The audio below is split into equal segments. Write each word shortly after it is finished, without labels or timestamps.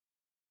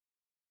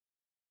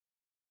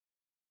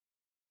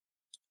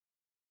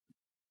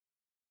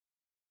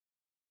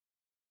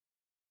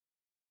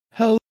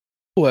Hello,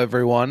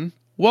 everyone.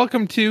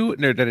 Welcome to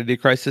Nerd Identity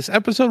Crisis,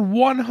 episode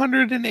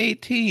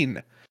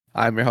 118.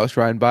 I'm your host,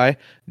 Ryan By,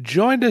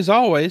 joined as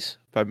always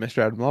by Mr.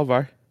 Adam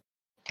Lovar.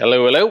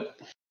 Hello, hello.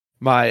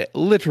 My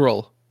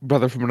literal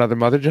brother from another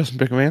mother, Justin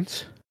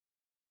Pickmans.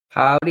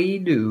 Howdy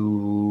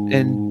do.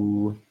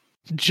 And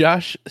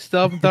Josh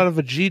still haven't thought of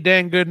a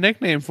G-dang good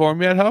nickname for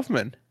him yet,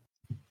 Huffman.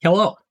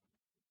 Hello.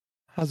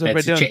 How's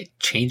everybody doing?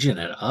 Changing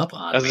it up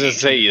on I was going to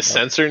say, you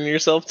censoring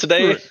yourself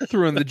today?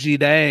 Threw in the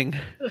G-dang.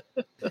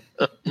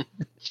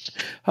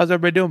 How's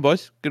everybody doing,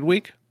 boys? Good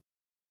week?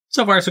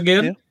 So far, so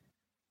good.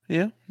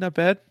 Yeah, not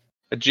bad.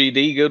 A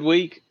GD good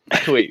week?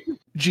 Wait.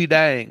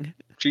 G-dang.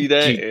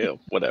 G-day? Yeah,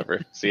 whatever.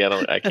 See,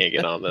 I can't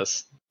get on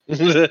this.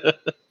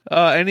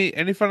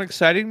 Any fun,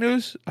 exciting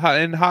news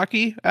in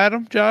hockey,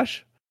 Adam,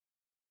 Josh?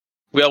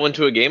 We all went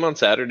to a game on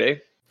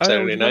Saturday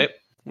night.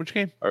 Which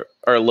game?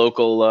 Our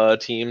local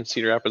team,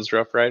 Cedar Rapids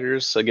Rough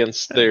Riders,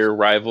 against their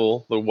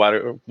rival, the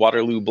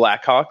Waterloo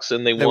Blackhawks,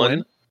 and they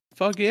won.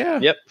 Fuck yeah.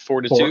 Yep,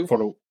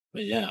 4-2.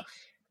 Yeah.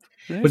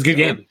 It was a good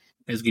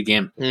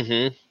game.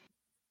 Mm-hmm.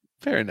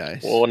 Very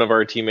nice. Well, one of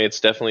our teammates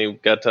definitely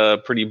got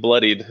pretty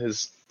bloodied.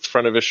 His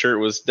front of his shirt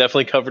was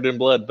definitely covered in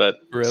blood, but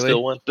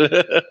still won. Dude,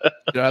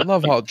 I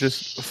love how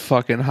just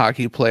fucking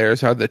hockey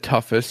players are the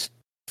toughest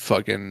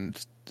fucking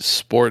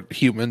sport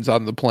humans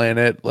on the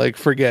planet. Like,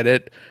 forget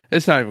it.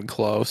 It's not even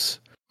close.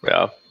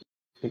 Yeah.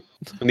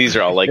 And these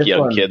are all like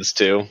young kids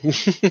too.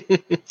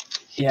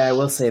 Yeah, I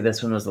will say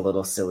this one was a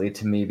little silly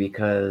to me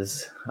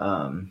because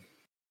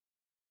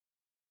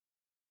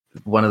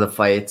one of the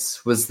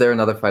fights, was there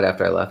another fight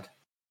after I left?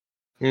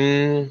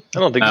 I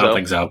don't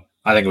think so.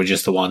 I think it was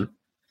just the one.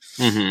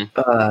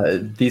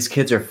 Mm-hmm. These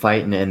kids are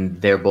fighting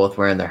and they're both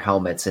wearing their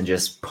helmets and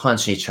just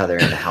punching each other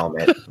in the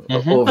helmet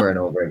over and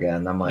over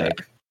again. I'm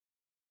like,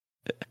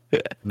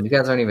 you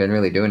guys aren't even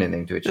really doing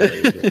anything to each other.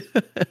 You're just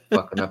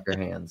fucking up your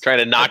hands. Trying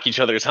to knock each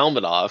other's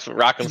helmet off,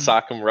 rock'em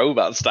sock'em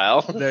robot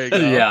style. There you go.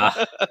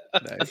 Yeah.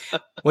 Nice.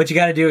 What you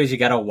got to do is you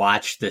got to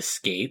watch the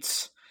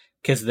skates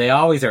because they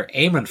always are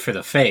aiming for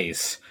the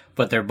face,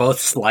 but they're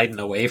both sliding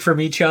away from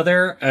each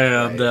other,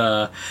 and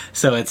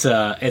so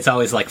it's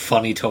always like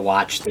funny to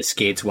watch the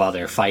skates while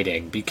they're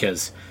fighting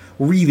because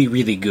really,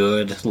 really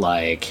good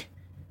like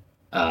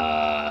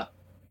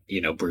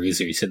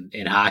bruisers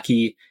in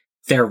hockey.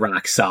 They're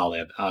rock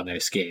solid on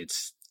their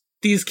skates.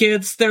 These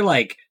kids, they're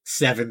like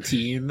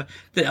 17.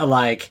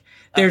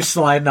 They're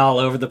sliding all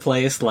over the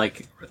place,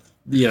 like,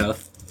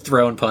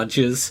 throwing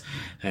punches.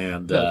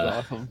 And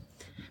That's awesome.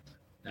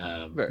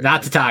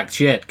 Not to talk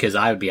shit, because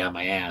I would be on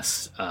my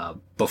ass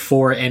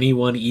before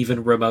anyone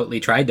even remotely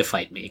tried to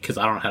fight me, because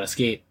I don't know how to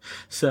skate.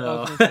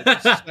 So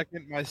the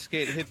second my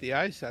skate hit the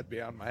ice, I'd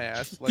be on my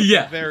ass. Like,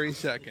 yeah. The very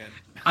second.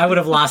 I would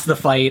have lost the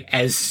fight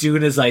as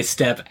soon as I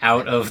step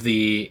out of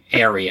the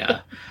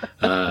area.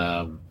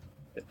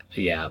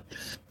 Yeah.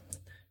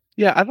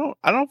 Yeah,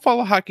 I don't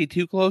follow hockey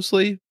too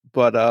closely,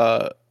 but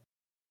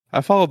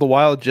I follow the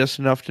Wild just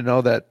enough to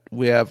know that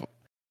we have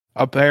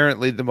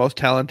apparently the most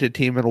talented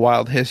team in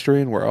Wild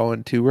history, and we're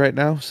 0-2 right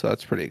now, so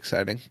that's pretty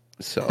exciting.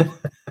 So,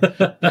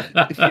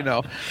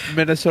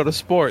 Minnesota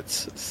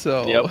sports.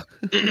 So, yep.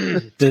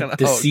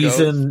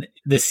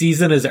 the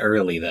season is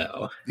early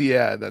though.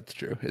 Yeah, that's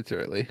true. It's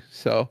early.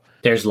 So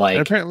there's like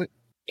apparently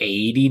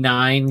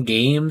 89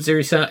 games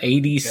or so,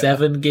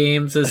 87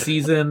 games a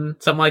season,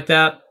 something like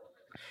that.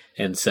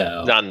 And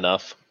so not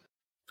enough.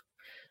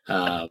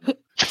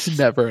 It's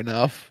never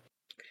enough.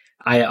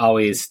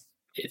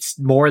 It's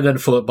more than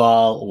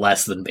football,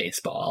 less than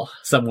baseball.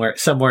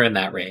 Somewhere in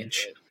that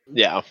range.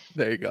 Yeah.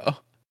 There you go.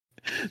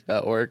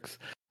 That works.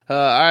 All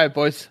right,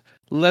 boys.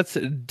 Let's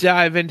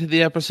dive into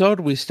the episode.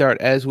 We start,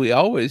 as we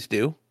always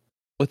do,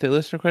 with a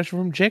listener question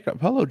from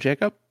Jacob. Hello,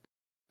 Jacob.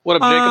 What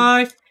up, Jacob? Hi.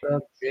 What's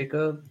up,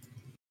 Jacob?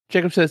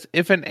 Jacob says,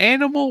 if an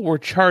animal were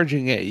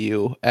charging at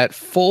you at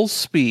full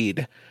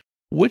speed,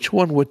 which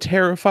one would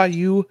terrify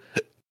you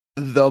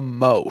the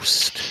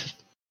most?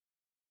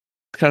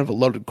 Kind of a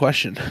loaded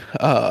question,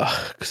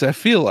 because I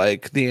feel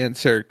like the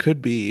answer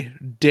could be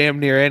damn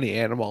near any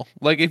animal.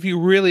 Like, if you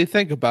really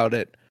think about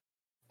it,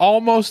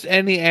 almost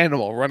any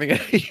animal running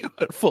at you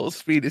at full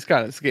speed is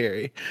kind of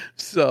scary.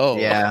 So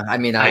yeah, I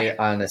mean, I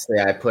honestly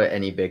put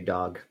any big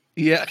dog.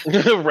 Yeah.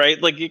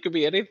 Right? Like, it could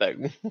be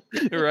anything.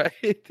 Right.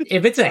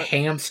 If it's a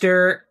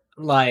hamster,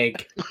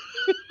 like,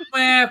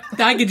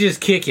 I could just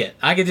kick it.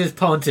 I could just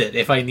punt it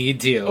if I need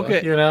to.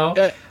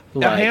 Okay.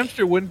 A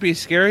hamster wouldn't be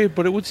scary,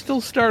 but it would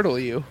still startle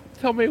you.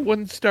 Tell me it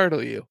wouldn't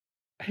startle you.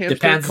 A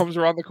hamster comes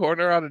around the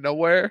corner out of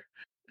nowhere.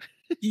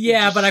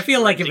 Yeah, but I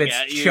feel like if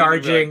it's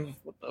charging... Like,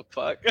 what the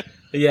fuck?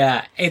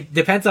 Yeah, it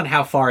depends on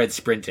how far it's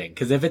sprinting.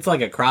 Because if it's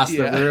like across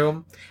the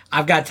room,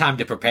 I've got time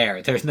to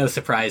prepare. There's no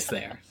surprise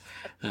there.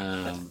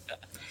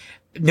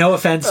 No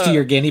offense to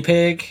your guinea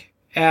pig,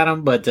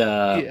 Adam, but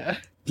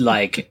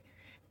like,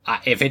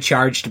 if it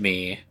charged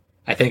me,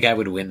 I think I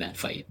would win that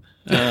fight.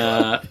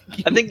 I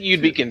think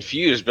you'd be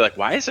confused, be like,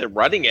 why is it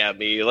running at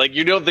me? Like,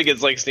 you don't think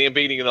it's like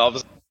stampeding and all of a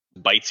sudden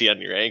bites you on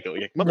your ankle.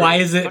 Like, why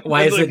is it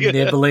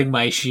nibbling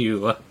my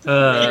shoe?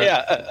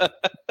 Yeah.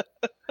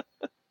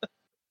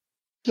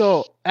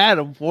 So,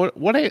 Adam,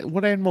 what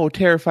animal would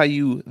terrify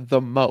you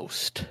the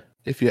most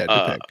if you had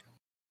to pick?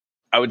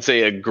 I would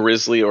say a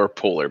grizzly or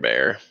polar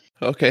bear.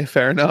 Okay,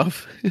 fair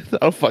enough.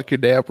 That'll fuck your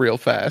day up real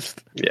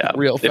fast. Yeah,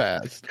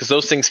 Fast. Because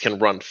those things can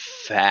run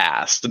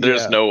fast.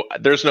 There's no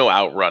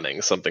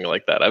outrunning something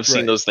like that. I've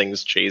seen those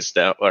things chase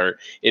down, or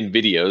in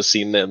videos,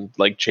 seen them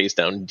like chase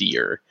down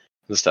deer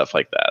and stuff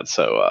like that.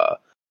 So,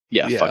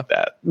 fuck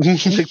that.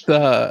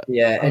 Like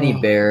any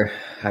bear,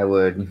 I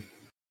would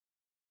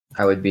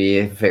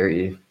be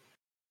very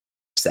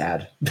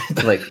sad.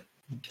 Like,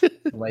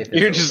 life is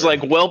You're just over.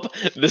 like, welp,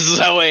 this is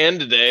how I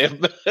end today.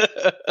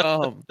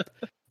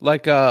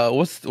 Like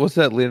what's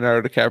that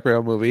Leonardo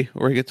DiCaprio movie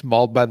where he gets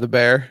mauled by the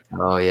bear?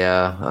 Oh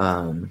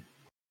yeah.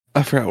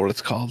 I forgot what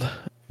it's called.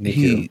 Me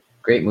too.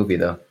 Great movie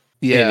though.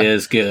 Yeah, It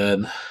is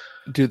good.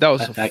 dude, that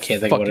was I can't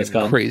think of what it's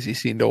fucking called. crazy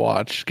scene to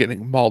watch.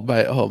 Getting mauled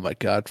by, oh my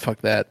god, fuck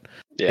that.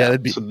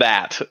 that'd be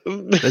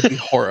that'd be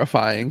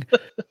horrifying.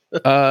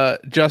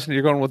 Justin,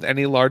 you're going with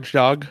any large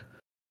dog?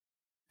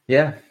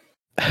 Yeah.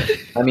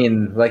 I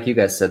mean, like you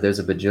guys said, there's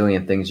a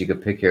bajillion things you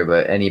could pick here,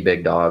 but any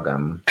big dog,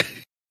 I'm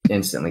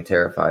instantly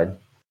terrified.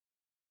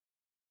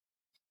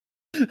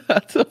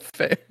 That's a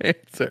fair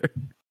answer.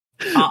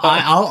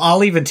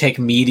 I'll even take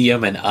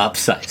medium and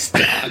up-sized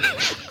dog.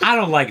 I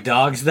don't like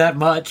dogs that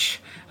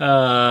much.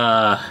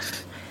 Not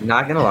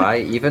gonna lie,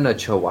 even a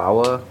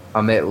Chihuahua,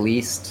 I'm at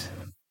least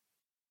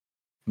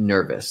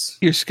nervous.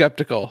 You're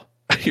skeptical.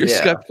 You're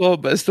Yeah.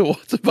 skeptical as to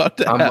what's about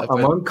to happen.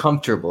 I'm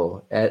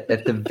uncomfortable. At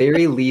the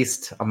very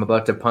least, I'm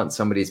about to punt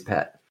somebody's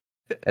pet.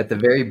 At the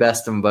very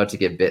best, I'm about to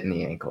get bit in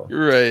the ankle.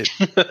 Right.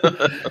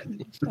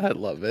 I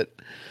love it.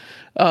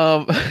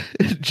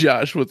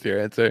 Josh, what's your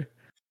answer?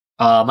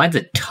 Mine's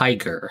a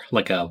tiger,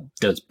 like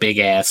those big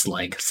ass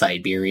like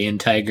Siberian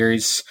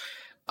tigers,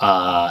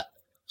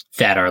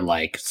 that are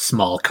like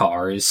small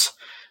cars.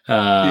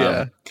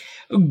 Yeah.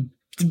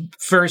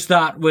 First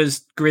thought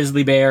was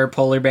grizzly bear,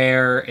 polar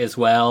bear as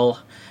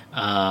well.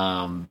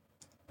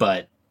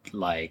 But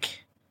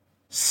like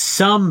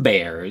some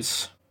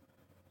bears,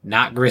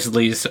 not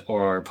grizzlies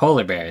or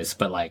polar bears,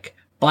 but like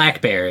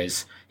black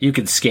bears, you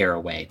can scare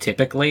away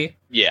typically.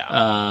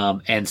 Yeah.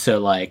 And so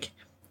like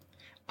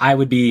I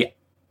would be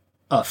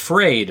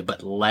afraid,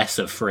 but less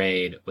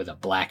afraid with a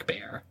black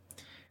bear.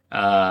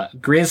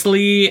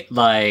 Grizzly,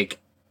 like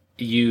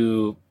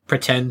you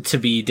pretend to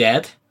be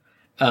dead.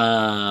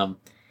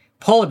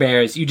 Polar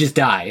bears, you just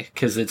die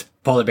because it's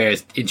polar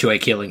bears enjoy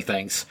killing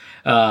things.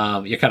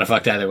 You're kind of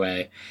fucked either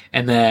way.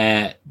 And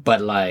then,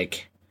 but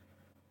like,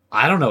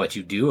 I don't know what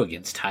you do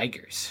against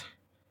tigers.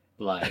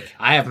 Like,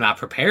 I have not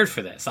prepared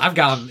for this. I've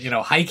gone,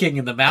 hiking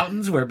in the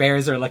mountains where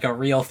bears are like a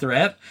real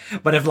threat.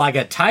 But if like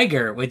a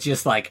tiger would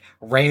just like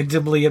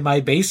randomly in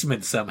my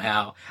basement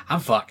somehow, I'm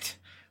fucked.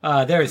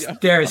 I haven't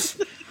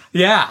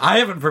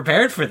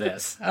prepared for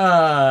this.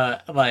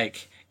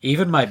 Like,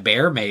 even my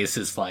bear mace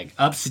is like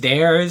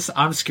upstairs.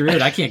 I'm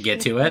screwed. I can't get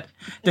to it.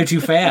 They're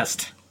too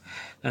fast.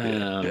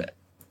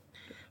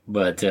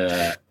 But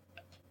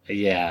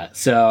yeah.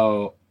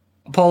 So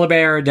polar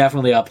bear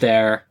definitely up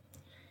there.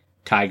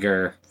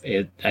 Tiger,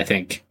 I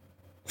think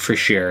for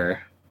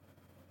sure.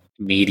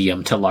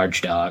 Medium to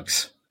large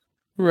dogs.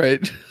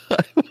 Right.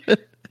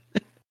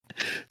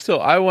 So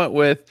I went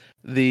with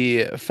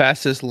the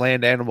fastest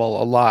land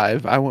animal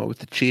alive. I went with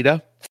the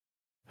cheetah,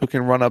 who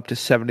can run up to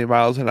 70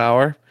 miles an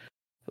hour.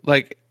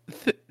 Like,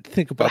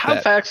 think about How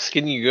that. fast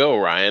can you go,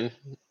 Ryan?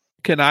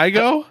 Can I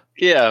go?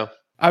 Yeah.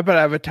 I bet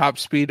I have a top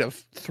speed of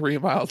 3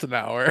 miles an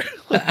hour.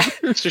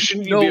 So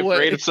shouldn't you No be afraid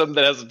way. of something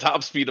that has a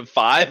top speed of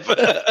 5?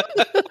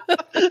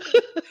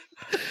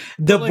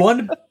 The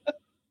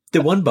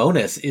one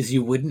bonus is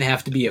you wouldn't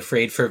have to be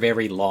afraid for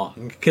very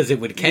long because it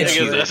would catch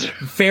Yeah, you that's-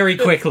 very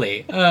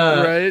quickly.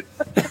 Right?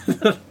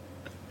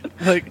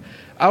 Like,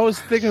 I was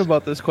thinking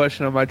about this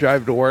question on my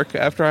drive to work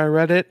after I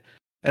read it,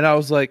 and I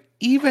was like,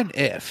 even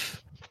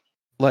if,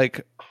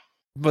 like,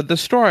 but the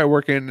store I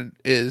work in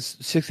is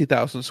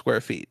 60,000 square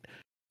feet.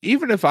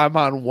 Even if I'm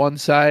on one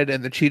side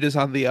and the cheetah's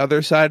on the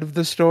other side of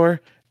the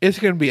store, it's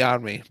going to be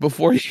on me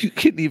before you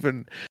can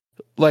even,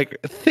 like,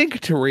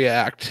 think to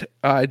react.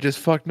 I just,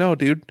 fuck no,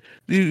 dude.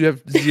 You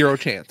have zero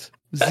chance.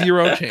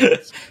 Zero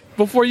chance.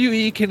 Before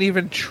you can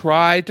even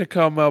try to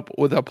come up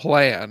with a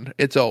plan,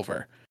 it's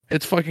over.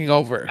 It's fucking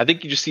over. I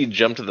think you just need to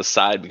jump to the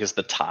side because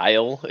the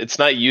tile, it's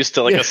not used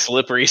to like a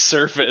slippery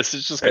surface.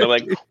 It's just kind of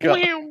like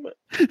wham,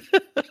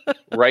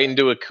 right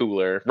into a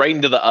cooler, right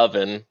into the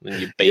oven, and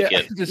you bake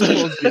it. Just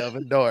close the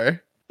oven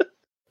door.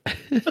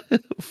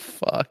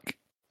 Fuck.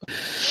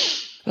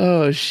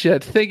 Oh,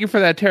 shit. Thank you for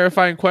that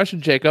terrifying question,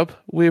 Jacob.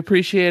 We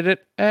appreciate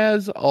it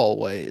as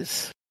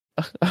always.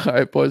 All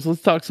right, boys,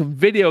 let's talk some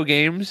video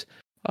games.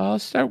 I'll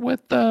start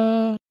with,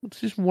 let's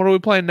see, what are we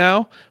playing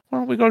now? Why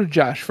don't we go to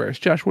Josh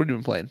first? Josh, what have you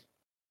been playing?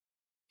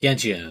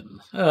 Genshin.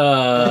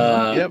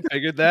 Yep,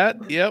 figured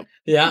that. Yep.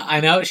 Yeah, I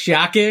know.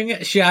 Shocking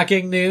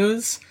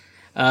news.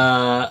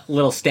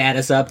 Little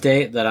status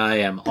update that I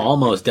am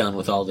almost done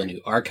with all the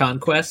new Archon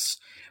quests,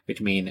 which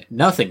mean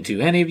nothing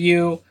to any of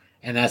you.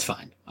 and that's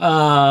fine.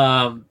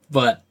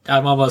 But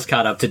I'm almost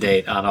caught up to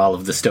date on all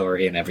of the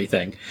story and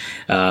everything.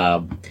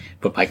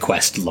 But my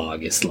quest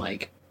log is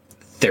like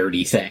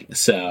 30 things,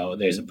 so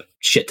there's a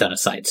shit ton of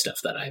side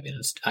stuff that I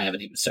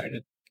haven't even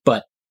started.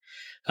 But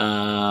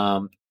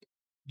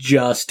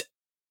just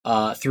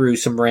threw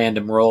some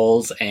random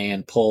rolls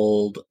and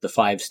pulled the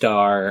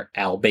 5-star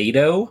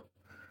Albedo,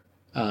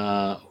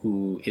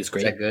 who is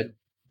great. Is that good?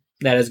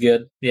 That is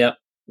good. Yep.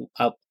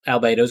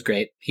 Albedo's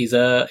great. He's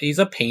a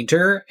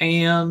painter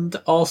and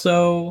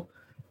also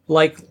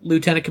like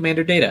Lieutenant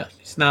Commander Data.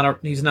 He's not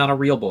a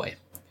real boy.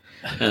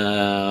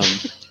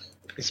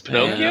 Is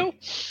Pinocchio?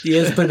 He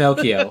is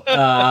Pinocchio.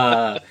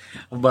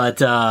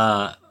 But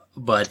I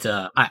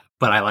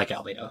like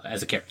Albedo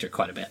as a character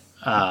quite a bit.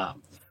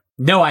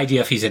 No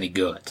idea if he's any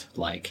good,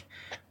 like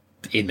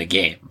in the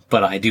game,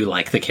 but I do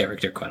like the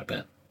character quite a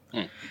bit.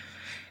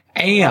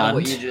 And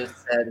what you just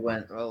said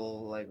went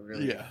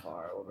really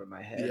far over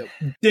my head.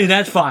 Yep.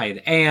 That's fine.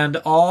 And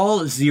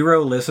all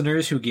 0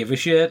 listeners who give a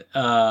shit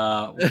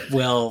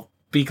will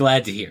be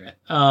glad to hear it.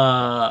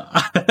 But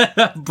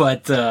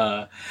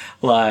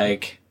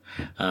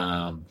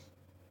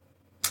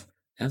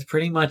that's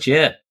pretty much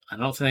it. I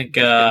don't think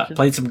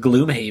played some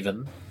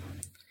Gloomhaven.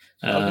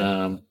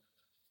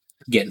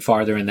 Getting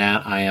farther in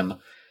that, I am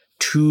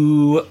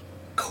 2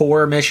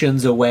 core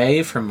missions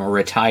away from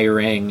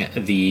retiring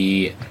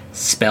the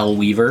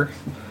Spellweaver,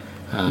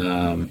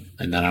 and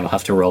then I will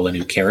have to roll a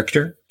new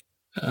character,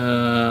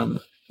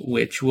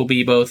 which will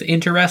be both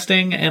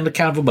interesting and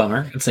kind of a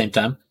bummer at the same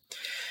time.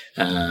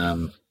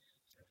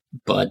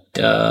 But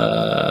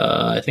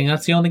I think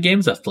that's the only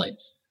games I've played.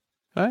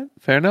 All right,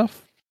 fair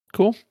enough.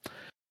 Cool.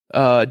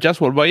 Jess,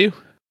 what about you?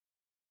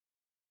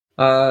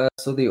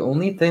 So the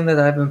only thing that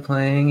I've been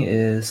playing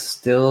is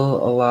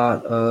still a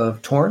lot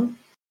of Torn.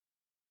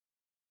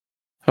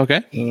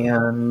 Okay.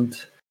 And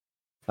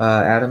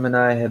Adam and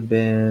I have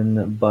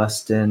been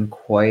busting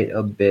quite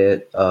a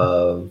bit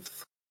of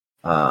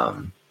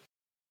Grounded.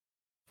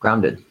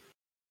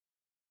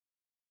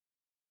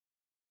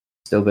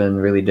 Still been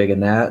really digging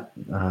that.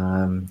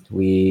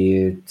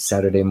 We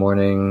Saturday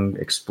morning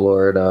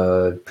explored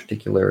a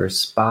particular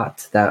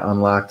spot that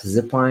unlocked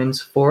zip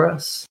lines for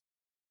us.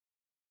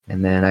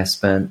 And then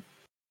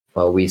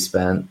we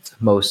spent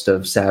most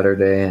of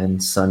Saturday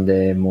and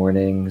Sunday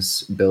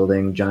mornings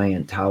building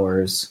giant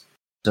towers.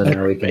 So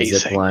now we can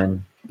zip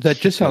line. That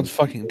just sounds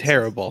fucking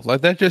terrible.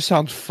 Like, that just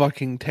sounds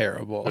fucking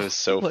terrible. It was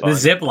so fun. The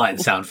zip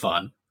lines sound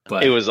fun.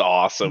 But it was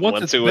awesome.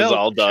 Once it was built,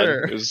 all done,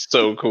 sure. It was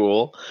so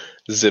cool.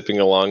 Zipping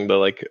along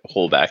the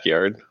whole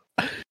backyard.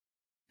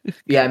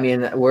 Yeah, I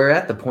mean, we're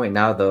at the point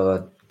now,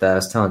 though, that I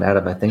was telling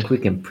Adam, I think we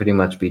can pretty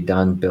much be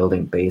done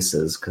building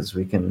bases because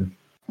we can...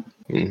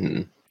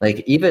 Mm-hmm.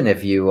 Like, even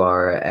if you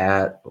are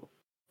at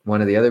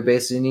one of the other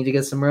bases you need to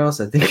get somewhere else,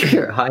 I think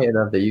you're high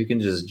enough that you can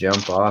just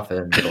jump off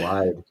and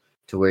glide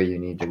to where you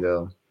need to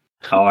go.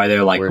 Oh, are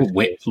there like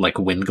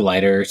wind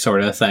glider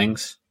sort of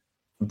things?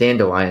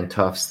 Dandelion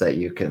tufts that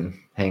you can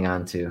hang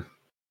on to.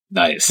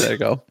 Nice. There you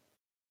go.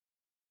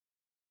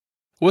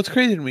 What's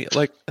crazy to me,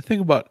 like,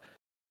 think about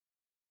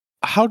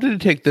how did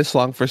it take this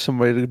long for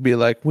somebody to be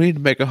like, we need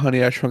to make a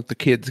Honey, I Shrunk the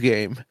Kids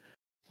game?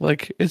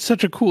 Like, it's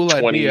such a cool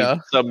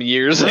idea. Some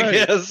years, right. I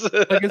guess.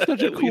 Like, it's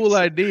such a cool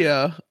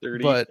idea,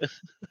 30. but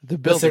the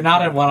building. Was there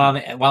not one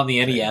on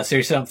the NES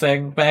or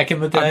something back in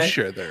the day? I'm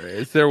sure there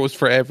is. There was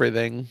for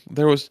everything.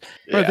 There was.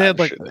 Yeah, they had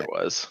sure there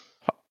was.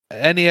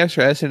 NES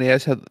or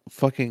SNES had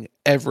fucking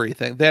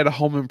everything. They had a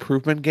home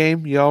improvement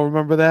game. Y'all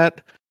remember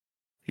that?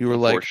 You were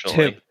like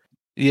Tim.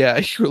 Yeah,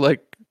 you were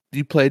like.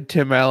 You played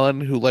Tim Allen,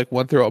 who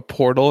went through a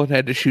portal and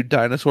had to shoot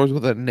dinosaurs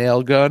with a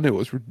nail gun. It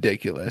was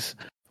ridiculous.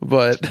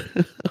 But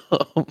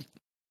oh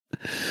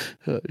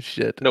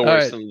shit! No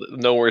worse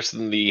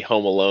than the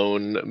Home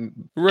Alone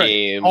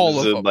games. All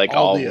of them,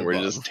 all of them were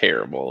just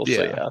terrible. Yeah,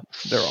 so yeah,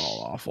 they're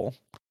all awful.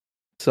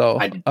 So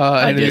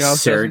I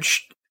just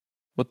searched.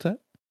 What's that?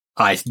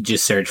 I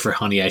just searched for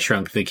Honey, I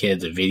Shrunk the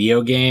Kids, a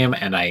video game,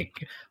 and I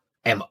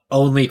am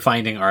only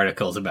finding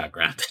articles about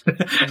Grounded.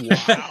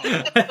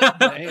 Wow!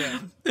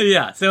 Damn.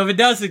 Yeah, so if it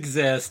does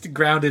exist,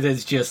 Grounded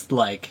is just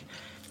like.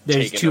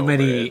 There's too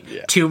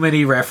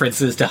many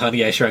references to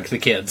Honey, I Shrunk the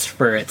Kids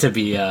for it to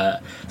be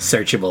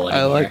searchable anymore.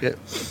 I like it.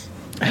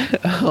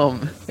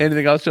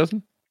 Anything else,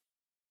 Justin?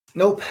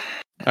 Nope.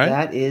 All right.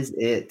 That is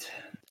it.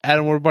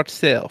 Adam, what about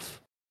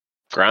yourself?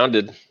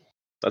 Grounded.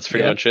 That's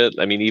pretty much it.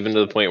 I mean, even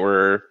to the point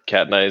where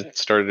Kat and I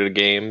started a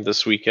game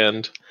this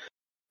weekend.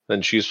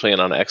 Then she was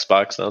playing on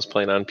Xbox and I was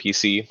playing on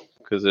PC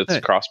because it's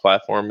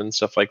cross-platform and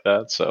stuff like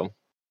that. So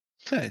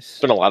it's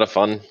been a lot of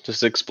fun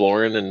just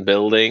exploring and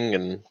building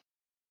and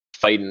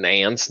fighting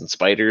ants and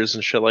spiders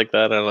and shit like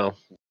that. I don't know.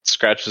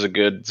 Scratch is a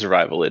good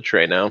survival itch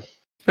right now.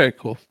 Very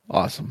cool.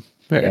 Awesome.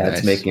 Very nice.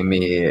 It's making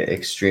me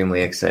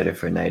extremely excited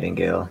for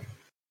Nightingale.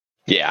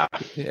 Yeah,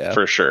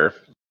 for sure.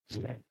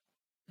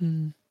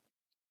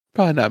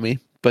 Probably not me,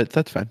 but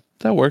that's fine.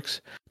 That works.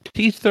 To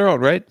each their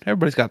own, right?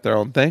 Everybody's got their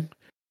own thing.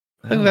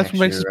 I think that's what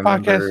makes this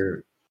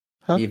podcast.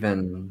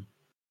 Even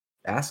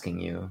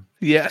asking you.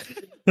 Yeah.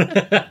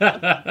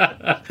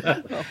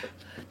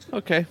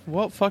 Okay.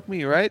 Well, fuck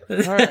me, right? All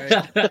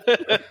right.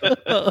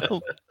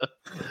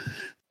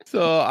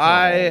 So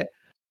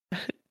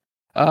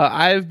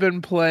I've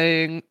been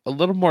playing a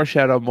little more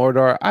Shadow of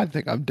Mordor. I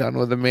think I'm done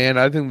with it, man.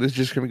 I think this is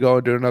just gonna go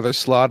into another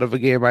slot of a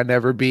game I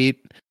never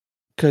beat.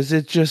 Because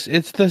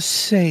it's the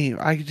same.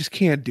 I just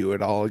can't do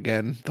it all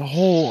again. The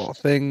whole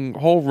thing,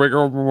 whole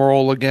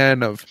rigmarole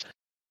again of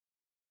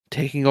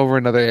taking over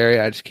another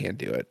area. I just can't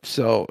do it.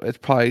 So it's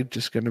probably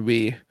just going to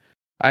be.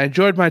 I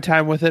enjoyed my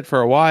time with it for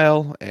a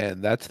while,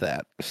 and that's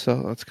that.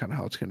 So that's kind of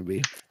how it's going to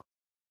be.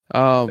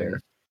 Fair.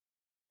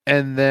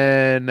 And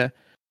then,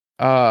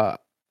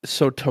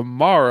 so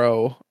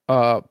tomorrow,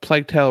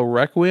 Plague Tale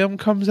Requiem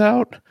comes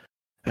out.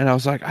 And I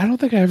was like, I don't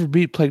think I ever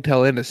beat Plague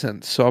Tale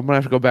Innocence, so I'm going to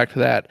have to go back to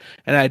that.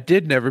 And I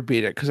did never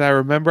beat it, because I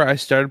remember I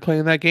started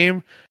playing that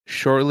game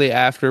shortly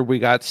after we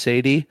got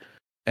Sadie,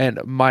 and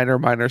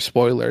minor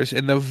spoilers.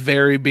 In the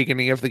very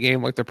beginning of the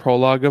game, like the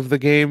prologue of the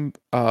game,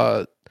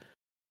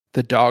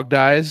 the dog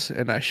dies,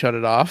 and I shut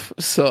it off,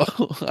 so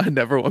I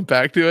never went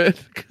back to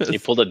it. You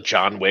pulled a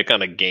John Wick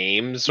on a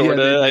game, sort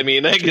of. I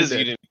mean, because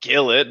you didn't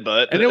kill it,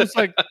 but and it was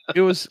like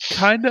it was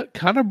kind of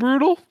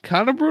brutal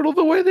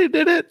the way they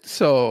did it.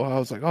 So I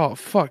was like, oh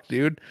fuck,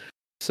 dude.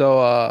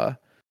 So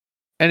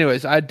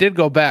anyways, I did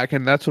go back,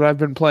 and that's what I've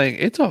been playing.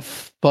 It's a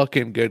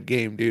fucking good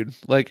game, dude.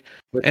 Like,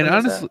 and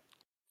honestly,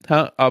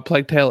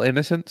 Plague Tale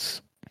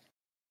Innocence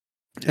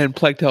and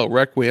Plague Tale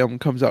Requiem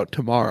comes out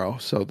tomorrow.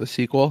 So the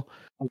sequel.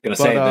 I'm going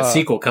to say the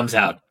sequel comes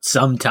out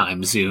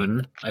sometime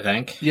soon, I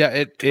think. Yeah,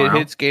 it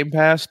hits Game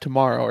Pass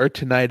tomorrow or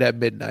tonight at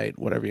midnight,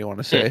 whatever you want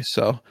to say.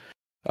 So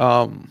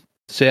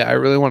yeah, I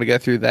really want to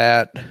get through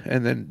that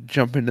and then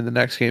jump into the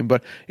next game,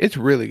 but it's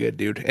really good,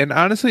 dude. And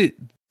honestly,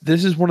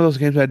 this is one of those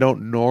games I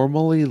don't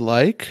normally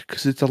like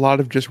because it's a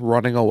lot of just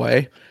running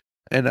away.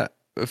 And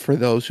for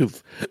those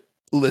who've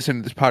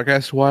listened to this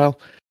podcast a while,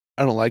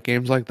 I don't like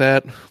games like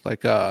that.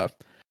 Like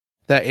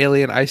that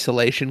Alien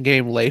Isolation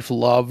game Leif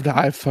loved.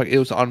 It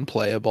was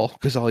unplayable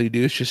because all you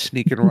do is just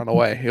sneak and run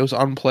away. It was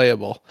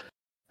unplayable.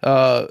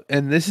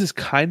 And this is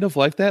kind of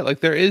like that.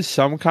 Like there is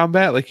some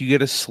combat. Like you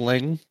get a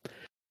sling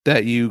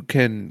that you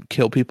can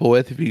kill people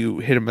with if you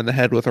hit them in the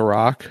head with a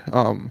rock.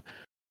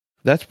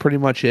 That's pretty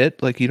much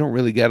it. Like you don't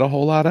really get a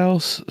whole lot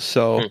else.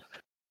 So,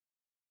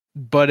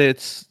 but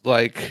it's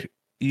like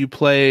you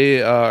play.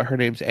 Her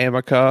name's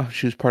Amica.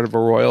 She was part of a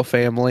royal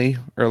family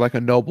or like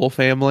a noble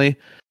family.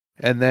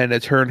 And then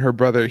it's her and her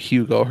brother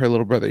Hugo, her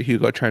little brother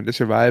Hugo, trying to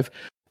survive.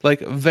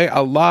 Like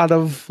a lot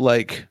of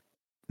like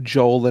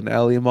Joel and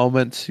Ellie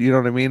moments. You know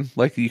what I mean?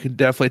 Like you can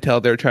definitely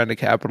tell they're trying to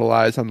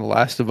capitalize on The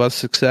Last of Us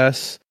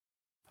success,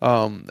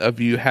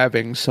 of you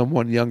having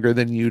someone younger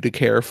than you to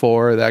care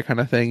for, that kind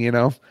of thing. You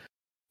know,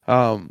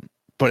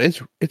 but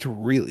it's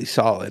really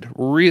solid,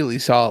 really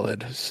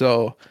solid.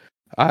 So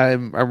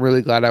I'm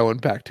really glad I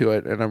went back to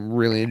it, and I'm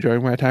really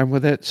enjoying my time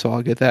with it. So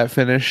I'll get that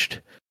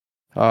finished.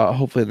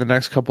 Hopefully in the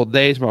next couple of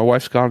days. My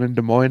wife's gone in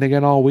Des Moines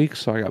again all week,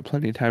 so I got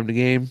plenty of time to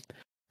game.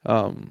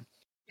 And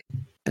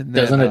then,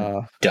 doesn't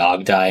a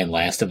dog die in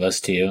Last of Us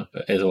 2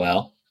 as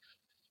well?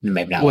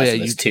 Maybe not Last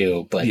of Us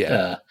 2, but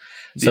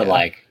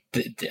like,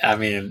 I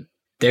mean,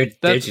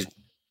 they're just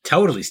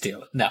totally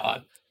stealing. No,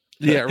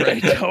 yeah,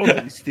 right,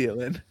 totally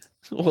stealing.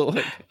 Well,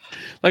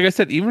 like I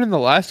said, even in The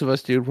Last of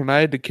Us, dude, when I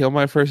had to kill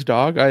my first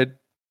dog, I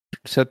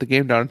set the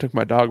game down and took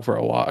my dog for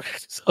a walk.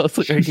 So it's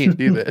like I can't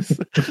do this.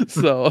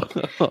 So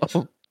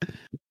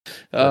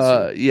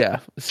yeah.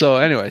 So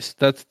anyways,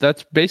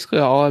 that's basically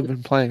all I've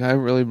been playing. I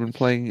haven't really been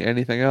playing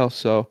anything else.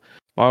 So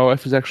my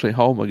wife was actually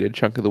home a good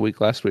chunk of the week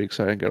last week,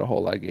 so I didn't get a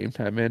whole lot of game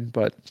time in,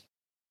 but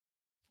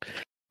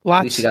lots.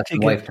 At least you got some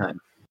wife time.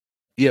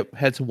 Yep,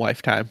 had some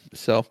wife time.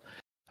 So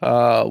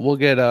we'll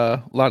get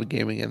a lot of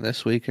gaming in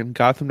this week, and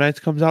Gotham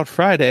Knights comes out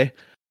Friday.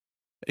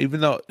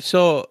 Even though,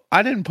 so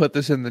I didn't put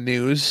this in the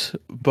news,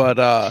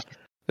 but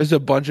there's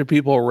a bunch of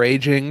people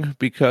raging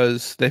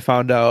because they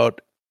found out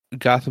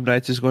Gotham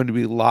Knights is going to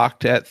be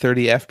locked at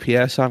 30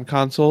 FPS on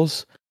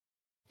consoles.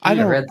 I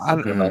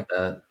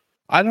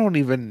don't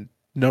even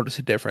notice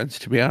a difference,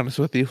 to be honest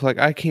with you. Like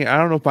I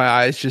don't know if my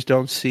eyes just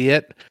don't see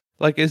it.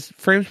 Like, is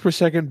frames per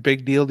second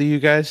big deal to you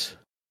guys?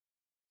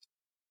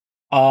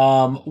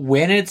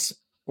 When it's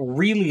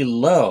really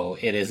low,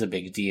 it is a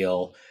big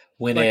deal.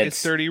 When like it's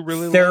 30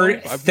 really low?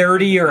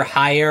 30 or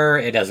higher,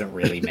 it doesn't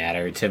really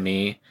matter to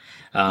me.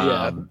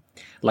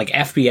 Like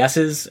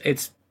FPSs,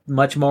 it's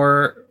much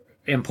more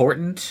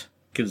important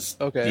because,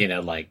 you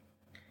know, like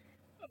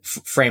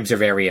frames are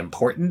very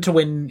important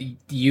when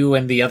you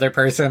and the other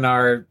person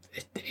are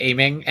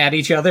aiming at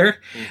each other.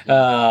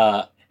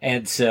 Mm-hmm.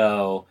 And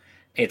so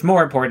it's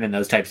more important in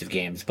those types of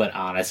games. But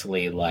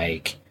honestly,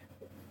 like,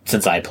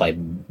 since I play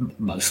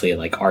mostly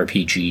like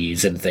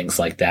RPGs and things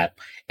like that,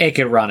 it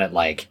could run at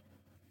like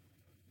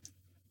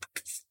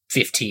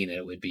 15 and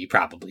it would be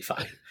probably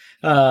fine.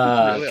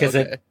 Because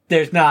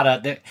there's not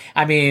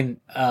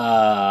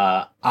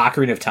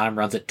Ocarina of Time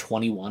runs at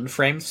 21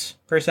 frames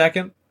per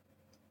second.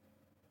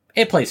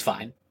 It plays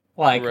fine.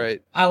 Like,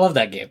 right. I love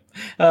that game.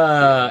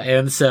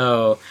 And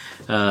so,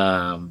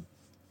 yeah,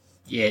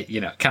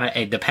 you know, kind of,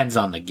 it depends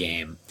on the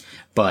game.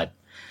 But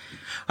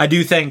I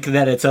do think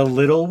that it's a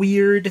little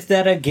weird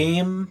that a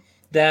game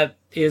that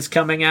is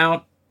coming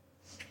out,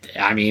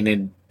 I mean,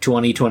 in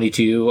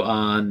 2022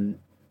 on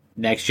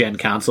next-gen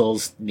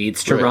consoles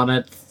needs to run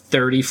at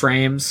 30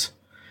 frames.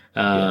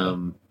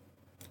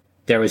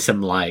 There was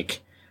some,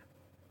 like,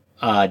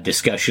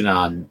 discussion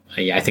on,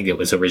 I think it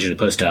was originally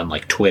posted on,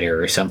 like,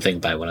 Twitter or something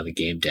by one of the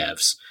game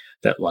devs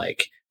that,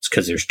 like, it's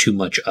because there's too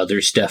much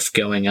other stuff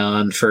going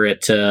on for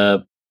it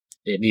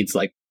needs,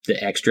 like,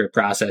 the extra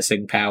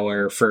processing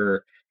power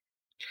for...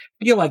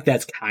 I feel like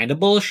that's kind of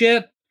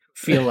bullshit.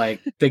 Feel like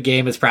the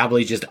game is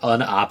probably just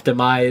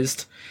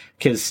unoptimized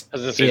because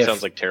it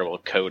sounds like terrible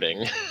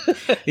coding.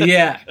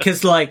 Yeah,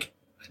 because like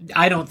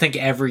I don't think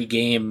every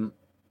game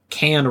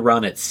can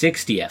run at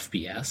 60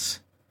 FPS,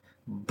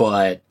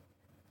 but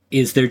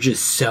is there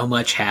just so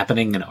much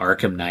happening in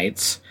Arkham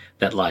Knights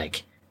that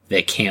like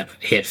they can't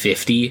hit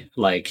 50?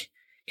 Like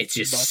it's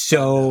just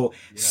so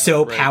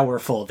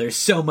powerful. There's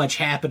so much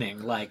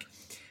happening. Like,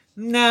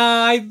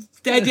 nah, I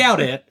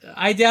doubt it.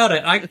 I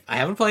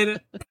haven't played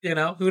it. You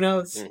know, who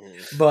knows?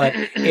 But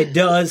it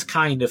does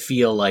kind of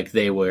feel like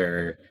they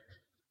were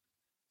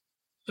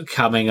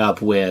coming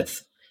up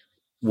with,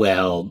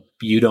 well,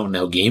 you don't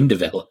know game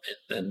development,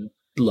 and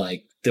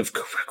like, of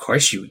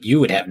course you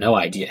would have no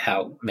idea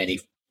how many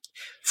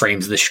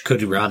frames this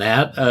could run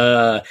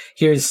at.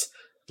 Here's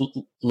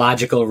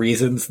logical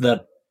reasons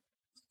that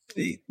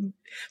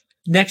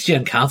next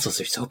gen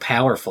consoles are so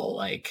powerful.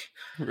 Like,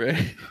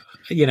 right.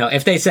 You know,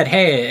 if they said,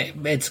 hey,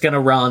 it's going to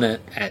run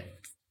at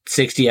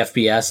 60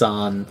 FPS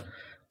on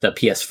the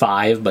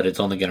PS5, but it's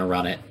only going to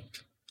run at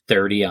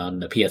 30 on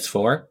the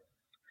PS4,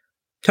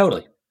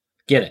 totally.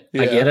 Get it.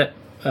 Yeah. I get it.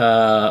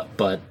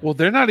 But... Well,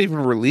 they're not even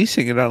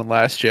releasing it on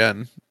last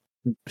gen.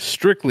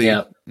 Strictly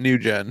new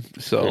gen.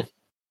 So,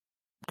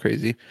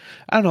 crazy.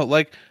 I don't know.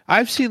 Like,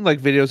 I've seen,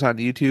 like, videos on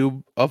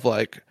YouTube of,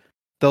 like,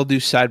 they'll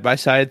do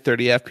side-by-side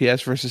 30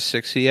 FPS versus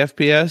 60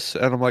 FPS,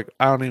 and I'm like,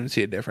 I don't even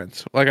see a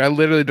difference. Like, I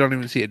literally don't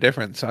even see a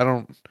difference. I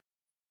don't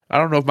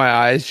know if my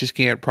eyes just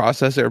can't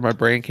process it or my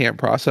brain can't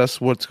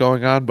process what's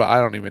going on, but I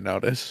don't even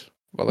notice.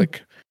 But,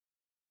 like...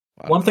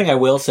 One thing I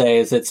will say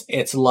is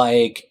it's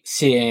like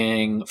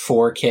seeing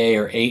 4K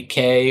or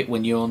 8K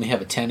when you only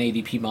have a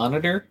 1080p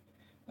monitor.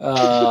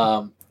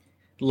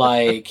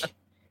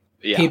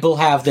 People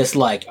have this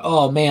like,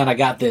 oh man, I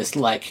got this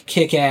like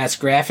kick-ass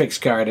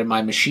graphics card in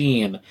my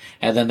machine,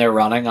 and then they're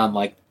running on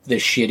like the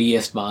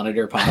shittiest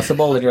monitor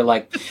possible, and you're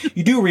like,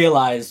 you do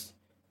realize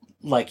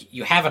like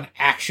you haven't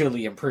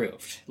actually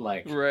improved,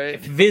 like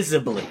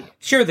visibly.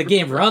 Sure, the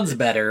game runs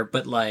better,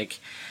 but like,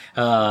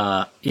 you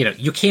know,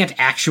 you can't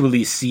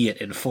actually see it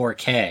in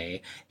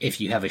 4K if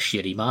you have a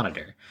shitty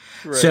monitor.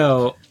 Right.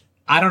 So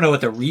I don't know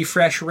what the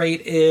refresh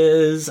rate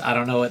is. I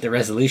don't know what the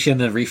resolution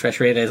and refresh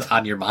rate is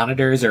on your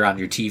monitors or on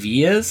your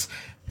TV is,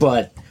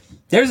 but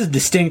there's a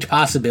distinct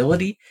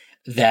possibility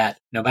that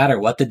no matter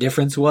what the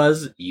difference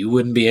was, you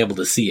wouldn't be able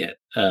to see it.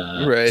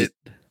 Just,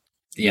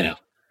 you know,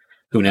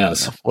 who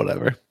knows?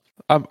 Whatever.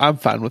 I'm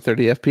fine with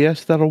 30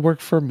 FPS. That'll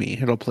work for me.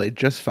 It'll play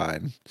just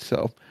fine.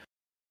 So,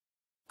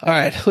 all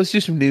right, let's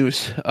do some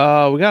news. We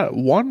got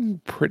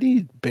one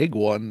pretty big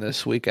one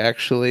this week,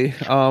 actually.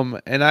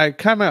 And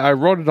I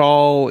wrote it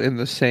all in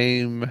the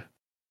same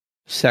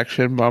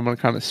section, but I'm gonna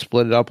kind of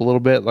split it up a little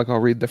bit. Like, I'll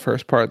read the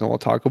first part, and then we'll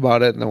talk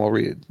about it, and then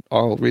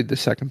I'll read the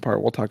second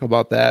part. We'll talk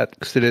about that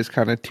because it is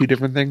kind of two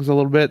different things a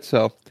little bit.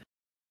 So,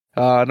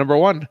 number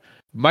one,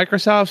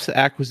 Microsoft's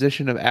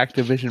acquisition of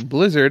Activision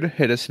Blizzard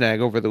hit a snag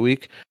over the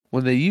week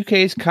when the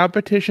UK's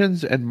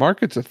Competitions and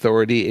Markets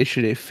Authority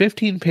issued a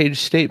 15-page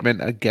statement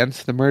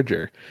against the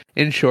merger.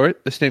 In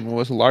short, the statement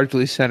was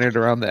largely centered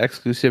around the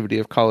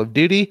exclusivity of Call of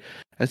Duty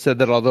and said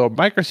that although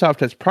Microsoft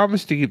has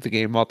promised to keep the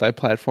game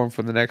multi-platform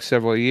for the next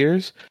several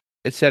years,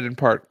 it said in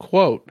part,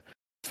 quote,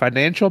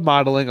 financial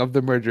modeling of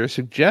the merger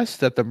suggests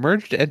that the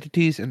merged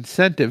entity's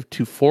incentive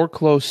to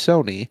foreclose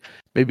Sony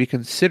may be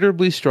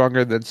considerably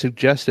stronger than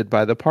suggested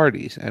by the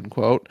parties, end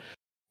quote.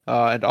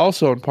 And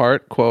also in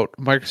part, quote,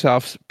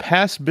 Microsoft's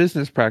past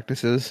business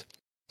practices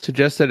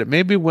suggest that it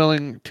may be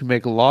willing to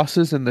make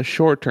losses in the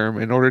short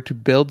term in order to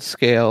build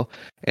scale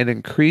and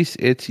increase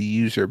its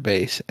user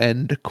base,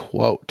 end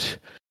quote.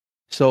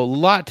 So a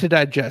lot to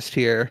digest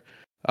here.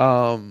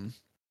 I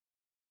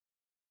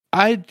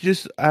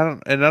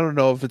don't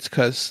know if it's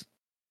because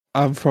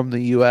I'm from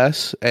the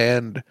US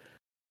and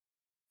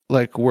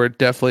like we're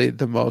definitely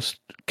the most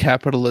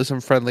capitalism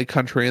friendly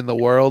country in the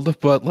world,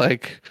 but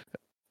like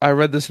I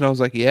read this and I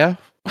was like, yeah,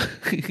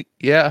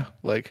 yeah,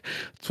 like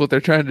it's what they're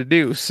trying to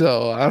do.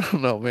 So I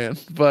don't know, man.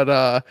 But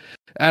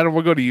Adam,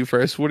 we'll go to you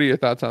first. What are your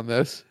thoughts on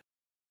this?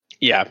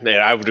 Yeah, man,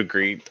 I would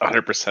agree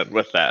 100%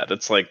 with that.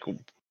 It's like,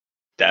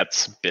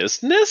 that's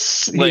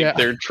business. Like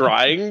they're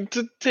trying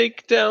to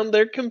take down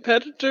their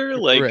competitor.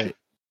 Like,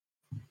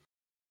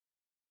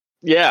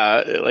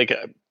 yeah, like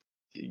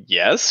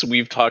yes,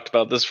 we've talked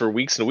about this for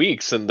weeks and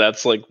weeks, and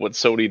that's like what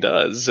Sony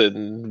does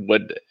and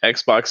what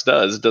Xbox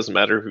does. It doesn't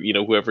matter, you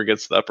know, whoever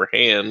gets the upper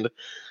hand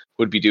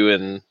would be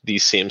doing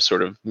these same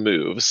sort of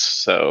moves.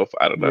 So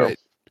I don't know. Right.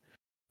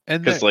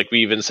 Because like we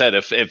even said,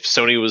 if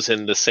Sony was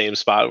in the same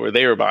spot where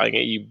they were buying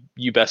it,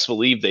 you best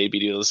believe they'd be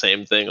doing the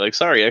same thing. Like,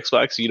 sorry,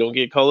 Xbox, you don't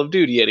get Call of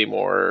Duty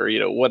anymore,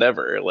 or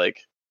whatever.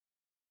 Like,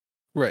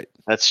 right?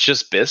 That's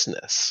just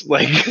business.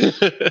 Like,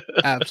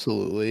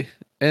 absolutely.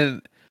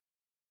 And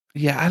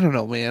yeah, I don't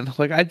know, man.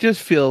 Like, I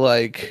just feel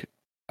like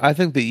I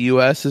think the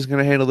U.S. is going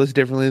to handle this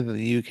differently than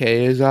the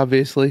U.K. is,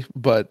 obviously,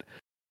 but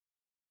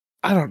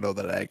I don't know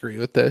that I agree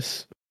with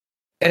this.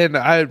 And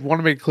I want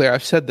to make it clear,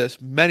 I've said this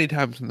many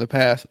times in the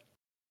past.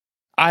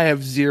 I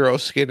have zero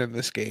skin in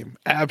this game.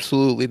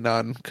 Absolutely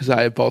none, because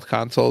I have both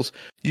consoles.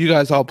 You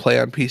guys all play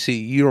on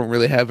PC. You don't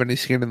really have any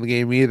skin in the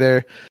game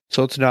either.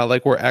 So it's not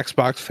like we're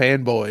Xbox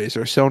fanboys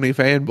or Sony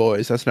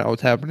fanboys. That's not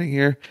what's happening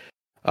here.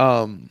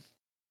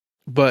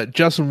 But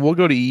Justin, we'll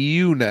go to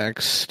you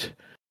next.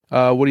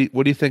 What do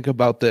you think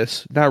about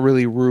this? Not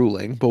really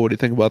ruling, but what do you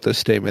think about this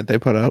statement they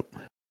put out?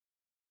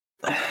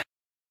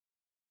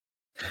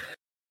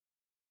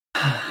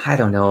 I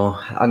don't know.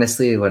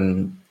 Honestly,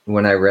 when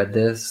I read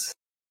this,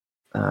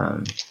 I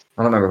don't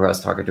remember who I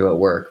was talking to at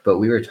work, but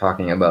we were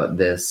talking about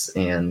this,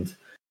 and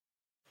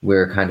we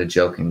were kind of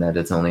joking that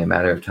it's only a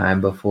matter of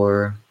time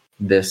before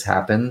this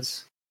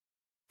happens.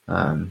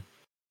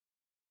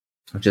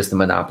 Just the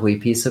monopoly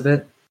piece of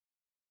it.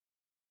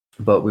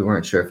 But we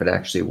weren't sure if it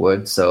actually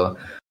would, so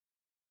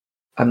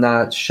I'm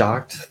not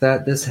shocked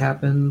that this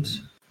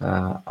happened.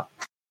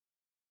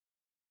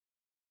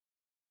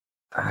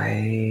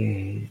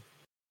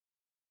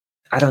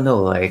 I don't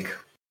know, like,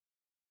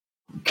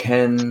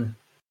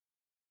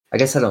 I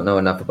guess I don't know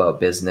enough about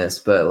business,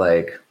 but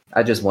like,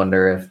 I just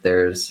wonder if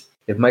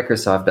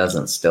Microsoft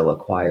doesn't still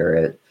acquire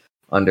it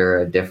under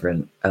a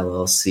different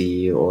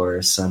LLC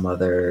or some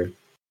other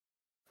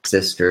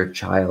sister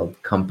child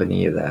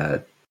company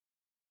that,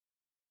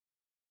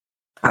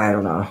 I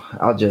don't know.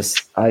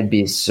 I'd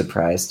be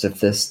surprised if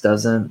this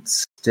doesn't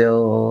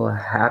still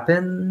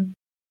happen.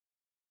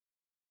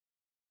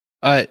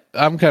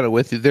 I'm kind of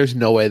with you. There's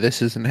no way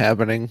this isn't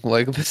happening.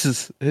 Like,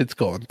 it's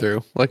going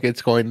through. Like,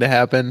 it's going to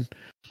happen.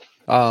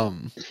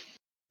 And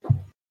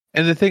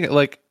the thing,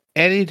 like,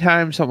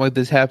 anytime something like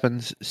this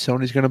happens,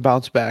 Sony's going to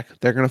bounce back.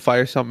 They're going to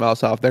fire something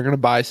else off. They're going to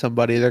buy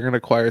somebody. They're going to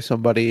acquire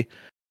somebody.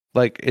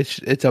 Like,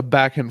 it's a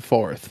back and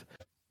forth.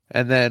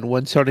 And then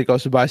when Sony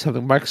goes to buy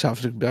something,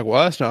 Microsoft's going to be like,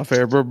 well, that's not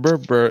fair. Brr, brr,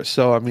 brr.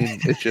 So, I mean,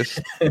 it's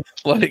just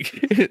like,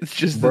 it's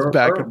just this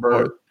back and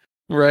forth.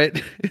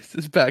 Right? It's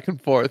this back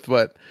and forth.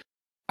 But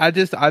I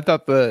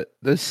thought the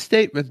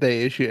statement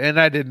they issued, and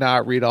I did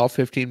not read all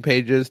 15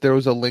 pages. There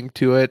was a link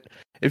to it.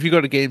 If you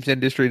go to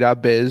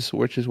gamesindustry.biz,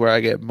 which is where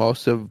I get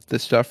most of the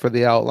stuff for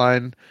the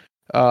outline,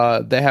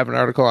 they have an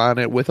article on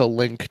it with a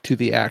link to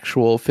the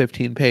actual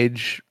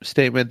 15-page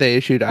statement they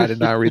issued. I did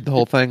not read the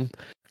whole thing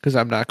because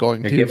I'm not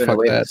going to. You're giving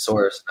away that. The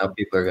source. Now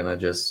people are going to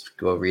just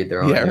go read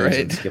their own news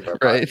and skip our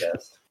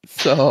podcast.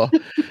 So,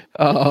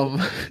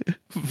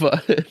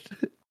 but...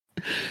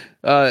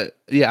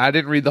 yeah, I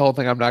didn't read the whole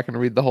thing. I'm not going to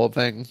read the whole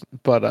thing,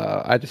 but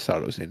I just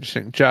thought it was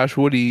interesting. Josh,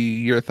 what are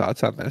your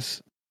thoughts on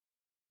this?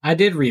 I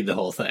did read the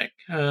whole thing.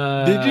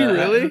 Did you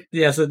really?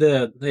 Yes, I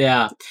did.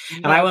 Yeah,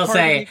 and I will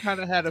say, kind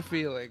of had a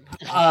feeling.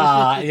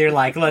 You're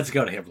like, let's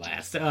go to him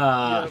last.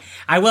 Yep.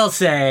 I will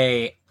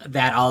say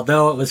that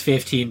although it was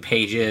 15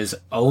 pages,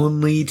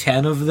 only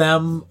 10 of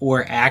them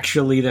were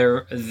actually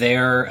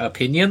their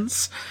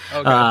opinions.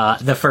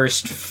 Okay. The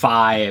first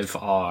 5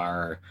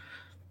 are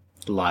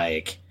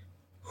like,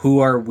 who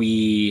are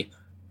we?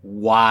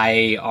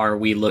 Why are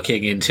we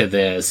looking into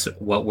this?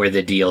 What were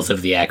the deals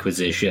of the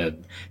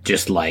acquisition?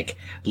 Just like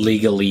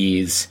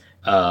legalese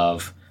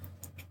of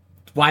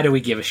why do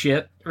we give a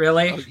shit,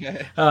 really?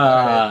 Okay.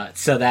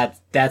 So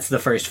that's the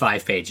first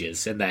 5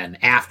 pages. And then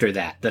after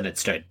that, then it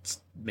starts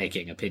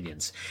making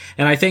opinions.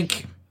 And I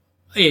think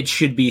it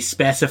should be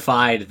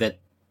specified that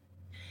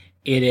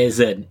it is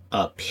an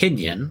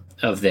opinion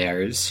of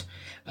theirs.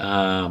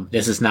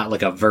 This is not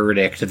like a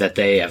verdict that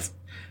they have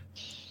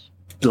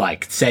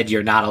like said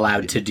you're not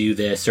allowed to do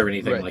this or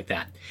anything like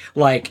that.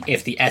 Like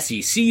if the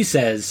SEC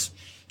says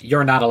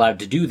you're not allowed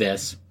to do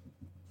this,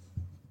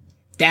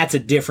 that's a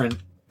different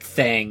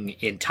thing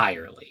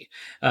entirely.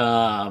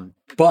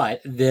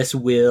 But this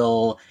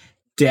will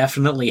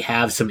definitely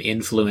have some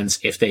influence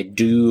if they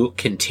do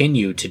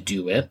continue to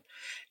do it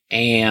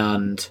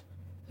and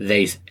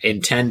they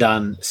intend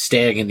on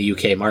staying in the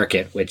UK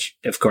market, which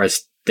of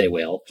course they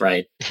will,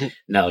 right?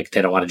 No, like they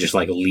don't want to just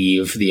like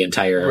leave the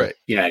entire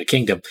United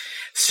Kingdom.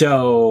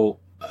 So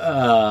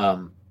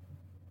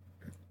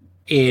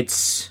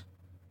it's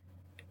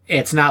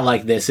not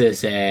like this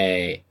is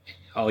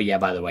oh yeah,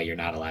 by the way, you're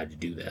not allowed to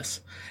do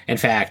this. In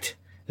fact,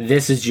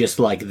 this is just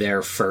like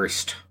their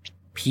first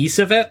piece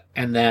of it.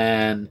 And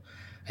then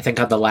I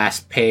think on the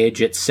last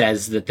page, it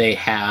says that they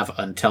have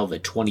until the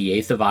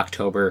 28th of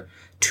October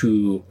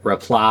to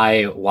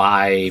reply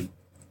why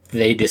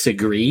they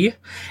disagree,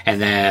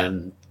 and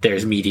then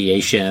there's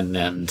mediation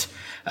and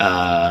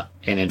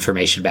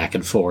information back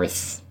and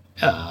forth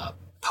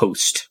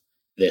post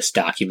this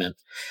document.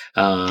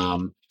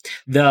 The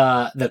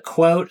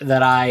quote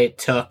that I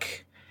took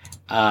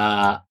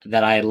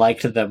that I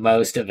liked the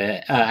most of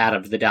it out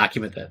of the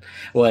document that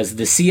was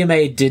the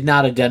CMA did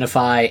not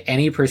identify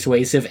any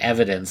persuasive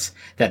evidence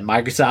that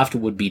Microsoft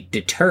would be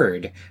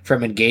deterred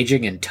from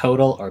engaging in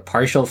total or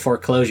partial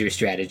foreclosure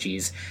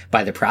strategies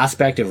by the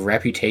prospect of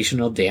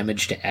reputational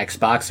damage to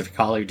Xbox or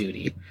Call of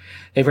Duty.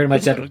 They pretty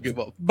much said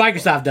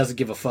Microsoft doesn't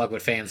give a fuck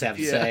what fans have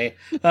to say.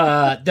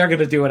 They're going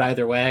to do it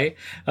either way.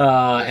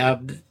 I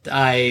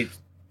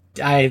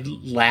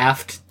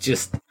laughed.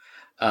 Just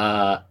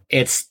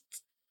it's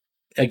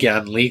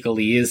again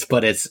legalese,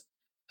 but it's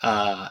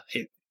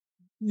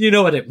you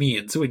know what it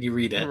means when you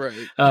read it,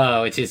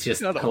 right? Which is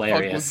just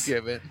hilarious.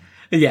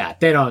 Yeah,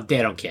 they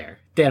don't care.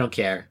 They don't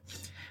care.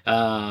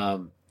 I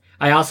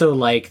also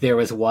like there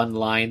was one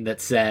line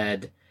that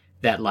said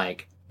that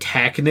like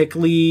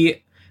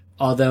technically,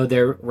 although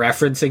they're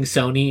referencing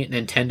Sony,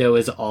 Nintendo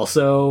is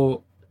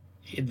also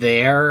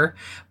there,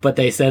 but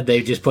they said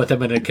they just put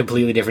them in a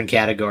completely different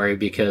category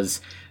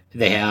because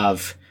they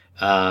have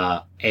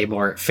a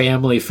more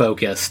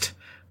family-focused,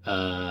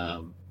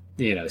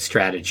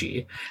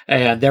 strategy.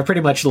 And they're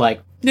pretty much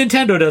like,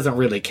 Nintendo doesn't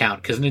really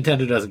count because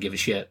Nintendo doesn't give a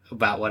shit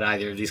about what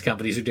either of these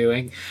companies are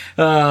doing,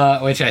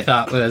 which I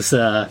thought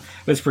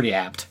was pretty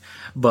apt.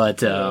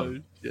 But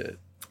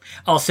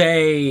I'll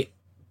say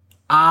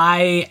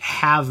I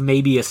have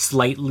maybe a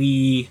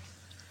slightly,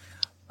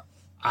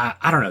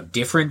 I don't know,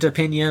 different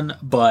opinion,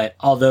 but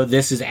although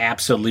this is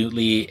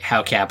absolutely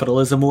how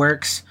capitalism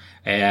works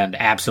and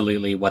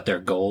absolutely what their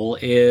goal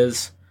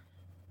is,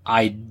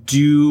 I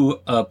do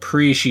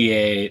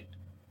appreciate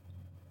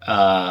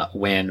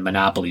when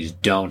monopolies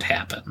don't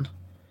happen.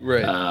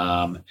 Right.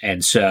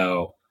 And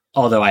so,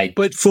 although I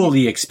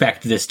fully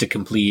expect this to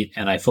complete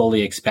and I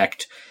fully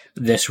expect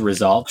this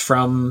result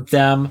from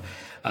them,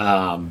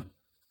 I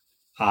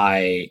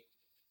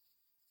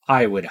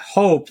would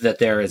hope that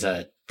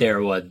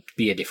there would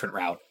be a different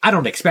route. I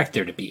don't expect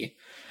there to be,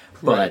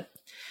 but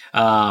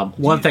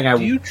do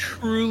you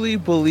truly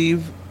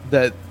believe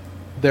that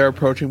they're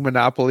approaching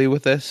monopoly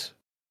with this?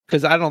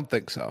 Because I don't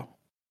think so.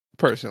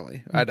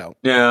 Personally, I don't.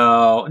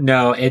 No.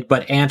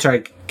 But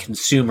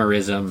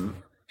anti-consumerism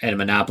and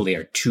monopoly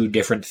are two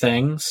different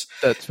things.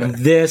 That's fair.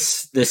 The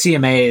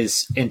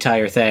CMA's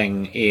entire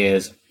thing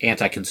is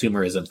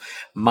anti-consumerism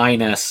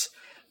minus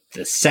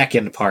the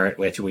second part,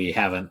 which we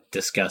haven't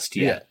discussed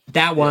yet. Yeah.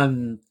 That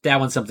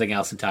one's something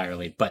else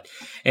entirely. But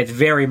it's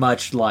very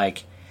much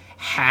like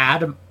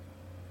had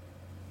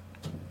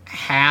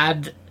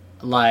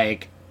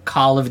like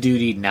Call of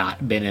Duty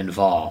not been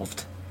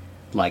involved,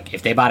 like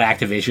if they bought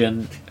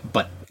Activision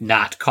but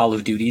not Call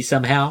of Duty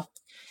somehow,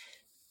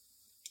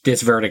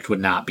 this verdict would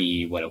not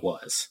be what it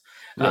was.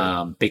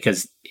 Right.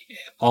 Because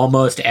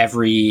almost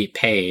every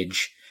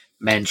page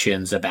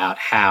mentions about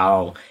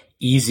how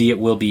easy it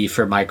will be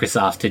for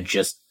Microsoft to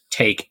just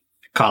take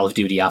Call of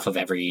Duty off of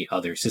every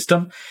other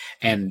system,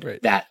 and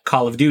that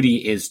Call of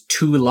Duty is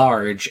too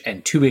large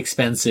and too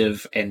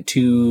expensive and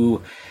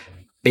too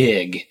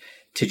big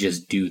to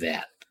just do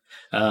that.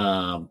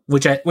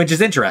 Which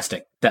is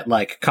interesting that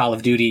like Call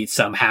of Duty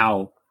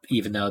somehow,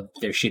 even though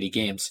they're shitty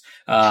games,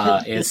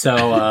 is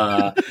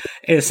so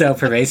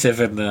pervasive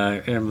in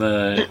the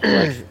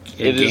like,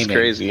 it gaming. Is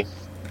crazy.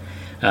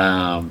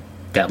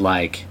 That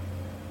like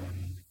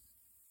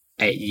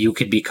you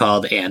could be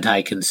called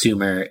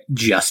anti-consumer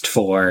just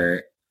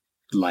for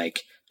like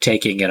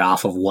taking it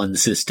off of one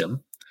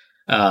system,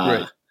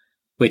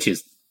 which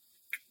is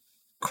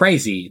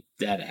crazy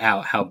that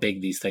how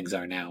big these things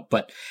are now.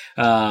 But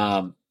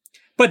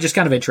just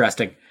kind of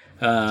interesting.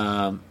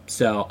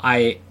 So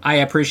I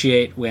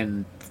appreciate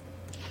when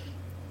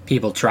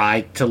people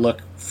try to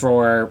look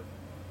for,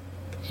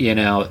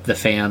 the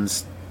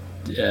fans'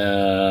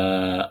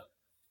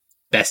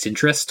 best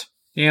interest.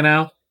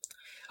 I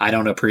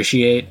don't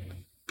appreciate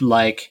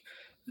like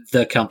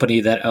the company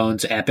that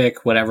owns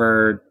Epic,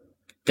 whatever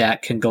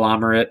that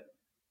conglomerate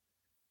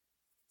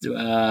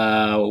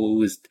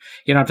was,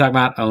 what I'm talking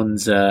about,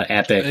 owns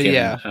Epic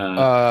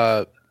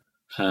and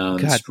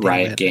owns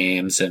Riot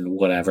Games and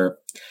whatever.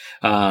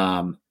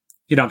 I'm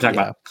talking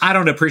about. I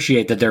don't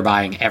appreciate that they're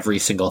buying every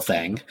single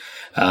thing.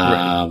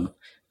 And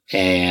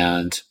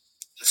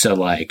so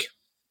like,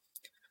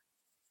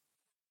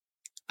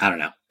 I don't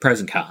know, pros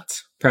and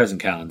cons,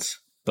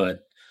 but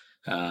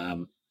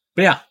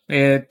yeah,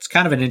 it's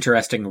kind of an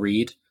interesting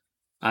read.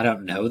 I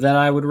don't know that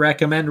I would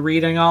recommend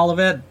reading all of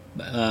it,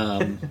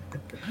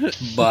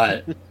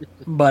 but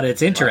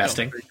it's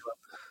interesting.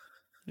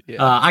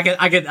 I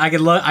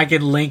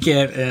can link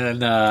it,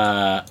 and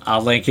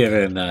I'll link it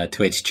in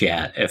Twitch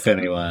chat if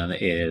anyone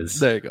is.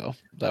 There you go.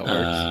 That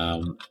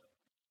works.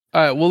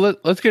 All right. Well,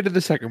 let's get to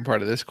the second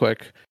part of this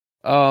quick.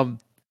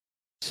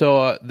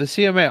 So the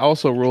CMA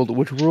also ruled,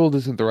 which ruled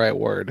isn't the right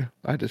word.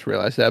 I just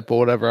realized that, but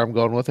whatever, I'm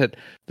going with it.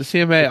 The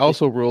CMA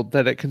also ruled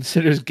that it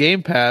considers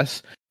Game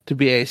Pass to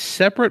be a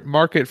separate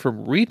market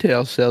from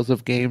retail sales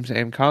of games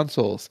and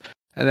consoles,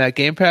 and that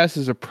Game Pass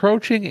is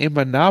approaching a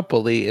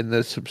monopoly in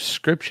the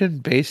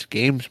subscription-based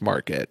games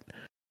market.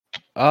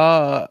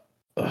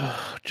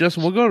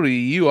 Justin, we'll go to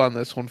you on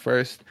this one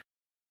first.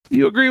 Do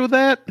you agree with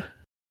that?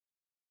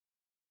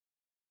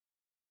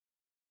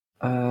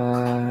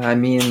 I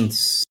mean,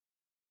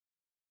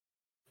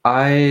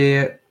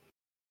 I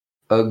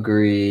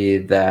agree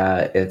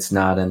that it's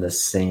not in the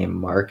same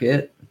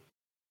market.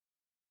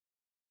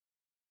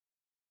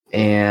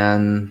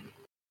 And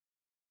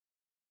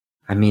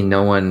I mean,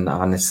 no one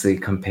honestly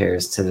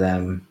compares to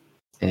them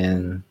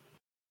in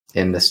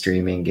the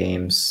streaming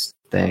games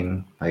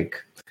thing.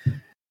 Like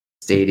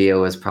Stadia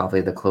was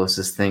probably the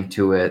closest thing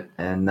to it,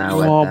 and now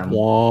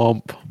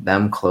with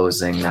them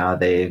closing, now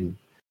they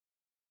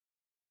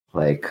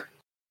like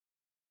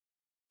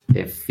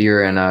if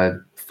you're in a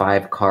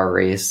 5-car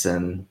race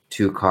and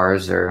 2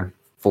 cars are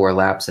 4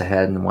 laps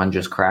ahead and one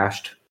just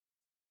crashed.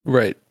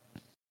 Right.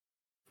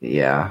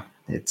 Yeah,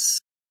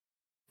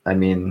 I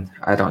mean,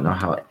 I don't know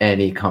how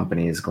any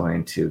company is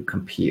going to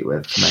compete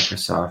with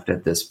Microsoft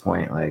at this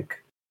point.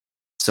 Like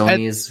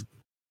Sony's.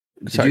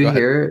 Did you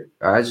hear?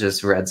 I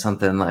just read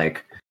something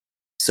like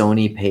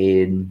Sony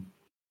paid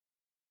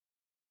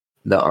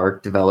the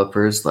Ark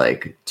developers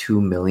like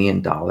 $2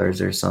 million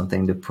or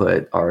something to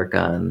put Ark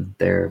on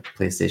their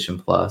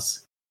PlayStation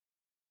Plus.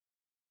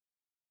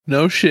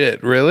 No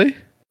shit, really?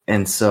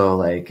 And so,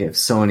 like, if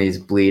Sony's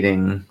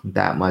bleeding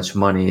that much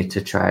money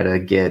to try to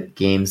get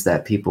games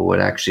that people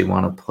would actually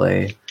want to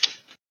play,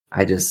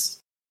 I would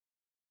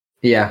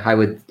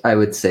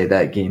say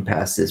that Game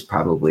Pass is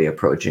probably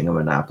approaching a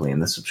monopoly in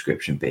the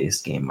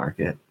subscription-based game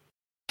market.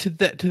 To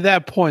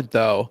that point,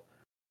 though,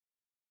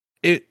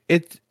 it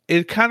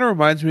kind of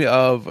reminds me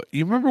of,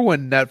 you remember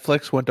when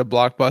Netflix went to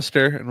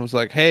Blockbuster and was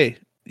like, "Hey,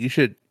 you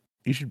should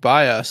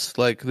buy us.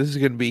 Like, this is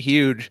going to be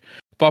huge."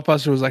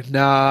 Blockbuster was like,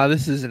 "Nah,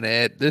 this isn't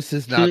it. This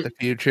is not the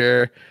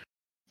future."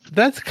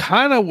 That's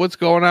kind of what's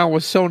going on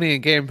with Sony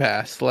and Game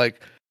Pass.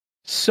 Like,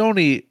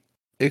 Sony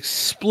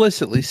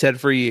explicitly said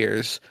for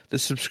years, the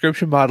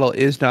subscription model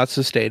is not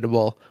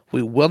sustainable.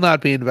 We will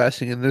not be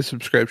investing in this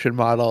subscription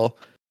model.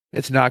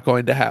 It's not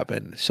going to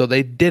happen. So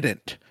they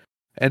didn't.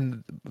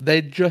 And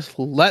they just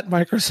let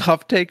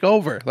Microsoft take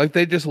over. Like,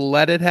 they just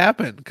let it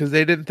happen because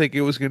they didn't think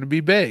it was going to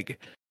be big.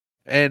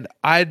 And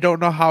I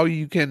don't know how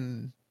you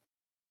can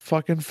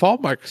fucking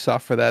fault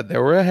Microsoft for that. They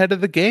were ahead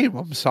of the game.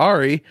 I'm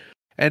sorry.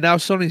 And now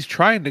Sony's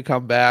trying to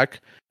come back.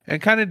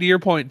 And kind of to your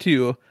point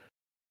too,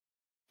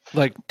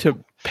 like,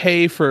 to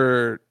pay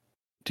to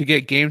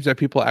get games that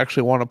people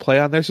actually want to play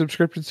on their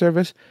subscription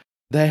service,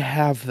 they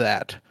have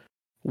that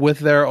with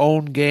their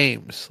own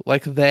games.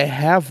 Like, they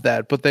have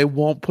that, but they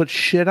won't put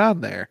shit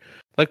on there.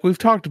 Like we've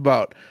talked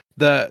about,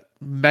 the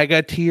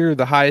mega tier,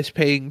 the highest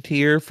paying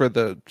tier for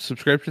the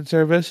subscription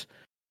service,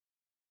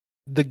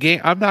 the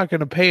game, I'm not going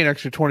to pay an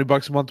extra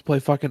 $20 a month to play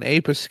fucking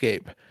Ape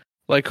Escape.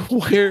 Like,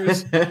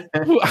 where's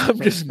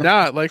I'm just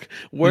not. Like,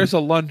 where's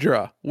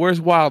Alundra?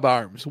 Where's Wild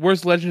Arms?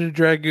 Where's Legend of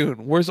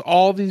Dragoon? Where's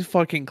all these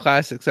fucking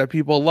classics that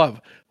people love?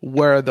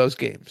 Where are those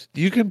games?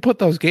 You can put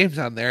those games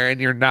on there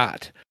and you're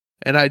not.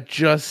 And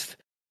that's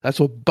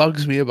what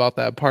bugs me about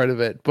that part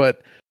of it.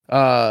 But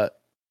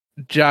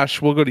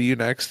Josh, we'll go to you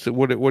next.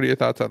 What are your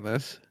thoughts on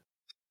this?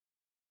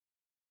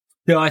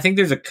 No, I think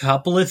there's a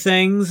couple of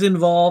things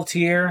involved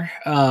here.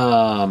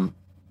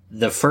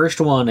 The first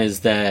one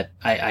is that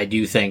I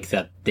do think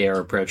that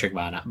they're approaching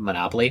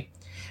monopoly,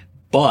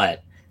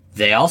 but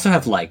they also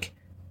have like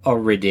a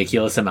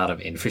ridiculous amount of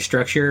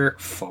infrastructure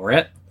for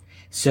it.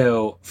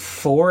 So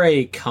for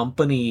a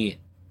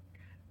company,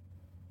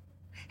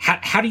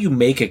 how do you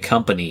make a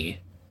company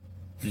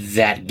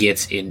that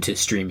gets into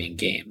streaming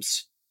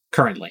games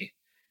currently?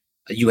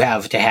 You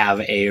have to have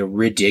a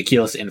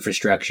ridiculous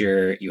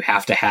infrastructure. You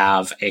have to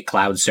have a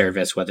cloud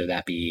service, whether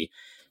that be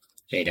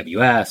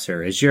AWS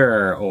or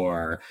Azure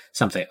or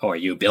something, or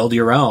you build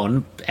your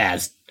own,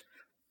 as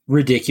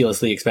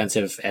ridiculously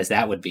expensive as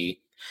that would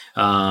be.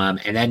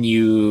 And then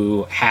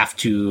you have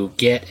to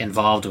get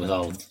involved with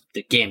all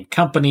the game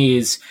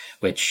companies,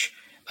 which,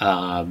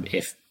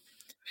 if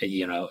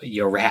you know,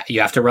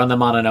 you have to run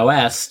them on an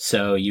OS.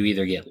 So you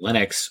either get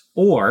Linux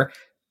or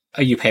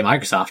you pay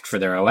Microsoft for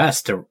their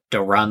OS to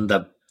run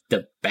the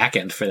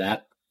backend for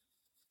that.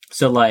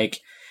 So like,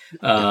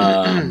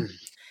 I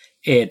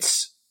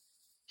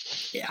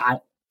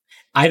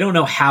don't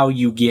know how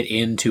you get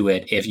into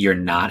it if you're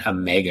not a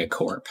mega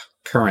corp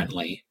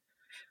currently.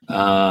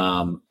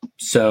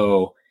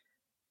 So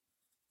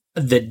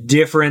the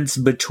difference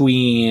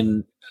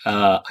between,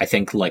 I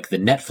think like the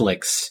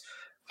Netflix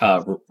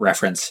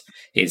reference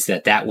is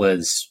that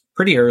was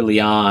pretty early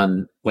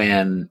on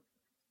when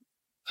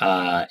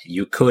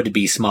you could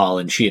be small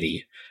and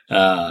shitty.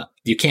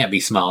 You can't be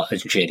small and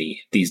shitty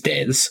these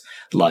days,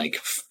 like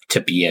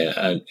to be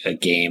a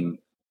game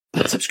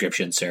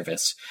subscription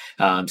service.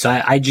 So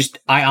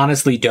I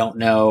honestly don't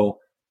know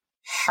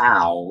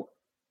how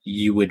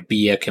you would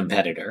be a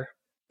competitor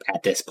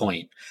at this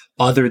point,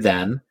 other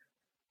than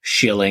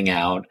shilling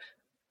out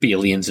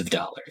billions of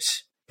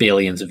dollars.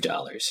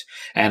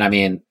 And I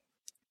mean,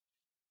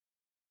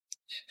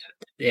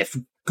 if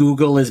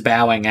Google is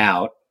bowing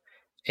out,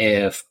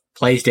 if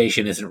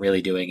PlayStation isn't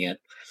really doing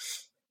it,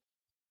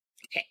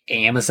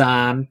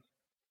 Amazon,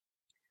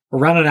 we're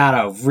running out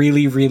of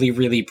really, really,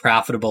 really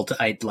profitable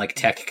like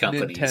tech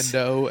companies.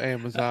 Nintendo,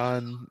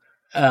 Amazon,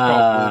 probably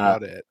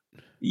about it.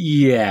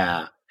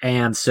 Yeah.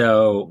 And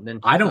so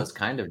I don't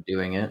kind of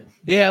doing it.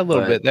 Yeah, a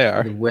little bit. They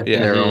are with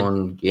their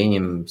own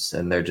games,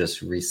 and they're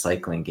just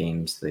recycling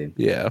games.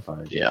 Yeah.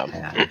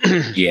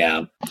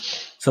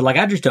 So like,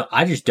 I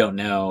just don't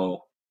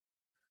know,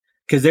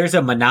 because there's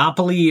a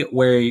monopoly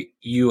where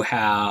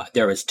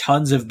there is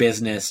tons of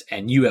business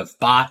and you have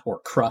bought or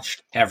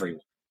crushed everyone.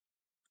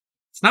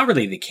 It's not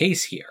really the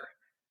case here.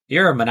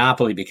 You're a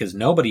monopoly because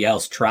nobody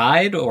else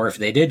tried, or if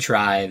they did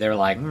try, they're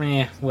like,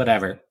 meh,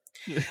 whatever.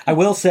 I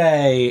will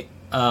say,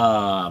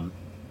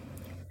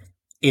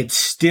 it's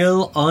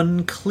still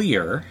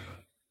unclear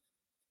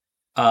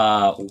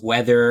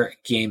whether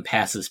Game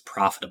Pass is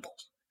profitable.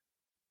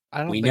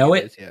 I don't we think know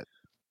it it is yet.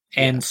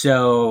 And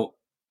so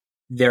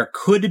there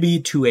could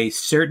be, to a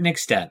certain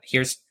extent,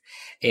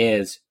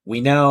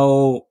 we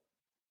know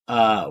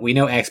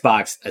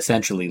Xbox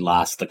essentially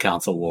lost the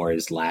console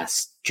wars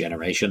last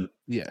generation.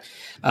 Yes.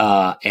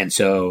 And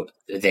so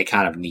they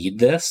kind of need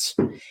this.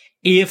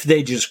 If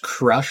they just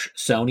crush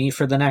Sony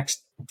for the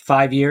next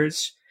 5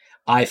 years,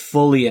 I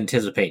fully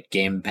anticipate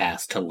Game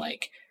Pass to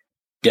like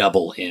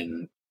double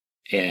in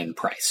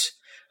price.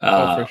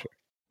 For sure.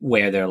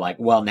 Where they're like,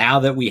 well, now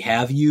that we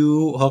have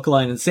you hook,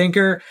 line, and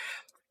sinker,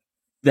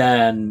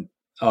 then,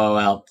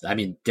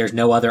 there's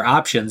no other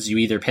options. You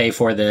either pay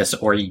for this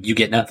or you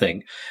get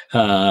nothing.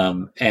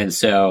 And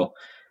so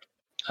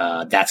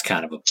that's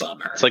kind of a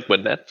bummer. It's like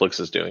what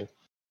Netflix is doing.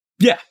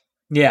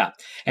 Yeah.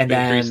 And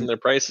then increasing their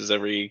prices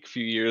every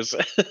few years.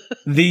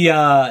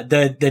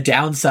 the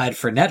downside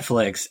for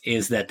Netflix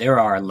is that there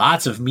are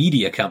lots of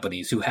media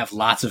companies who have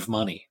lots of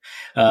money.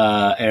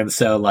 And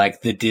so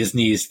like the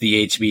Disneys,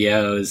 the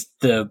HBOs,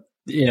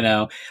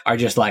 are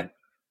just like,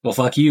 well,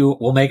 fuck you.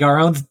 We'll make our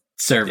own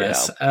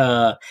service.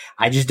 Yeah.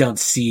 I just don't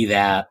see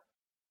that.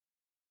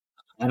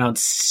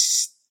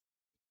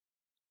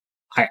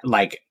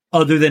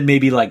 Other than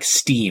maybe like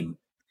Steam,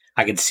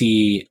 I could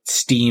see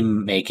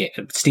Steam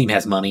Steam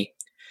has money.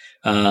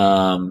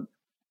 But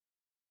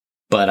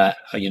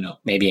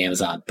maybe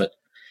Amazon, but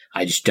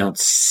I just don't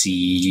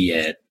see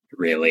it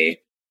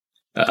really.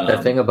 The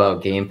thing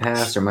about Game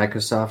Pass or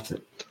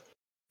Microsoft,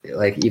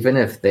 like even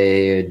if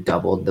they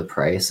doubled the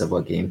price of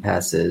what Game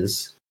Pass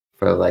is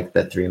for like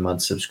the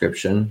 3-month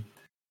subscription,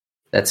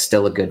 that's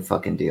still a good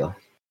fucking deal.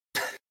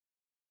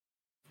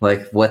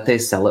 Like what they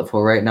sell it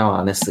for right now,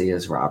 honestly,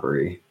 is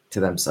robbery to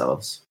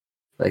themselves.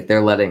 Like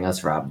they're letting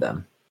us rob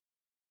them.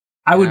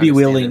 I would be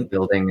willing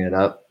building it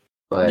up,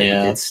 but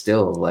it's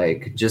still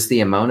like just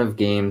the amount of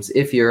games.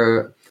 If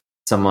you're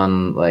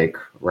someone like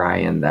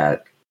Ryan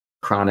that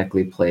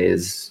chronically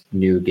plays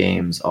new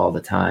games all the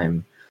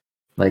time,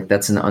 like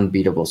that's an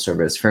unbeatable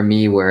service. For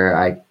me, where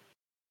I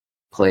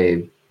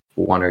play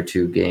 1 or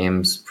 2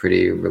 games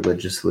pretty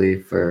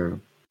religiously for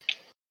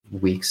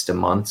weeks to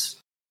months,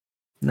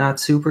 not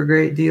super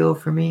great deal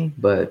for me,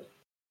 but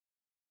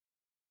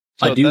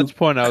that's the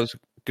point I was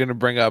going to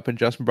bring up, and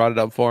Justin brought it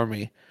up for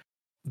me.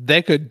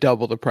 They could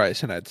double the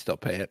price and I'd still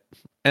pay it.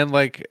 And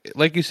like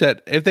you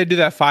said, if they do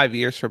that 5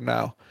 years from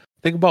now,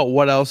 think about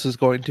what else is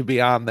going to be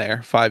on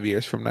there 5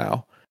 years from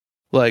now.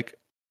 Like,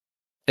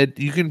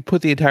 you can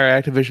put the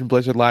entire Activision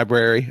Blizzard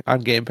library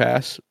on Game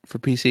Pass for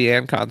PC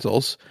and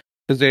consoles.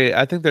 Because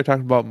I think they're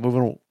talking about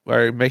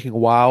making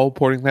WoW,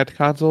 porting that to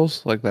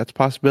consoles. Like, that's a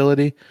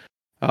possibility.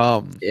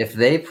 If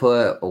they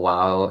put a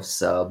WoW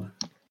sub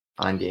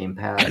on Game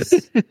Pass,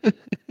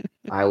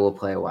 I will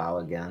play WoW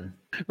again.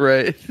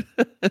 Right.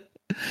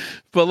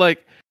 But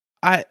like,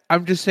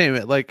 I'm just saying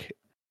it, like,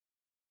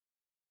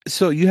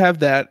 so you have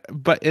that,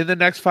 but in the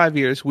next 5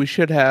 years, we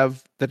should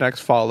have the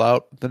next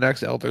Fallout, the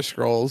next Elder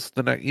Scrolls,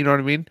 you know what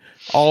I mean?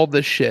 All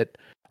this shit,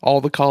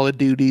 all the Call of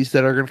Duties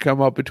that are going to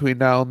come up between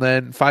now and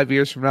then. 5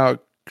 years from now, it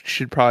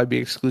should probably be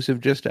exclusive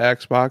just to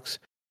Xbox.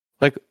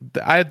 Like,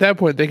 at that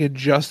point, they can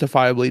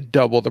justifiably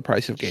double the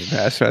price of Game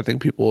Pass, so I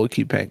think people will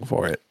keep paying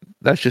for it.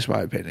 That's just my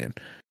opinion.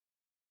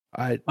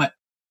 I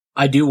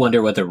do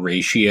wonder what the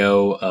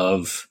ratio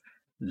of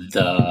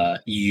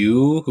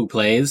you who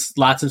plays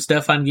lots of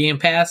stuff on Game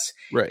Pass,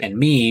 right, and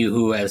me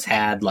who has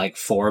had like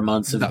 4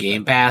 months of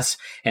Game Pass,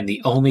 and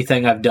the only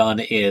thing I've done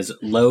is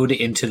load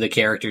into the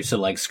character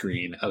select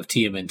screen of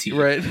TMNT.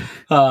 Right.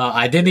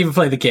 I didn't even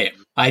play the game.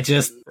 I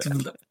just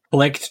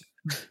clicked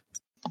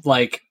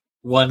like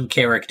one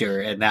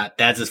character, and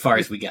that's as far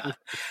as we got.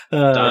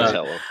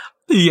 Donatello.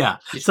 Yeah.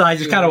 So I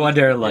just kind of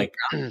wonder, like,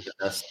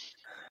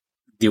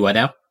 do what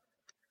now?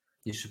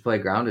 You should play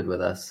Grounded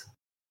with us.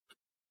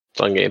 It's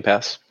on Game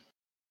Pass.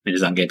 It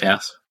is on Game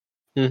Pass.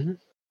 Mm-hmm.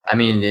 I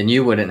mean, and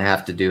you wouldn't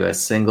have to do a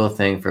single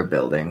thing for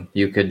building.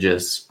 We could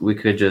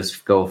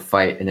just go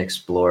fight and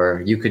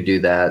explore. You could do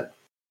that.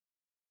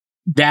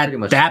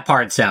 That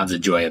part sounds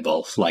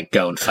enjoyable. Like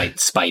go and fight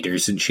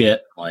spiders and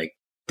shit. Like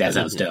that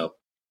sounds dope.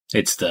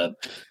 It's the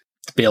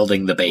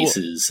building the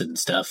bases and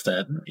stuff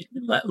that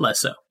less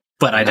so.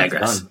 But I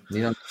digress. Fun.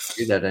 You don't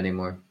do that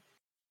anymore.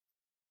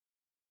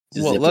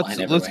 Well,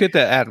 let's get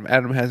to Adam.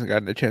 Adam hasn't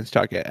gotten a chance to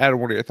talk yet.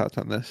 Adam, what are your thoughts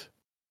on this?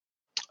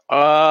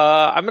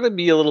 I'm going to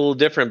be a little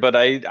different, but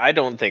I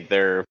don't think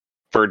they're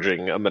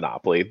verging a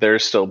monopoly.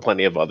 There's still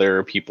plenty of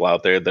other people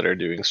out there that are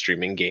doing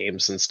streaming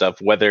games and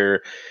stuff.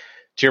 Whether,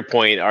 to your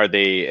point, are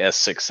they as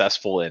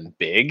successful and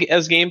big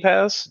as Game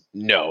Pass?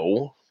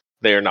 No,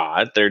 they're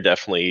not. They're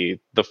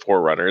definitely the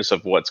forerunners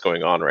of what's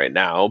going on right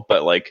now.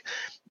 But like,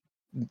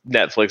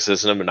 Netflix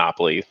isn't a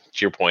monopoly,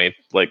 to your point.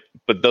 Like,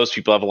 but those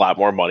people have a lot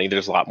more money.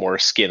 There's a lot more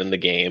skin in the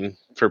game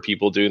for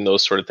people doing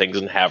those sort of things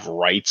and have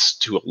rights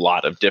to a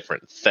lot of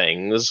different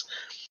things.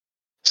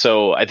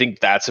 So I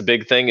think that's a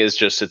big thing, is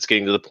just it's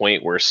getting to the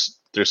point where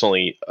there's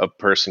only a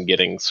person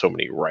getting so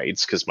many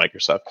rights because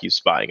Microsoft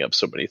keeps buying up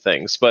so many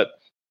things. But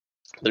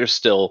there's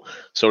still,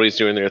 Sony's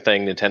doing their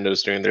thing,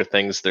 Nintendo's doing their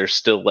things. There's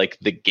still like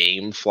the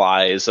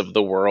GameFlies of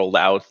the world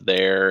out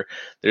there.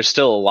 There's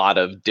still a lot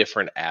of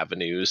different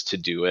avenues to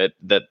do it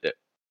that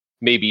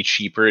may be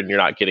cheaper and you're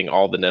not getting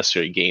all the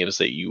necessary games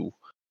that you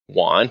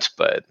want,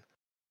 but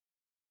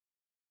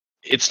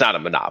it's not a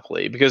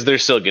monopoly because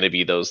there's still going to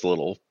be those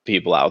little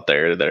people out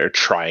there that are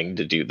trying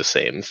to do the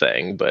same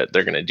thing, but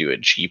they're going to do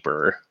it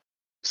cheaper.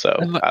 So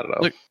I don't know.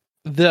 Like,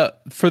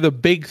 for the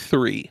big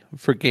three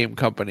for game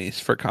companies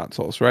for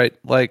consoles, right?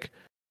 Like,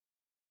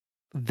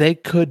 they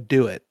could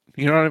do it.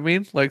 You know what I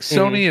mean? Like,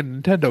 Sony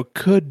and Nintendo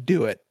could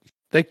do it.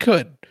 They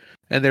could,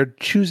 and they're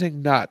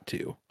choosing not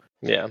to.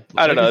 Yeah,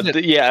 I don't know.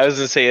 I was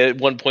gonna say, at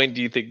one point,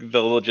 do you think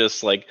they'll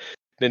just like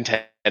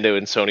Nintendo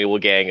and Sony will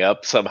gang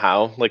up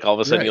somehow? Like, all of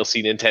a sudden, you'll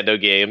see Nintendo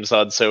games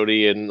on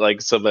Sony and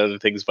like some other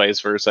things,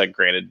 vice versa.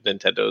 Granted,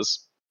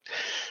 Nintendo's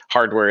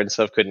hardware and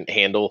stuff couldn't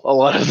handle a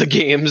lot of the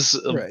games,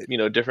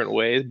 different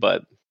ways.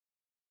 But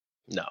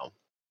no,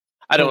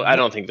 I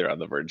don't think they're on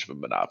the verge of a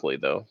monopoly,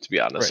 though. To be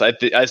honest,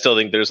 I still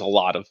think there's a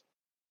lot of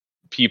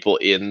people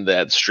in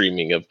that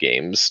streaming of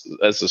games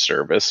as a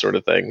service sort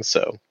of thing.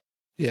 So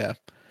yeah,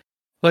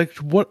 like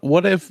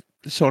what if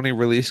Sony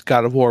released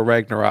God of War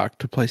Ragnarok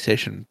to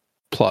PlayStation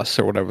Plus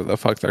or whatever the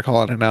fuck they're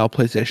calling it now,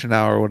 PlayStation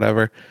Now or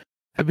whatever?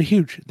 That'd be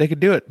huge. They could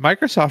do it.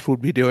 Microsoft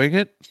would be doing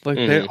it.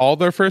 Like all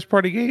their first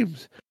party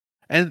games.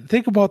 And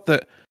think about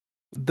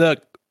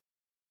the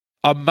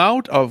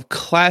amount of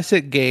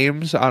classic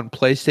games on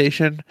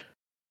PlayStation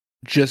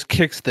just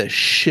kicks the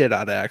shit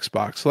out of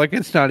Xbox. Like,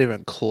 it's not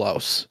even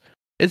close.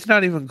 It's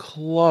not even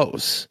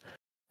close.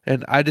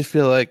 And I just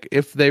feel like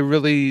if they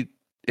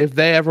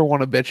ever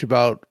want to bitch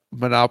about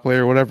Monopoly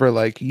or whatever,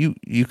 like,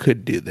 you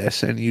could do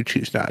this and you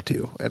choose not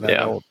to. And I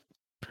don't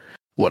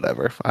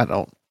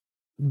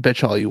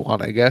bitch all you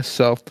want, I guess.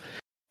 So,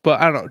 but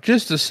I don't know,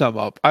 just to sum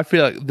up, I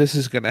feel like this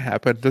is going to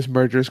happen. This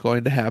merger is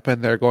going to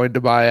happen. They're going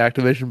to buy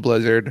Activision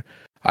Blizzard.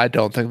 I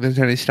don't think there's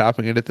any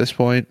stopping it at this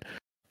point.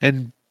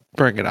 And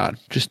bring it on.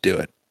 Just do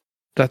it.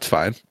 That's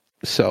fine.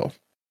 So,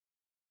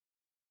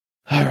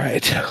 all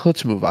right,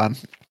 let's move on.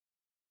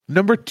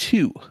 Number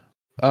 2,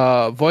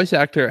 voice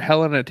actor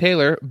Helena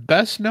Taylor,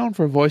 best known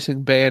for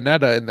voicing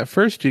Bayonetta in the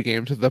first 2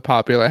 games of the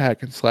popular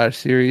hack and slash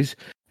series,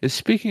 is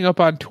speaking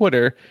up on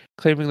Twitter,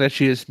 claiming that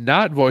she is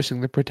not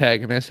voicing the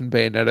protagonist in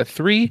Bayonetta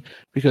 3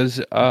 because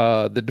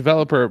the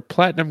developer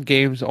Platinum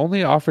Games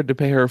only offered to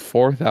pay her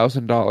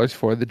 $4,000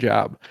 for the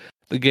job.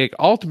 The gig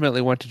ultimately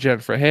went to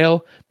Jennifer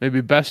Hale,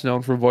 maybe best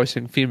known for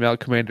voicing female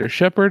Commander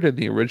Shepard in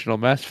the original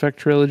Mass Effect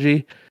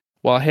trilogy.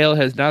 While Hale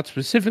has not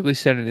specifically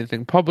said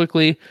anything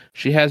publicly,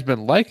 she has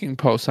been liking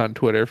posts on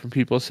Twitter from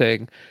people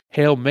saying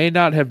Hale may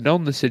not have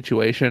known the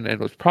situation and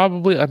was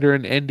probably under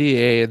an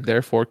NDA and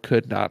therefore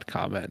could not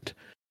comment.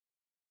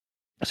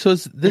 So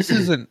this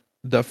isn't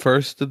the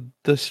first of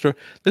the story.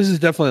 This is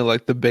definitely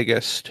like the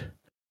biggest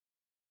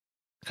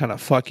kind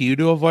of fuck you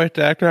to a voice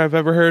actor I've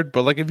ever heard.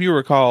 But like, if you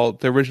recall,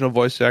 the original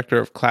voice actor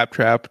of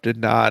Claptrap did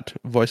not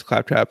voice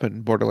Claptrap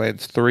in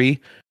Borderlands 3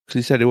 because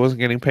he said he wasn't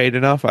getting paid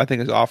enough. I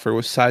think his offer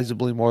was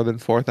sizably more than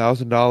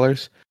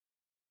 $4,000.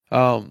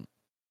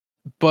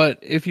 But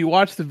if you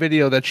watch the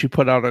video that she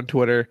put out on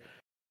Twitter,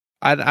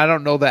 I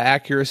don't know the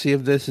accuracy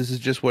of this. This is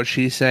just what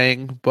she's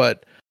saying,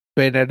 but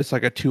Bayonetta is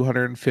like a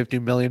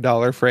 $250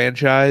 million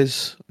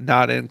franchise,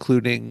 not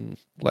including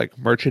like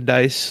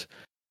merchandise,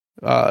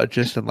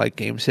 just in like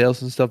game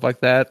sales and stuff like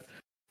that.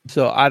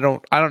 So I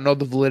don't know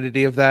the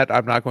validity of that.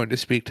 I'm not going to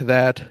speak to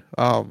that.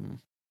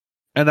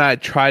 And I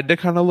tried to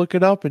kind of look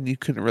it up, and you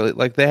couldn't really,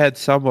 like, they had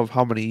some of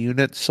how many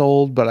units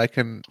sold, but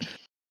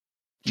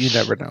you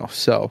never know.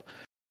 So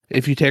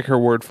if you take her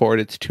word for it,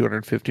 it's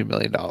 $250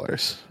 million.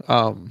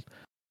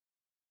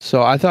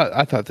 So I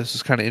thought this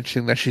was kind of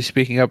interesting that she's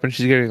speaking up and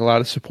she's getting a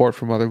lot of support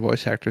from other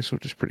voice actors,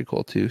 which is pretty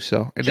cool too.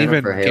 So, and Jennifer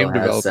even Hale game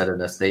has developers said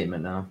in a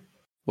statement now.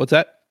 What's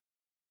that?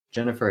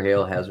 Jennifer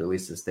Hale has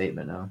released a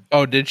statement now.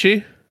 Oh, did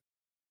she?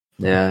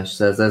 Yeah, she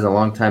says, as a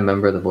longtime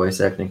member of the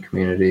voice acting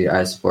community,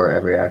 I support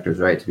every actor's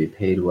right to be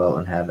paid well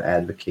and have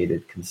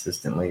advocated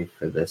consistently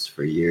for this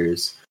for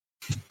years.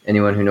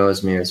 Anyone who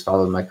knows me or has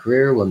followed my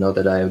career will know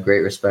that I have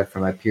great respect for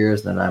my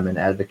peers and that I'm an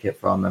advocate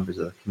for all members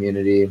of the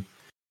community.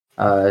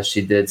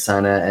 She did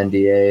sign an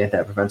NDA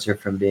that prevents her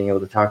from being able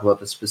to talk about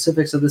the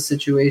specifics of the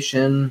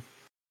situation.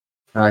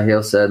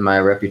 Hale said, my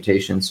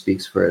reputation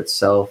speaks for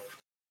itself.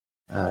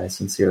 I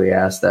sincerely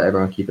ask that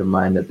everyone keep in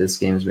mind that this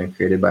game has been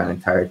created by an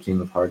entire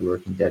team of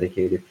hardworking,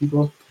 dedicated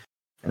people.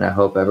 and I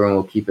hope everyone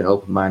will keep an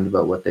open mind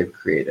about what they've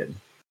created.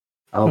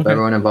 I hope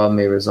everyone involved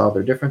may resolve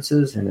their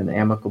differences in an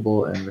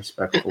amicable and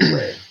respectful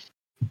way.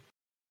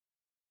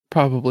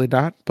 Probably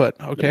not, but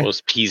okay. The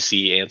most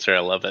PC answer. I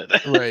love it.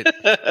 Right.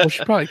 Well,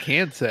 she probably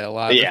can say a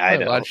lot. Yeah, I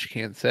know. A lot she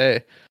can't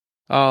say.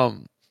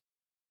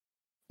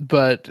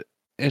 But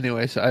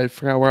anyways, I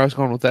forgot where I was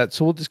going with that.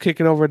 So we'll just kick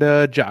it over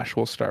to Josh.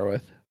 We'll start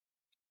with.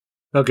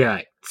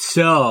 Okay.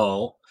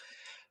 So,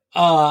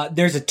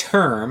 there's a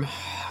term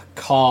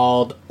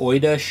called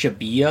Oida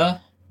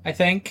Shibuya, I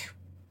think.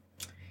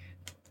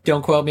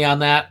 Don't quote me on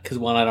that, because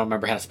one, I don't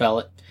remember how to spell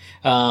it.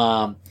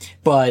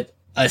 But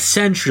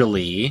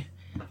essentially,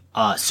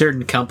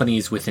 certain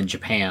companies within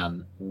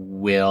Japan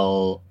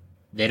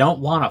they don't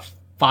want to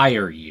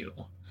fire you.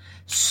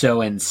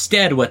 So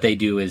instead what they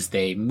do is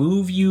they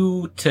move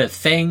you to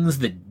things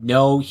that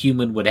no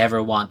human would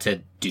ever want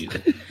to do.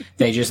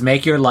 They just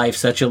make your life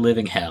such a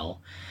living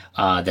hell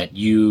that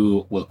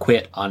you will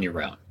quit on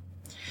your own.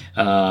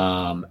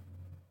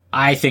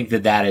 I think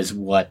that is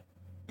what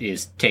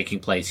is taking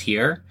place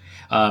here.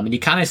 And you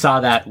kind of saw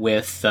that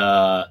with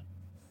the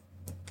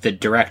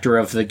director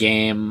of the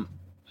game,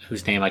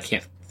 whose name I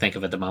can't think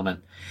of at the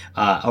moment,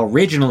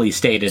 originally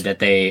stated that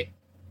they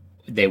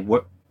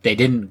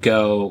didn't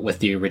go with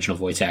the original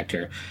voice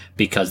actor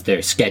because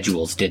their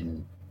schedules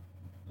didn't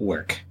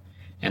work.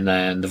 And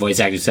then the voice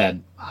actor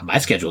said, my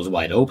schedule is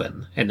wide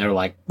open. And they're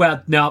like,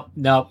 well, no,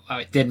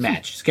 it didn't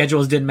match.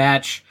 Schedules didn't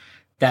match.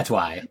 That's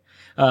why.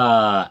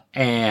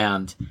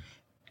 And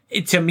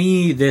to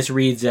me, this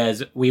reads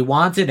as, we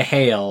wanted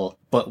Hale,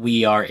 but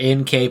we are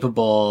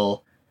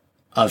incapable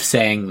of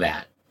saying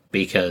that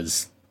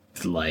because,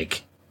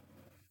 like,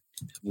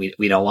 we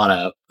don't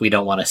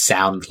want to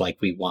sound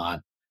like we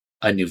want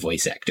a new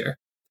voice actor.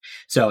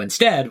 So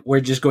instead, we're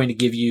just going to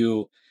give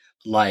you,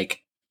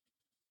 like,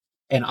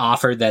 an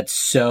offer that's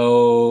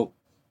so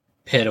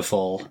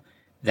pitiful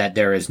that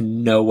there is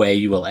no way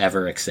you will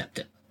ever accept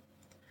it.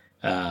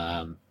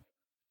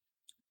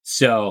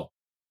 So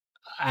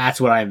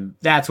that's what I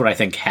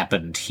think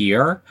happened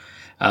here.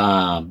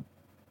 I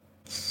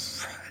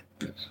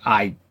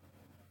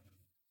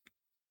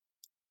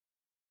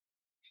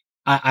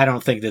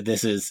don't think that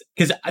this is,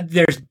 because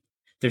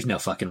there's no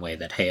fucking way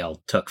that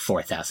Hale took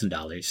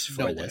 $4,000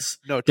 for this.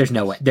 No, there's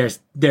no way.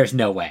 There's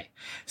no way.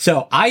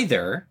 So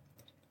either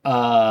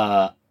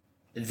they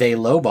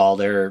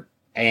lowballed her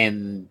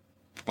and,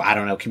 I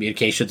don't know,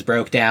 communications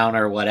broke down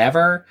or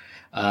whatever,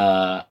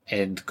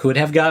 and could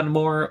have gotten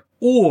more,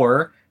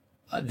 or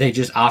they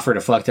just offered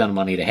a fuck ton of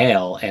money to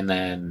Hale and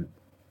then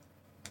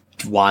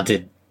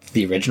wanted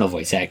the original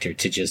voice actor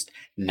to just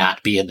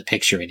not be in the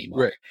picture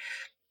anymore.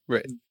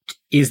 Right.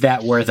 Is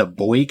that worth a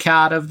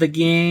boycott of the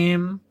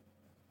game?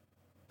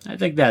 I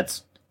think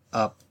that's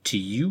up to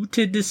you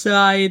to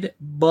decide,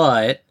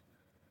 but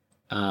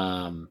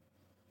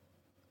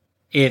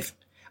if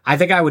I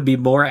think I would be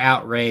more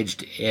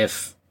outraged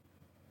if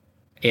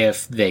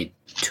they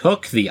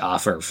took the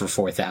offer for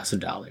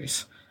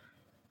 $4,000,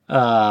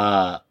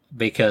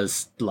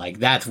 because, like,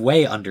 that's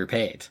way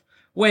underpaid,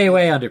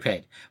 way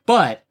underpaid.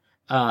 But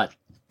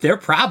they're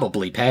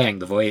probably paying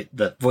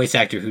the voice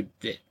actor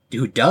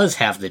who does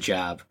have the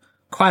job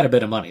quite a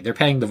bit of money. They're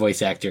paying the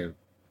voice actor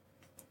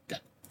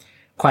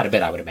quite a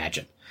bit, I would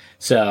imagine.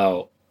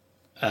 So,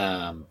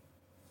 I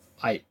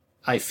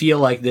feel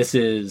like this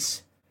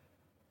is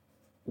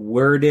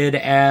worded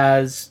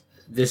as,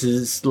 this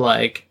is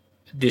like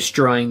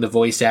destroying the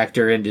voice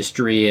actor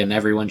industry and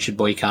everyone should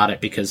boycott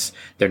it because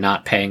they're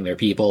not paying their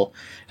people.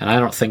 And I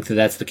don't think that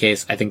that's the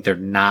case. I think they're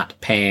not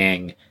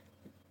paying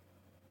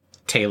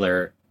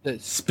Taylor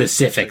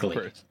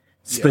specifically.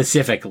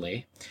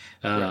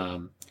 Right.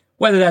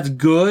 Whether that's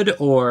good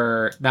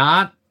or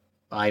not,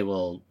 I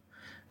will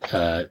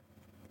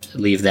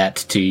leave that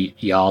to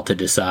y'all to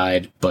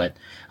decide, but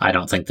I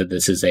don't think that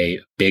this is a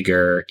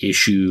bigger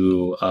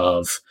issue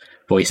of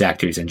voice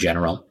actors in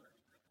general.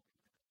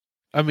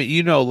 I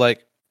mean,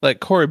 like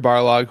Cory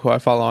Barlog, who I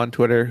follow on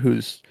Twitter,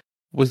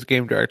 was the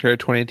game director at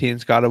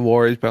 2018's God of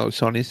War. He's been with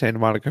Sony Santa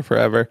Monica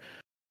forever.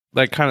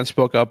 Like, kind of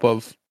spoke up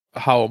of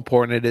how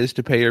important it is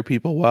to pay your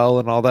people well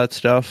and all that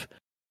stuff,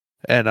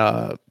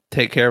 and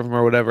take care of them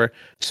or whatever.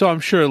 So I'm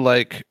sure,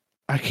 like,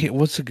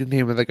 what's the good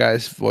name of the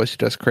guy's voice who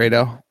does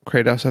Kratos?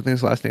 I think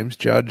his last name's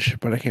Judge,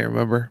 but I can't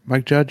remember.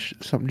 Mike Judge?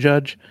 Something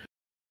Judge?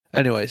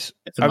 Anyways.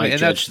 Mike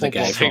Judge, the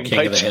guy from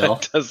King of the Hill.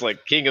 Does,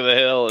 like, King of the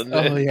Hill.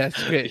 And yes.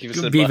 Okay.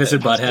 Beavis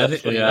and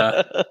Butthead.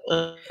 Yeah.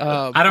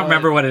 I don't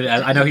remember what it is.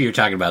 I know who you're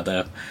talking about,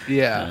 though.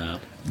 Yeah.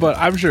 But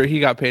I'm sure he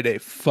got paid a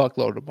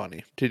fuckload of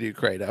money to do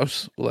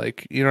Kratos.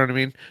 Like, you know what I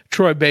mean?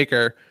 Troy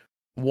Baker,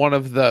 one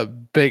of the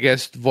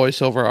biggest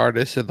voiceover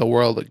artists in the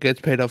world, gets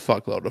paid a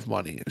fuckload of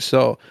money.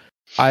 So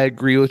I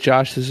agree with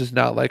Josh. This is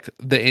not like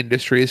the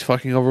industry is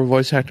fucking over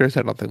voice actors.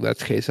 I don't think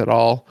that's the case at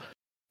all.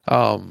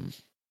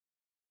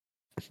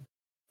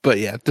 But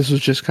yeah, this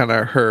was just kind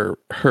of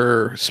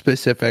her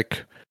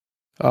specific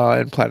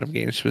and Platinum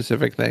Games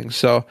specific thing.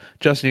 So,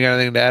 Justin, you got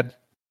anything to add?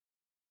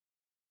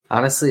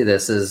 Honestly,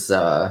 this is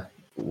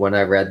when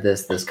I read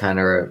this kind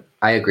of,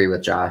 I agree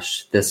with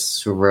Josh.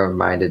 This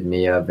reminded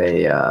me of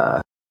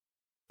a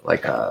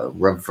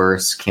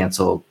reverse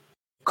cancel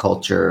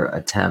culture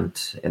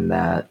attempt, in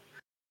that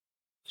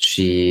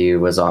she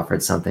was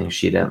offered something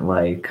she didn't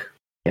like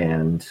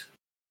and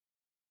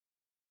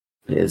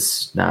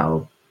is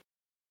now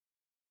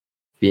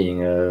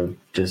being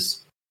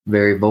just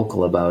very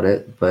vocal about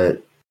it.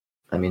 But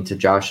I mean, to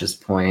Josh's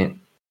point,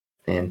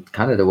 and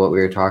kind of to what we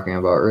were talking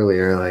about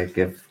earlier, like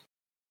if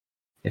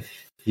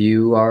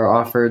you are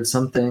offered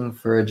something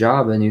for a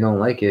job and you don't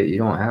like it, you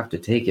don't have to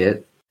take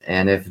it.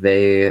 And if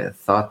they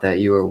thought that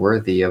you were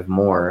worthy of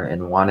more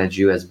and wanted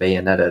you as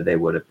Bayonetta, they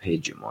would have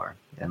paid you more.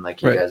 And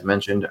like you guys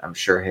mentioned, I'm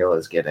sure Halo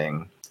is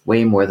getting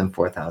way more than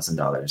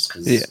 $4,000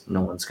 because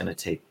no one's going to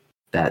take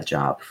that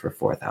job for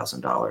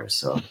 $4,000.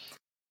 So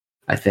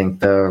I think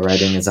the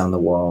writing is on the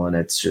wall, and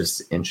it's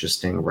just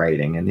interesting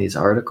writing in these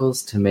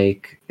articles to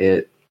make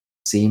it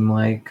seem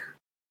like,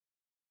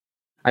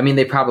 I mean,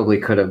 they probably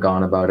could have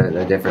gone about it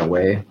a different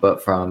way,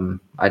 but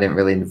I didn't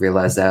really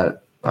realize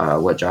that,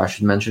 what Josh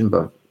had mentioned,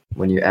 but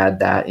when you add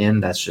that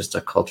in, that's just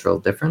a cultural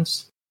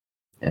difference.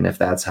 And if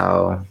that's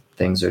how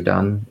things are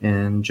done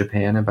in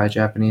Japan and by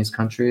Japanese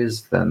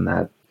countries, then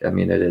that, I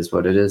mean, it is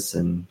what it is,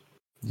 and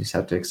you just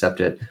have to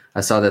accept it.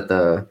 I saw that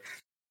the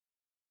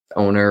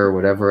owner or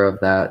whatever of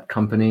that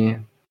company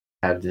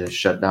had to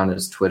shut down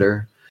his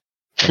Twitter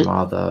from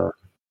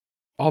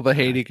all the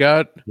hate he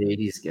got. Hate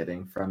he's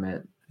getting from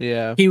it.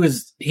 Yeah.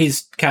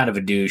 He's kind of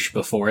a douche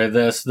before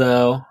this,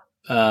 though.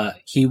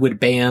 He would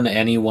ban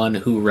anyone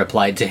who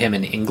replied to him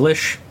in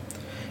English,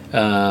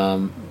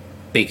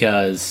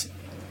 because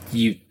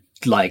you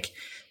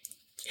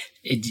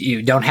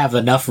don't have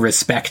enough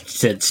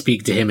respect to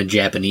speak to him in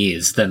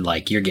Japanese, then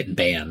you're getting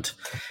banned.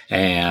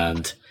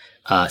 And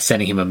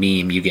sending him a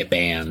meme, you get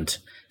banned.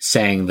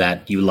 Saying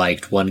that you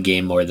liked one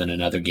game more than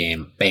another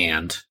game,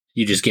 banned.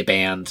 You just get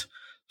banned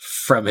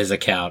from his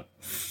account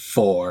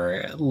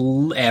for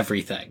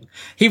everything.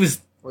 He's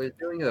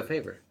doing you a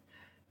favor.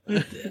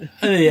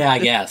 Yeah, I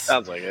guess.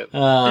 Sounds like it.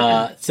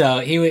 So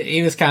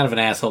he was kind of an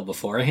asshole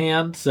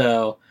beforehand.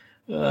 So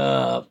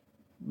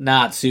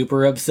not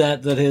super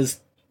upset that his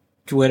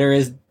Twitter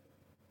has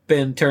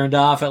been turned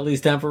off, at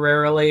least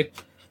temporarily.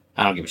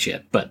 I don't give a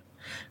shit, but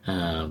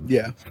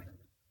yeah.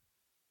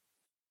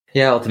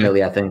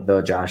 Ultimately, I think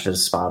though Josh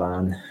is spot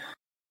on.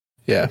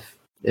 Yeah.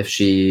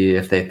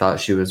 If they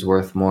thought she was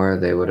worth more,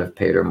 they would have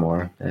paid her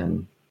more.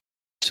 And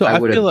so I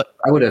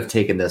would have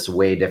taken this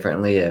way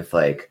differently if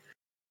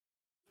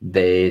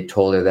they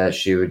told her that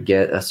she would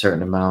get a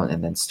certain amount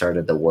and then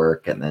started the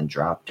work and then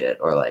dropped it,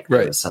 or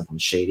there was something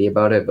shady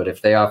about it. But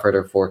if they offered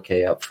her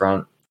 $4,000 up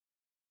front,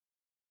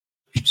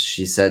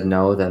 she said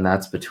no, then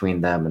that's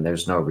between them, and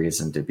there's no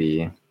reason to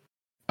be.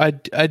 I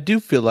do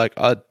feel like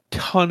a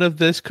ton of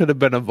this could have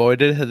been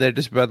avoided had they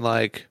just been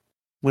like,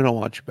 we don't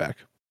want you back.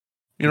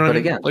 You know what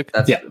I mean?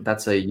 Again,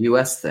 that's a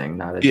U.S. thing,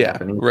 not a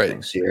Japanese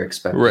thing. So you're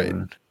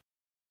expecting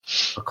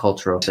a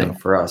cultural thing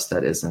for us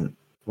that isn't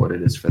what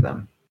it is for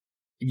them.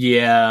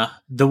 Yeah,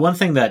 the one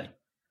thing that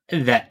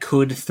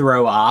could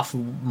throw off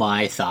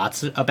my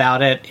thoughts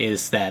about it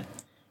is that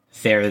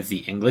they're the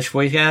English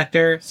voice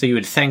actor, so you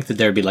would think that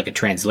there'd be a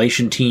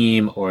translation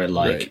team or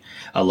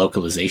a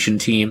localization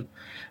team.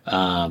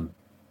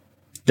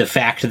 The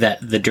fact that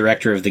the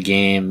director of the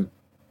game,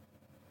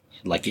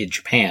 in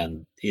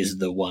Japan, is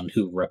the one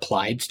who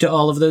replied to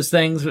all of those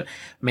things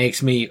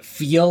makes me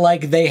feel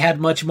like they had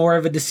much more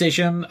of a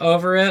decision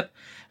over it.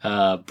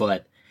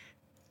 But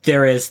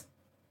there is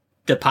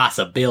the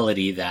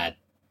possibility that,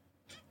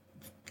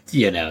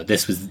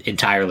 this was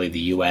entirely the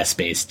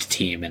US-based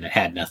team and it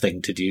had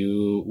nothing to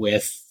do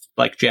with,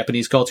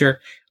 Japanese culture.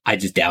 I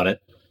just doubt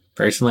it,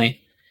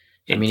 personally.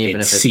 Even if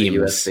it's a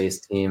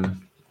US-based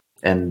team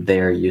and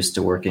they're used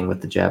to working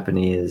with the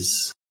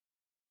Japanese,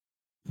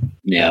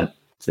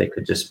 they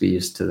could just be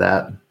used to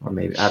that, or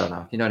maybe, I don't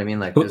know. You know what I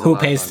mean? Who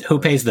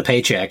pays the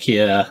paycheck?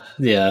 Yeah.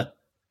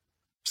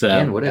 So,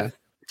 and what if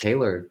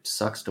Taylor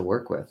sucks to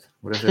work with?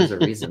 What if there's a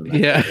reason?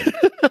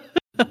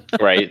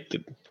 Right.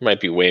 There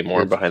might be way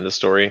more behind the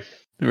story.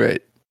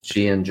 Right. Is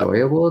she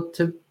enjoyable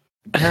to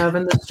have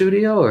in the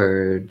studio,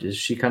 or is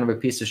she kind of a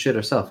piece of shit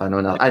herself? I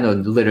know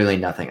literally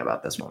nothing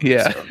about this one.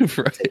 Yeah.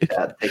 So take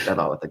that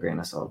all with a grain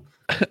of salt.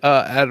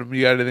 Adam,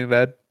 you got anything to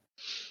add?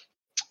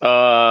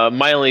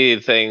 My only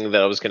thing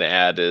that I was going to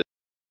add is,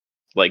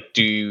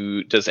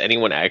 does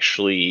anyone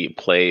actually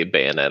play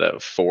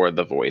Bayonetta for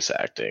the voice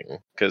acting?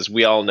 Because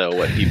we all know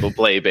what people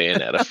play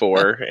Bayonetta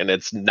for, and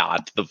it's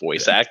not the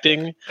voice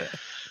acting.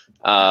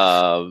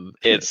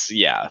 It's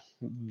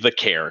the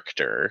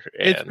character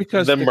and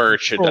the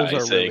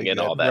merchandising really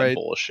and all that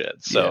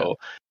bullshit. So,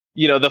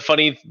 the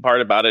funny part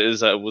about it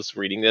is, I was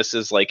reading this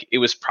is it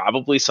was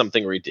probably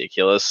something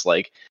ridiculous.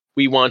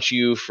 We want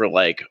you for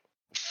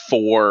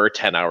 4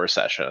 10-hour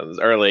sessions,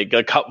 or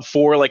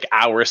four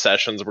hour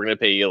sessions. We're gonna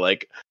pay you a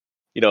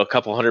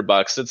couple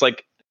 $100. It's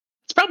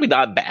it's probably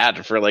not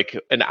bad for like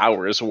an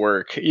hour's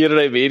work. You know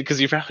what I mean? Because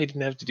you probably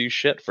didn't have to do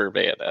shit for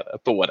Bayonetta,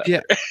 but whatever.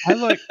 Yeah,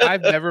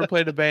 I've never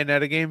played a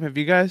Bayonetta game. Have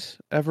you guys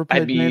ever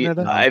played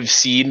Bayonetta? I've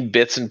seen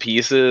bits and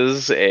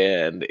pieces,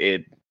 and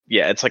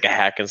it's like a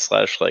hack and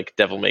slash, like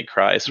Devil May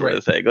Cry sort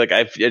of thing. Like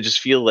I just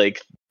feel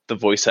like the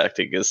voice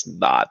acting is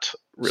not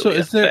really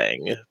a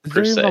thing. Is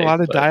there even a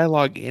lot of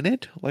dialogue in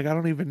it? Like I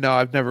don't even know.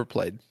 I've never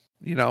played.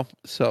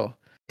 So.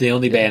 The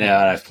only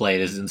Bayonetta I've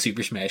played is in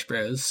Super Smash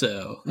Bros.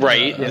 So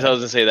right, so I was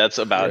gonna say that's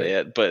about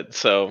it. But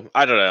so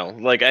I don't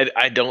know. Like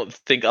I don't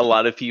think a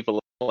lot of people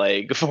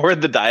like for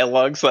the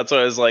dialogue. So that's why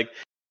I was like,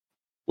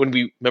 when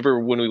we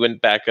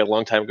went back a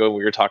long time ago, and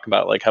we were talking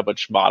about like how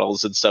much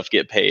models and stuff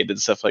get paid and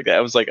stuff like that.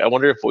 I was like, I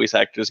wonder if voice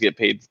actors get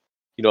paid,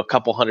 a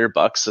couple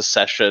 $100 a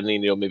session,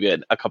 maybe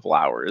a couple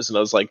hours. And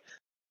I was like,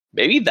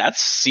 maybe that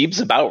seems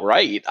about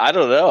right. I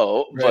don't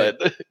know, but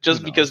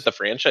just because the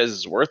franchise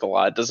is worth a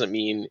lot doesn't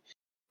mean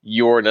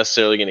you're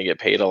necessarily going to get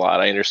paid a lot.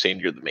 I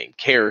understand you're the main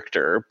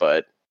character,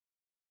 but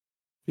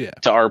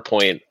to our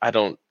point,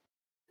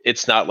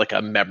 it's not like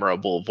a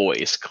memorable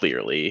voice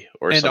clearly,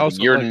 or something.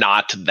 Also, you're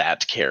not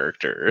that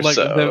character. Like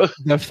so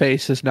the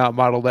face is not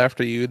modeled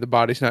after you. The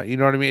body's not, you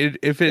know what I mean?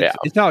 If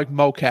it's not like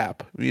mocap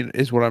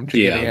is what I'm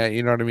getting at.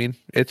 You know what I mean?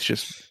 It's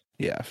just,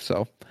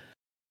 so.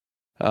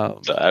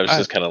 So I was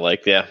just kind of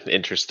like,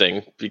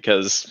 interesting,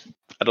 because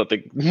I don't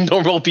think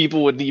normal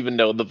people would even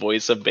know the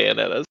voice of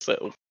Bayonetta.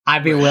 So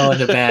I'd be willing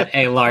to bet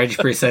a large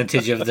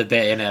percentage of the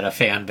Bayonetta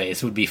fan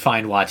base would be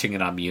fine watching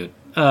it on mute.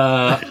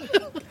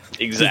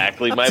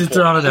 Exactly my point.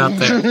 Throwing it out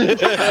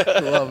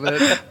there. Love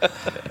it.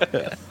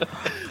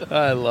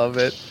 I love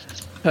it.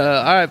 All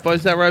right,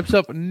 boys, that wraps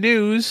up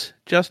news.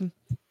 Justin,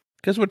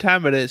 guess what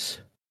time it is?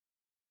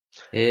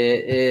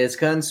 It is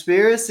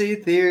conspiracy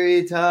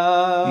theory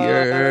time.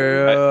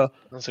 Yeah.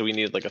 So we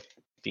need like a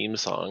theme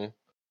song.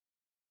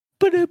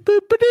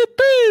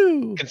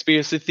 Ba-da-boo-ba-da-boo.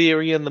 Conspiracy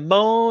theory in the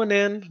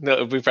morning.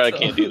 No, we probably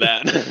can't do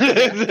that.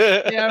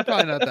 Yeah,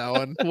 probably not that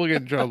one. We'll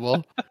get in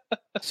trouble.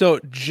 So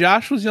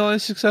Josh was the only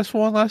successful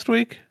one last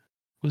week?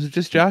 Was it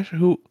just Josh?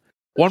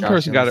 One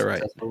person got it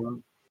right.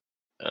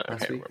 I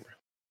can't remember.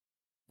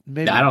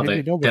 Maybe, I don't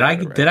think.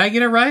 Did I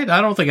get it right?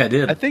 I don't think I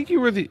did. I think you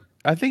were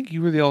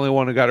the only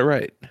one who got it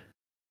right.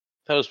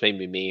 That was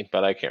maybe me,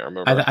 but I can't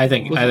remember. I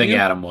think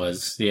Adam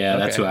was. Yeah, okay,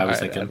 that's who I was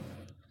thinking. Adam.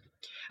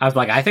 I was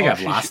like, I think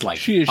I've lost like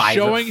she is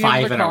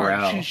five in a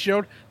row. She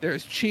showed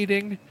there's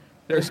cheating,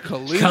 there's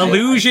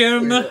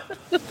collusion.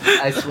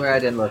 I swear I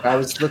didn't look. I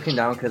was looking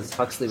down because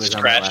Huxley was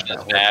on the left that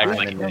whole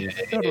time.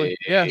 Totally.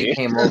 Yeah, he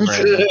came over and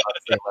Huxley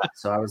left,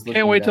 so I was looking.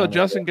 Can't wait till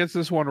Justin gets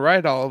this one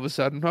right all of a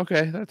sudden.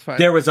 Okay, that's fine.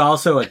 There was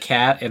also a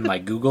cat in my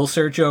Google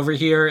search over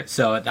here,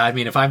 so I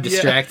mean, if I'm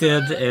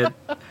distracted,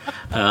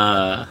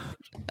 I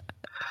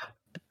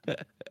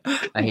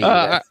hate you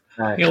guys.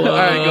 All right, go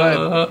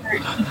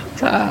ahead.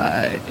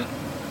 Tie.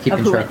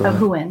 Of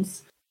who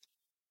wins?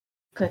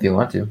 Good. If you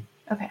want to.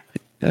 Okay.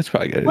 That's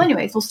probably good. Well,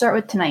 anyways, we'll start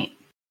with tonight.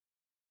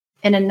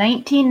 In a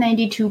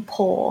 1992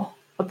 poll,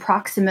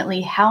 approximately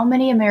how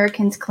many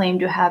Americans claim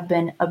to have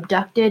been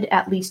abducted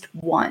at least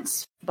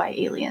once by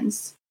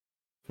aliens?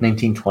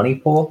 1920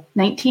 poll?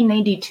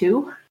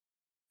 1992?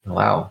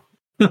 Wow.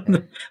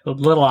 A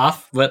little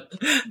off, but...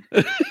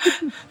 Did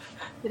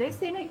I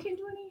say 1920?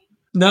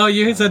 No,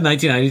 you said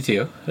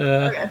 1992.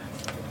 Okay.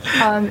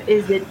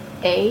 Is it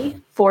A,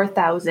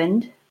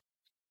 4,000,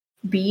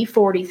 B,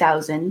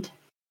 40,000,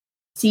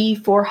 C,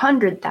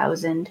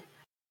 400,000,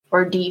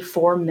 or D,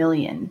 4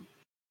 million?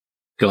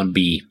 Going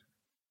B.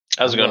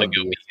 I was going to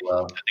go B. I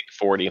think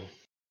 40.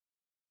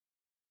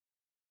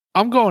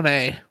 I'm going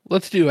A.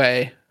 Let's do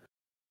A.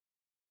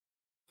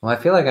 Well, I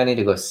feel like I need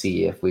to go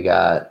C. If we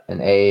got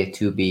an A,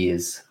 2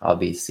 Bs, I'll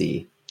be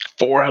C.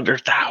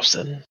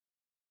 400,000.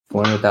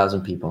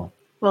 400,000 people.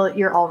 Well,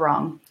 you're all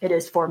wrong. It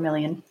is 4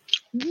 million.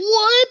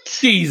 What?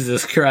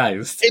 Jesus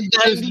Christ.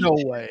 There's no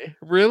way.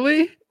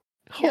 Really?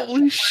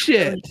 Holy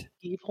shit.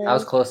 I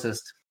was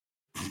closest.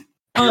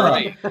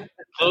 Right.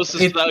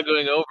 Closest without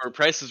going over.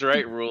 Price is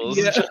Right rules.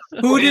 Yeah.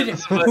 Who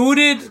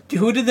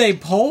did they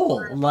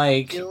poll?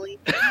 Like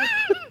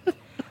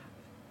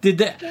Did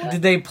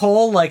they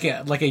poll like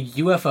a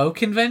UFO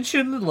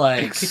convention?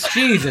 Like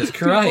Jesus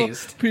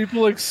Christ!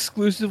 People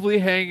exclusively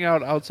hang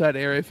out outside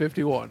Area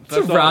 51.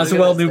 That's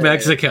Roswell, New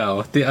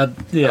Mexico. I was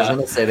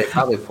gonna say they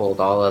probably polled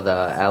all of the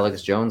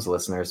Alex Jones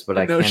listeners, but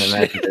I can't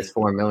imagine there's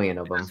 4 million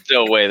of them.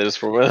 No way, there's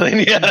 4 million.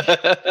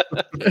 Yeah.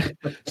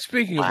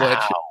 Speaking of which,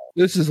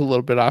 this is a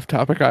little bit off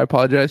topic. I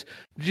apologize.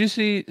 Did you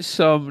see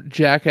some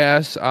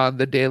jackass on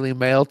the Daily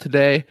Mail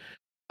today?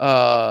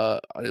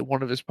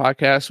 One of his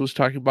podcasts was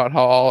talking about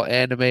how all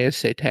anime is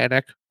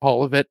satanic,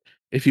 all of it.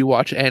 If you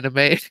watch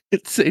anime,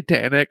 it's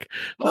satanic.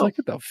 I was like,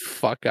 get the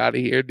fuck out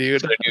of here, dude.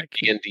 Is it a new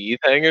D&D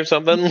thing or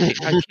something?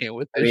 I can't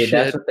with this shit.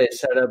 That's what they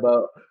said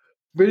about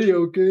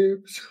video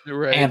games.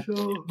 Right.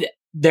 And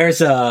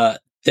there's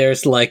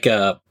like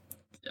a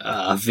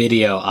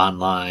video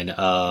online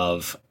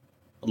of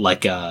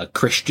like a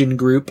Christian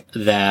group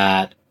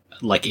that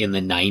like in the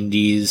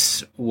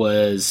 90s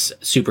was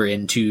super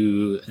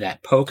into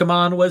that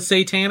Pokemon was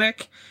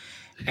satanic,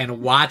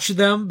 and watch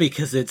them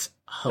because it's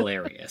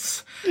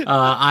hilarious.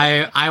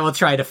 I will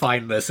try to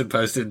find this and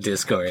post it in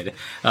Discord if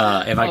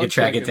I can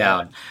track it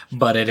down.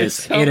 But it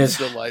is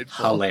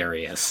delightful.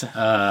 Hilarious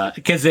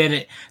because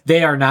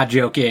they are not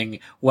joking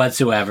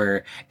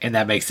whatsoever, and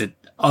that makes it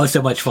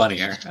so much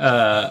funnier.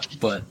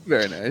 But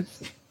very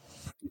nice.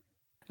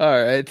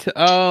 All right.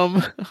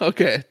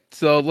 Okay.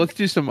 So let's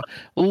do some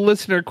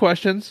listener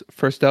questions.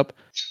 First up,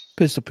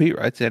 Pistol Pete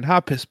writes in, "Hi,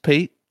 Pistol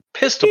Pete.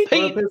 Pistol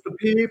Pete. Pistol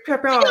Pete. Pew,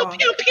 pew. Pew,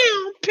 pew,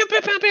 pew, pew,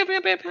 pew, pew,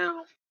 pew, pew,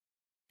 pew."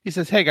 He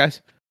says, "Hey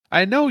guys,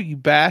 I know you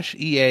bash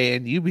EA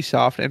and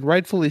Ubisoft, and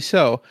rightfully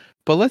so,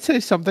 but let's say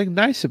something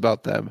nice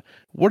about them.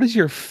 What is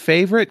your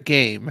favorite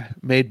game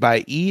made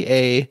by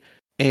EA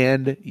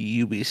and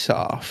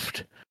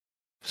Ubisoft?"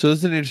 So this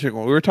is an interesting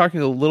one. We were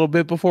talking a little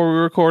bit before we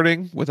were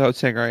recording without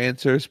saying our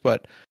answers,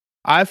 but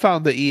I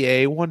found the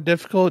EA one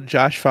difficult.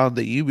 Josh found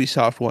the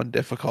Ubisoft one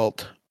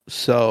difficult.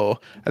 So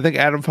I think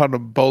Adam found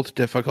them both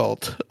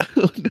difficult.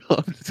 No,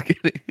 I'm just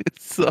kidding.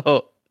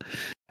 So,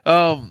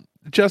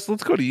 Just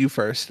let's go to you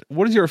first.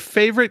 What is your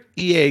favorite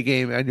EA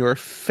game and your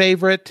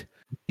favorite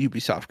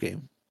Ubisoft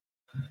game?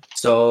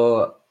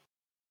 So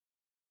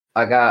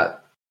I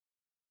got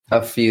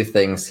a few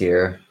things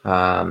here.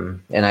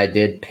 And I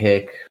did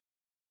pick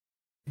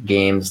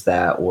games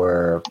that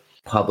were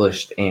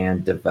published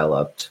and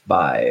developed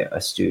by a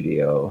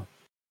studio.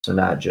 So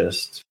not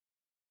just...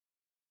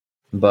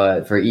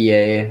 But for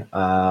EA,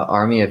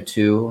 Army of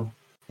Two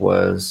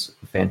was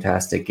a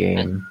fantastic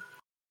game.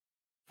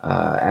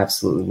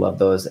 Absolutely love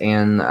those.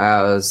 And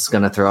I was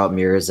going to throw out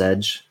Mirror's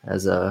Edge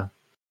as a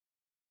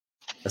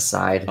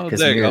aside, because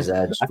Mirror's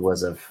Edge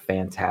was a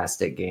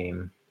fantastic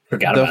game.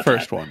 Forgot the about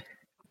first that. one.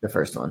 The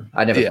first one.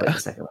 I never played the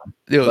second one.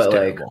 It was but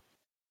terrible.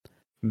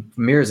 Like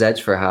Mirror's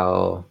Edge, for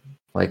how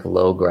like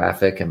low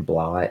graphic and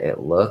blah it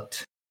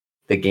looked,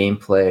 the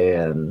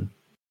gameplay and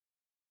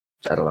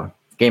I don't know.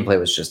 Gameplay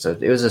was just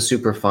it was a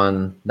super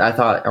fun. I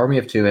thought Army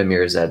of Two and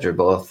Mirror's Edge are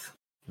both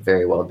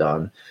very well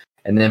done.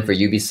 And then for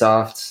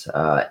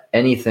Ubisoft,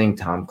 anything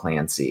Tom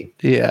Clancy.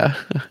 Yeah.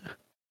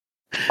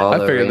 All I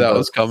the figured that Rainbow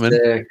was coming.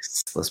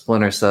 Six, the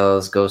Splinter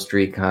Cells, Ghost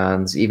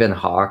Recons, even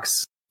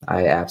Hawks.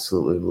 I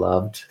absolutely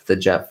loved the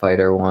Jet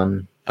Fighter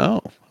one.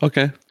 Oh,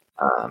 okay.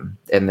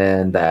 And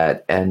then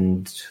that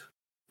End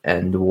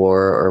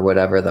War or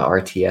whatever, the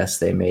RTS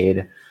they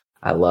made.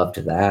 I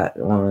loved that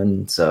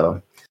one.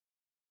 So,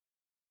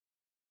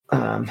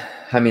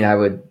 I mean,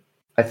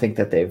 I think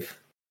that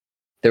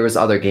there was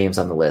other games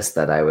on the list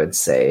that I would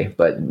say,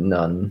 but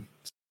none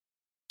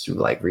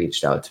like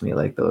reached out to me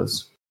like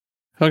those.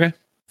 Okay.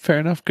 Fair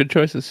enough. Good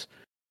choices.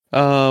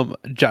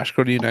 Josh,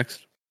 go to you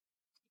next.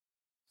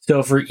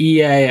 So for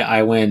EA,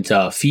 I went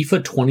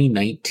FIFA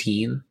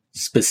 2019,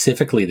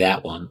 specifically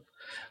that one.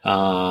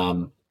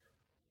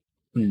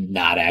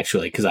 Not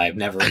actually, because I've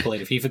never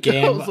played a FIFA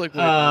game. I was like,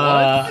 wait,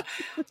 what?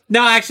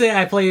 No, actually,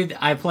 I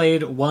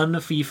played one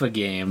FIFA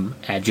game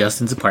at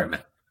Justin's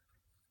apartment.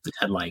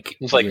 And like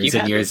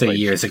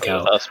years ago.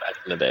 Us back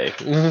in the day.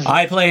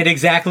 I played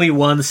exactly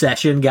one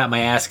session, got my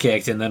ass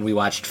kicked, and then we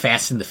watched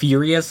Fast and the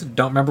Furious.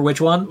 Don't remember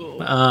which one.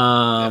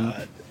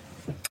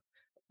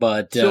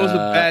 But so it was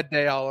a bad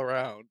day all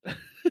around.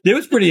 It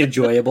was pretty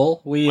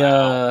enjoyable. We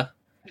I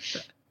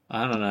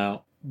don't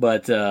know,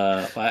 but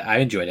I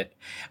enjoyed it.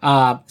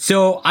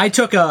 So I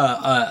took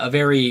a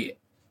very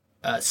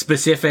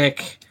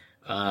specific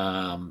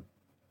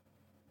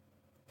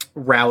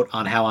route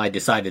on how I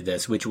decided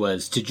this, which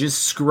was to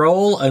just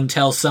scroll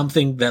until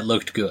something that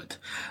looked good.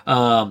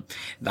 I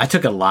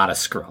took a lot of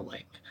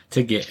scrolling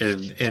to get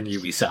in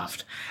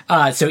Ubisoft.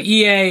 So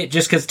EA,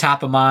 just because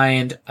top of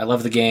mind, I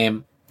love the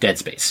game, Dead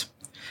Space.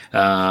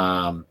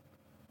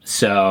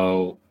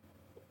 So,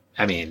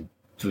 I mean,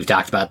 we've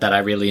talked about that. I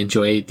really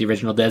enjoyed the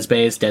original Dead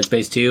Space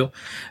 2.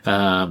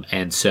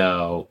 And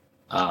so,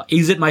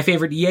 is it my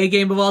favorite EA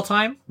game of all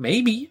time?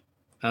 Maybe.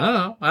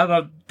 I don't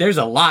know. There's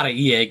a lot of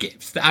EA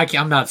games.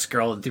 I'm not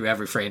scrolling through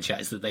every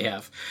franchise that they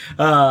have.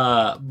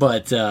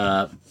 But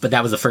that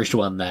was the first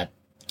one that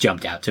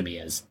jumped out to me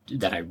as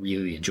that I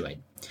really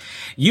enjoyed.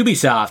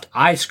 Ubisoft,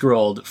 I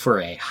scrolled for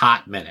a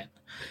hot minute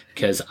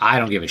because I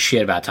don't give a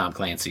shit about Tom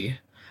Clancy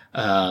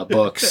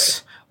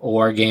books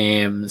or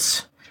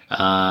games.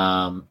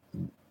 None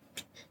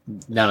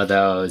of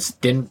those.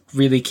 Didn't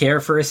really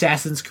care for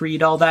Assassin's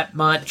Creed all that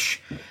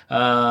much.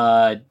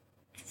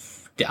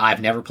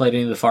 I've never played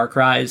any of the Far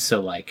Cries, so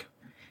like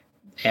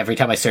every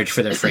time I search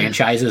for their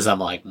franchises, I'm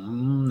like,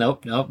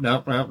 nope,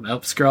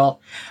 scroll.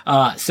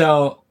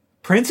 So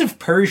Prince of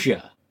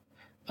Persia,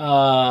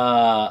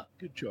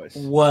 good choice,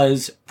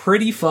 was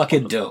pretty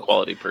fucking dope.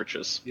 Quality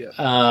purchase.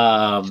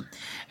 Yeah.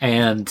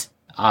 And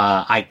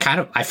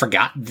I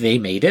forgot they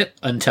made it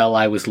until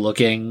I was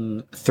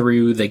looking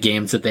through the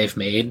games that they've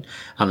made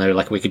on their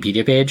like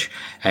Wikipedia page,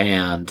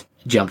 and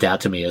jumped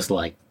out to me as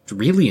like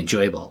really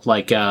enjoyable.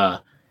 Like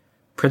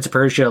Prince of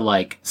Persia,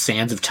 like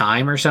Sands of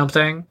Time or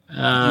something,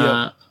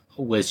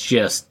 was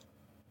just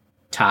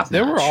top notch.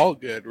 They were all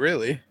good,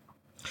 really.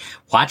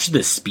 Watch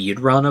the speed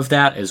run of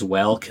that as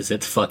well, because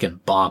it's fucking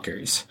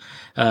bonkers.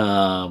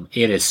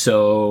 It is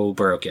so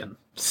broken.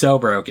 so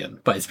broken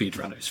by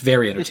speedrunners.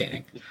 Very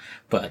entertaining.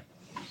 But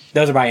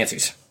those are my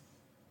answers.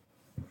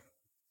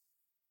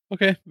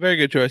 Okay, very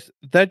good choice.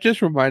 That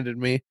just reminded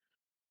me.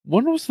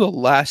 When was the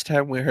last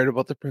time we heard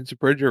about the Prince of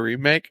Persia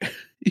remake?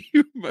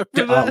 You remember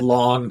that? A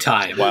long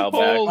time. A while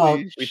back.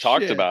 Holy We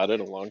talked shit. about it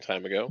a long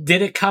time ago.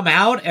 Did it come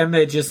out and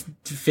it just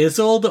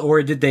fizzled,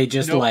 or did they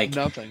just Nope,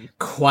 nothing.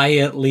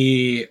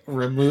 quietly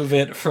remove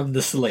it from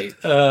the slate?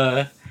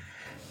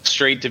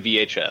 Straight to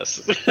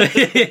VHS.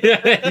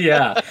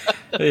 Yeah.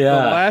 The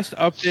last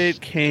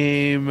update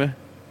came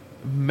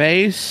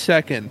May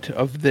 2nd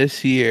of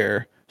this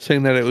year,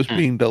 saying that it was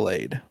being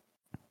delayed.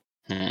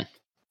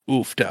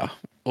 Oofta.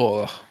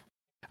 Oh,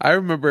 I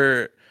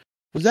remember.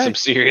 Was that some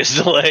serious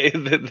delay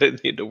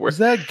that need to work? Was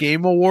that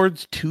Game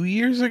Awards 2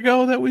 years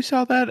ago that we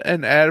saw that?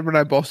 And Adam and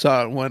I both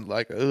saw it and went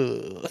like,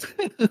 ugh.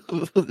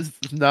 This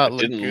does not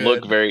look didn't good.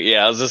 look very.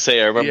 Yeah, I was gonna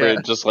say. I remember Yeah.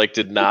 it just like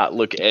did not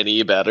look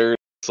any better.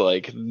 It's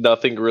like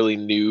nothing really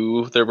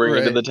new they're bringing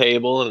to Right. the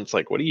table, and it's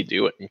like, what are you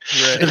doing?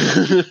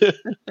 Right.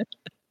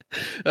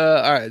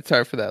 All right,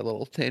 sorry for that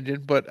little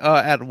tangent, but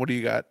Adam, what do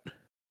you got?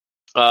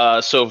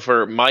 So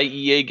for my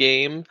EA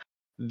game,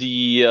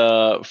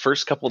 the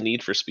first couple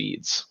Need for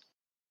Speeds,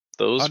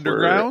 those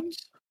Undergrounds?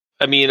 were,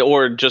 I mean,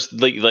 or just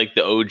like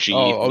the OG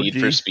Need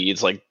for OG.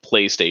 Speeds, like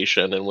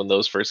PlayStation, and when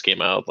those first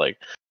came out, like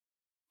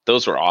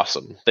those were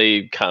awesome.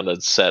 They kind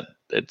of set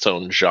its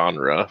own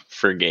genre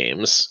for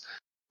games.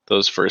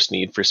 Those first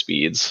Need for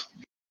Speeds.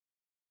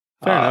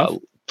 Fair enough.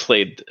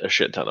 Played a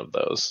shit ton of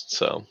those,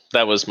 so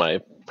that was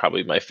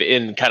probably my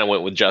and kind of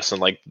went with Justin,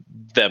 like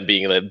them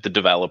being the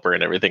developer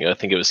and everything. I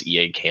think it was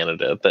EA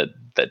Canada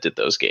that did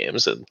those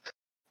games, and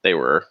they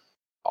were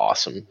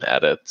awesome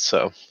at it.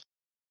 So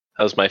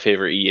that was my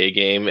favorite EA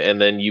game,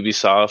 and then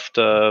Ubisoft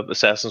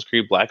Assassin's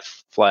Creed Black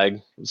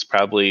Flag was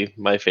probably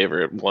my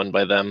favorite one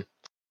by them.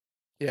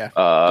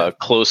 Yeah.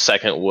 Close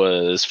second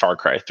was Far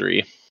Cry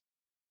 3.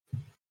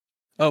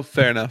 Oh,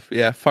 fair enough.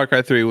 Yeah, Far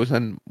Cry 3 was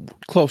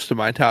close to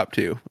my top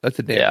two. That's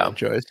a damn good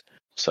choice.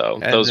 So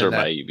And those then are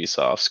my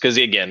Ubisofts. Because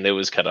again, it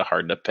was kind of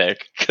hard to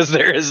pick because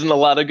there isn't a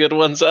lot of good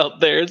ones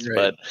out there.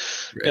 Right.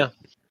 But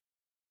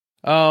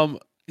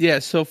yeah.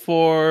 So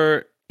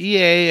for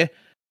EA,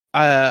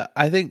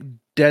 I think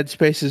Dead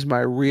Space is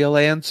my real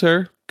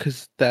answer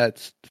because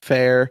that's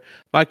fair.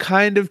 My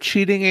kind of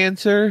cheating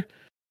answer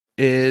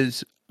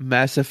is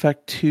Mass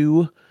Effect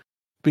 2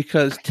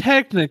 because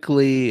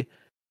technically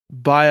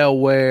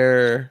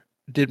BioWare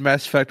did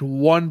Mass Effect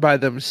 1 by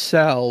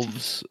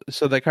themselves,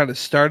 so they kind of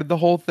started the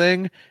whole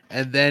thing,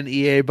 and then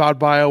EA bought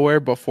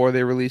BioWare before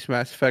they released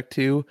Mass Effect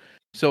 2.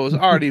 So it was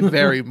already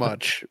very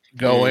much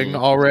going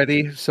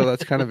already, so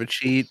that's kind of a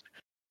cheat.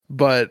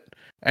 And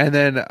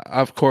then,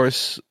 of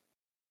course,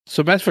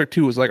 so Mass Effect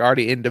 2 was like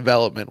already in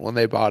development when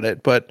they bought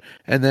it,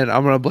 and then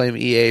I'm going to blame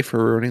EA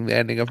for ruining the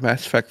ending of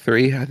Mass Effect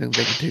 3. I think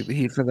they can take the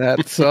heat for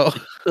that, so...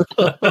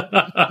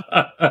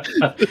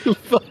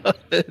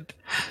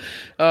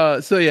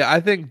 So yeah, I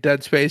think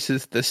Dead Space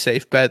is the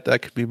safe bet.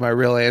 That could be my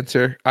real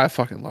answer. I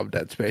fucking love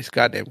Dead Space.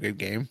 Goddamn good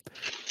game.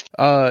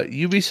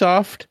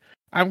 Ubisoft,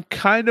 I'm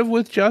kind of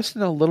with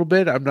Justin a little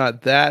bit. I'm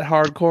not that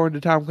hardcore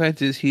into Tom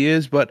Clancy as he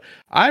is, but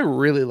I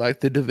really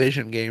like the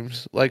Division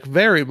games. Like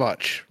very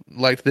much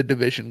like the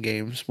Division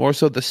games. More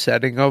so the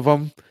setting of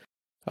them.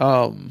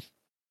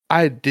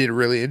 I did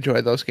really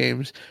enjoy those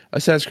games.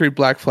 Assassin's Creed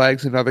Black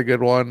Flag's another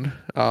good one.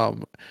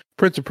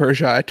 Prince of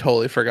Persia, I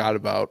totally forgot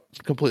about.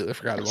 Completely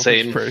forgot about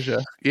Same. Prince of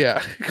Persia.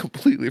 Yeah,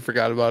 completely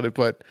forgot about it.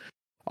 But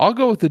I'll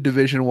go with the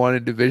Division 1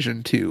 and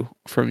Division 2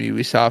 from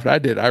Ubisoft.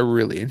 I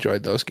really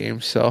enjoyed those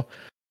games. So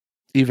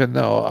even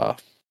though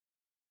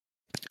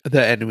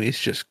the enemies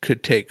just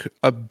could take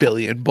a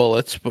billion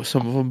bullets,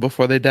 some of them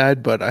before they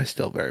died, but I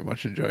still very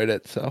much enjoyed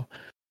it. So,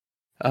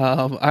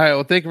 all right.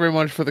 Well, thank you very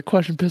much for the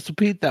question, Pistol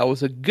Pete. That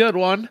was a good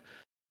one.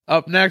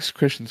 Up next,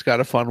 Christian's got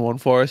a fun one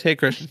for us. Hey,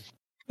 Christian.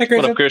 Hey,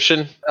 what up,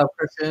 Christian?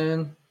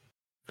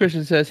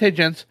 Christian says, hey,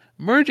 gents,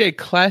 merge a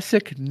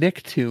classic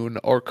Nicktoon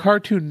or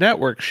Cartoon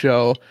Network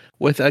show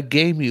with a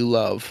game you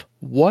love.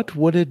 What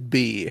would it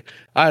be?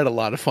 I had a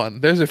lot of fun.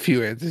 There's a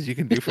few answers you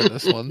can do for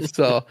this one.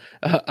 So,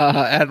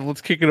 Adam,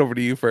 let's kick it over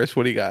to you first.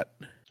 What do you got?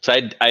 So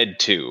I had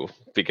two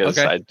because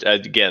Okay. I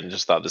again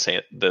just thought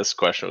this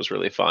question was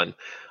really fun.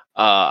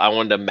 I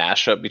wanted a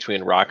mashup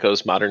between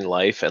Rocco's Modern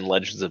Life and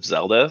Legends of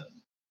Zelda.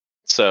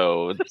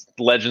 So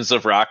Legends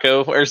of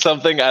Rocco or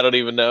something, I don't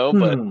even know,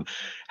 but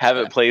have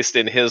it placed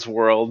in his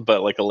world,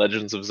 but like a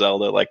Legends of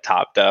Zelda, like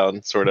top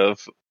down sort of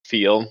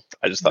feel.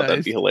 I just thought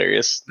that'd be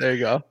hilarious. There you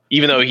go.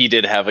 Even though he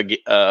did have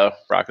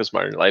Rocco's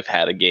Modern Life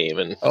had a game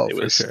and it for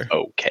was sure.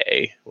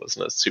 okay. It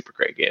wasn't a super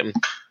great game.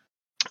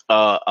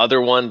 Other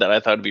one that I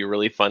thought would be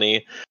really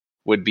funny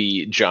would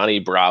be Johnny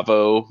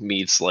Bravo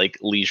meets like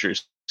Leisure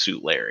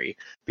Suit Larry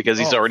because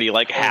he's already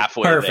like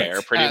halfway perfect.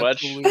 there pretty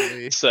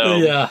Absolutely. much. So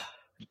Yeah.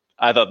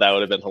 I thought that would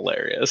have been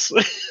hilarious.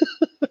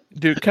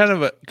 Dude, kind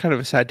of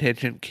a side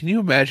tangent. Can you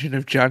imagine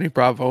if Johnny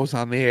Bravo was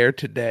on the air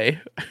today?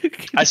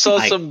 I saw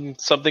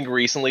something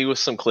recently with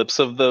some clips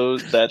of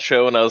that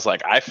show, and I was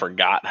like, I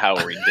forgot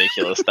how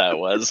ridiculous that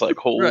was. Like,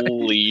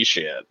 holy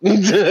shit!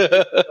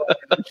 Show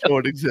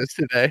would exist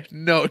today?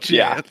 No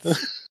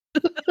chance.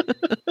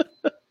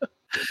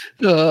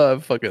 Oh, I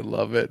fucking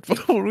love it.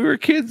 But when we were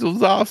kids, it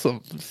was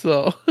awesome.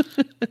 So,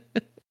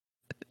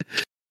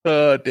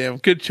 damn,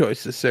 good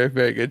choices, sir.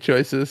 Very good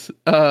choices.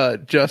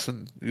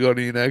 Justin, go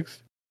to you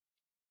next.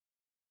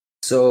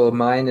 So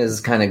mine is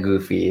kind of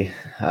goofy,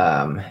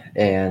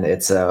 and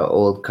it's an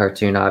old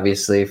cartoon,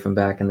 obviously, from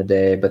back in the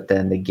day, but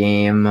then the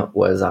game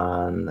was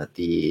on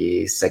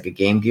the Sega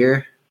Game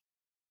Gear.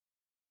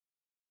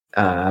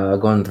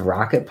 Going with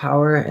Rocket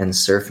Power and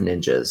Surf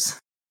Ninjas.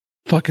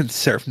 Fucking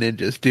Surf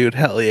Ninjas, dude.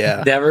 Hell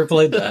yeah. Never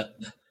played that.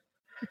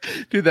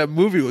 Dude, that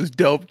movie was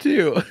dope,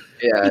 too.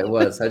 Yeah, it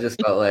was. I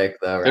just felt like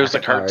there was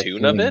a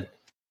cartoon of it?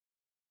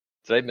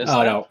 Did I miss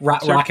that? No,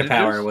 Rocket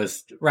Power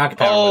was Rocket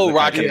Power. Oh,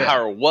 Rocket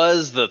Power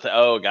was the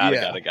got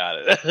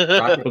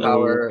it. Rocket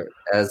Power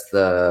as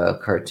the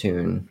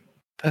cartoon.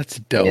 That's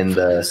dope. In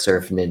the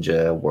Surf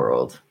Ninja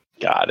world.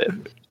 Got it.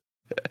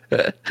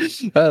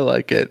 I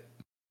like it.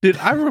 Dude,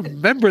 I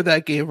remember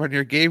that game on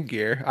your Game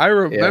Gear. I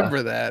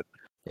remember that.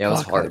 Yeah, it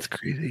was hard. That's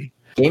crazy.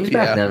 Games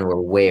back then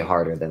were way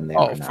harder than they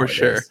are now. Oh, for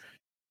sure.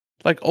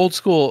 Like old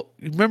school.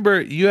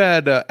 Remember, you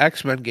had an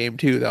X-Men game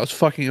too. That was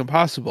fucking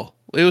impossible.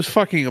 It was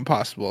fucking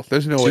impossible.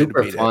 There's no way to beat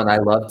it. Super fun. I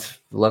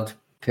loved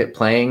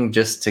playing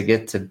just to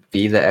get to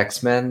be the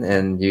X-Men,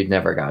 and you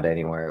never got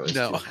anywhere. It was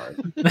too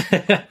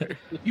hard.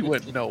 You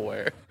went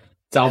nowhere.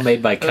 It's all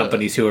made by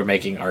companies who are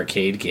making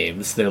arcade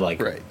games. They're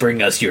like,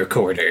 bring us your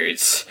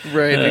quarters.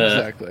 Right,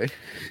 exactly.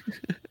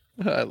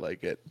 I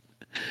like it.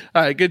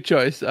 All right, good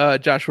choice.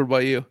 Josh, what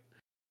about you?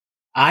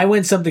 I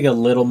went something a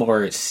little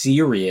more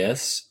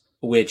serious,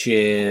 which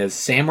is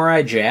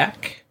Samurai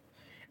Jack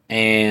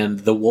and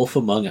The Wolf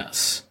Among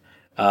Us,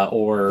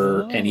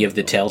 or any of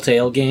the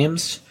Telltale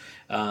games.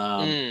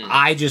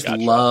 I just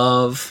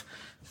love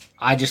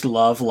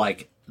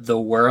like the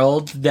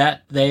world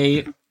that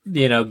they,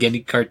 Gendy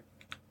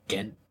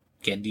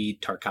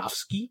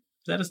Tarkovsky,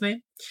 is that his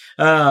name?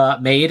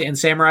 Made in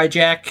Samurai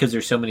Jack, because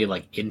there's so many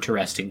like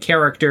interesting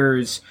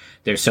characters.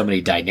 There's so many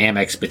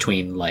dynamics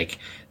between like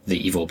the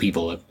evil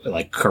people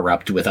like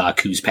corrupt with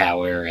Aku's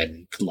power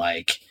and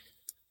like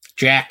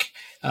Jack.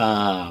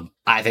 I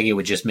think it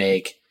would just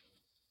make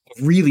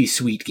a really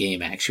sweet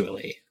game,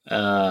 actually.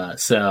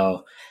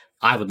 So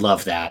I would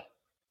love that.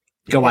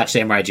 Go watch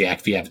Samurai Jack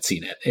if you haven't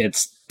seen it.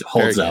 It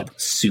holds up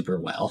super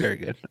well. Very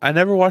good. I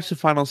never watched the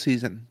final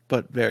season,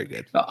 but very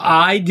good.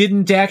 I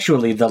didn't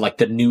actually.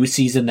 The new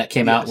season that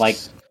came out like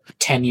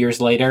 10 years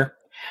later.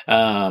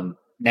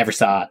 Never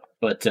saw it,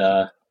 but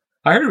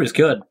I heard it was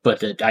good,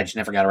 but I just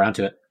never got around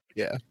to it.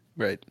 Yeah,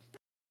 right.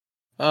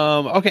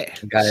 Okay,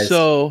 guys,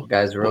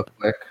 real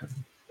quick.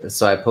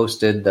 So I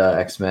posted the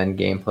X-Men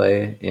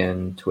gameplay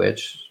in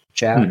Twitch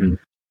chat,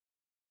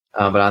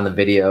 but on the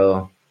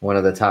video, one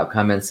of the top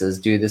comments is,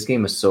 "Dude, this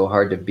game was so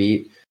hard to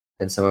beat."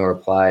 And someone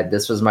replied,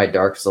 "This was my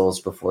Dark Souls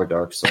before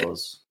Dark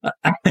Souls."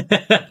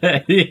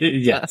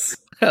 Yes,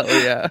 hell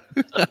yeah,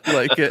 I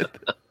like it.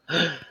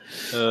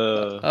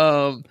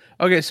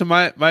 Okay, so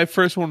my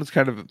first one was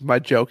kind of my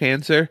joke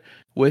answer,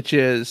 which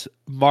is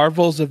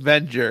Marvel's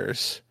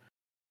Avengers,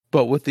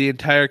 but with the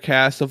entire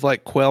cast of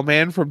like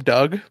Quailman from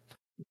Doug.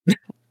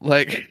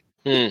 Like,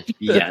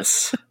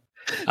 yes,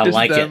 I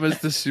like them it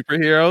as the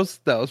superheroes.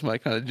 That was my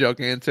kind of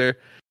joke answer.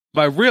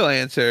 My real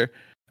answer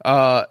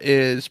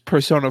is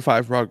Persona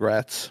 5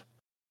 Rugrats.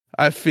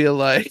 I feel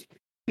like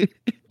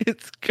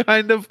it's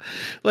kind of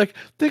like,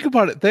 think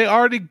about it. They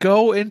already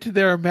go into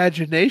their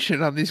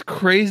imagination on these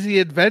crazy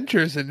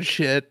adventures and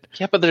shit.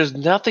 Yeah, but there's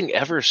nothing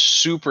ever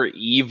super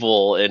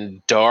evil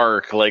and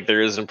dark like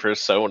there is in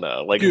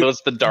Persona. Like, dude,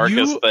 that's the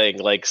darkest thing.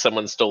 Like,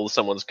 someone stole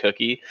someone's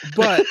cookie.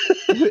 But,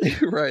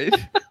 right.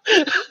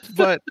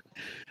 But,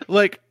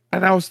 like,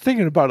 and I was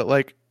thinking about it,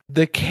 like,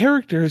 the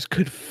characters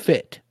could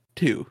fit,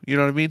 too. You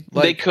know what I mean?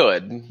 Like, they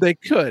could.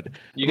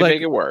 You can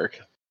make it work.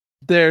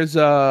 There's,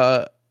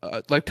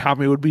 like,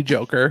 Tommy would be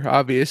Joker,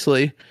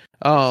 obviously.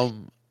 But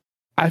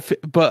I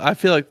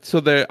feel like,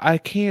 so I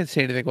can't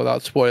say anything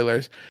without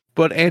spoilers,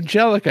 but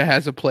Angelica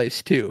has a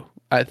place too,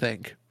 I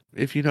think,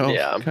 if you know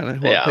kind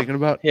of what I'm thinking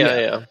about.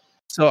 Yeah.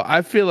 So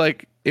I feel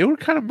like it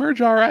would kind of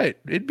merge all right.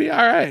 It'd be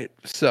all right.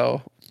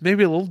 So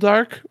maybe a little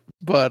dark,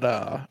 but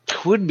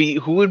who would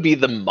be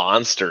the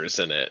monsters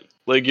in it?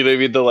 Like, you know what I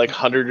mean? The like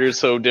 100 or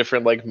so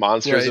different like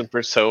monsters and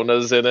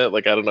personas in it.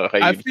 Like, I don't know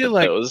how you'd fit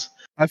those.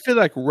 I feel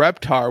like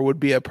Reptar would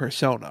be a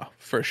persona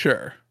for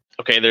sure.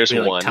 Okay, there's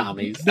one. Like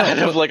Tommy's. I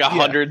have like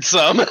 100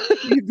 some.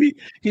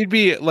 he'd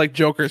be like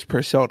Joker's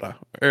persona,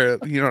 or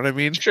you know what I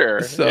mean?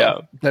 Sure.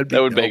 So that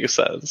would make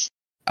sense.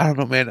 I don't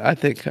know, man. I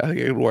think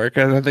it would work,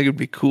 and I think it'd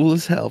be cool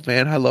as hell,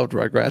 man. I loved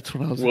Rugrats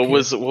when I was.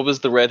 What was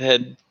the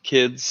redhead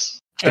kid's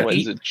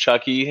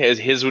Chucky.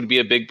 His would be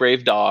a big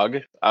brave dog.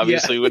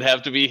 Obviously, would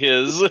have to be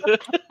his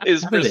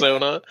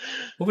persona.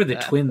 What were the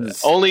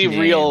twins? Only names?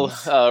 real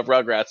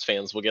Rugrats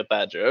fans will get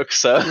that joke.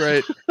 So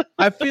Right.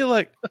 I feel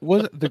like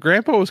the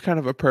grandpa was kind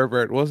of a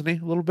pervert, wasn't he?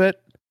 A little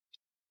bit.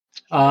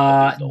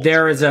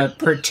 There is a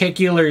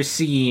particular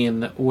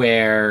scene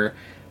where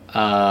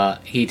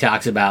he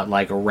talks about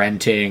like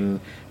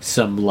renting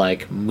some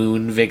like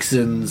Moon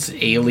Vixen's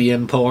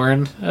alien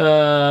porn.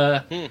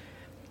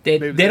 They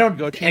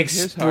don't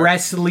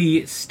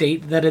expressly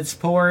state that it's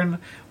porn,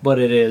 but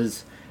it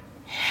is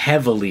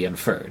heavily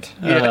inferred.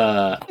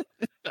 Yeah.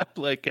 I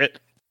like it.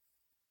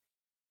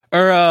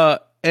 Or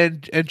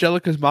and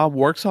Angelica's mom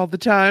works all the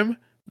time.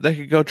 They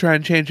could go try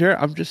and change her.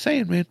 I'm just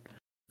saying, man.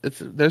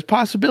 There's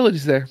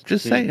possibilities there.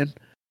 Just saying.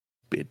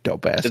 Be a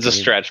dope ass. It's a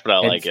stretch, but I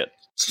like it.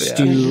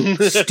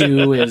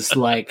 Stu is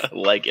like,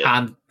 like it.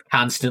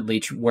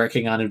 Constantly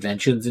working on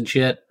inventions and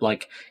shit.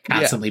 Like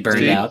constantly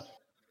burned out.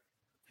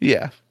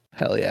 Yeah.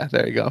 Hell yeah.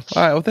 There you go. All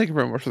right. Well, thank you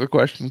very much for the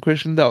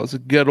question. That was a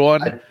good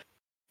one.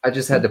 I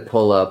just had to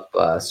pull up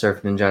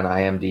Surf Ninja on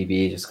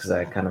IMDb just because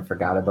I kind of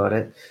forgot about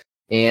it.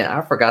 And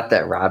I forgot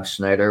that Rob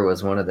Schneider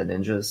was one of the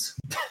ninjas.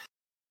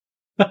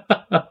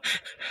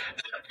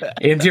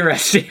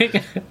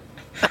 Interesting.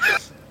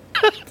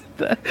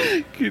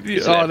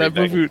 That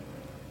movie.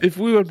 If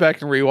we went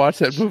back and rewatched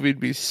that movie, it'd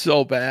be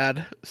so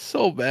bad.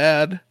 So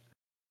bad.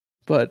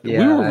 But we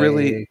were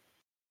really...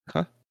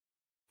 I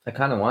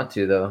kind of want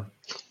to, though.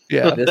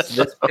 Yeah.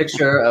 This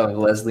picture of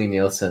Leslie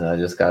Nielsen, I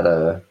just got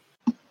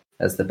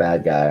as the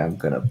bad guy, I'm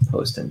going to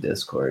post in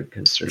Discord.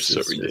 Because they're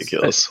so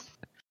ridiculous.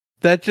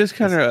 That just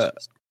kind of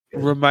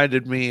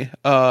reminded me...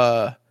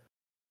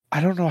 I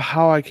don't know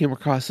how I came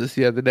across this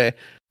the other day,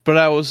 but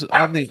I was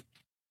on the...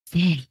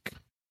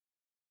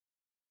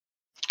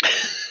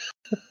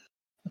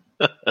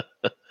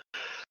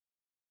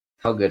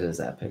 How good is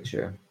that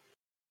picture?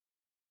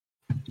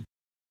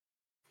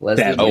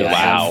 Leslie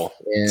wow.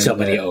 So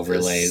many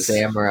overlays.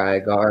 Samurai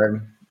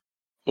garb.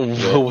 With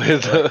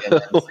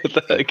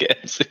the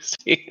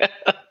Susie.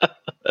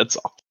 That's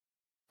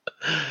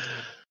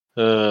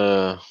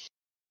awesome.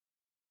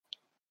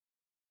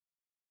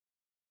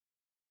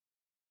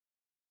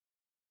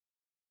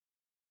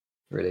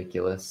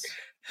 Ridiculous.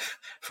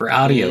 For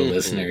audio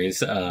listeners,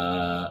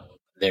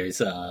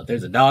 there's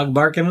a dog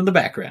barking in the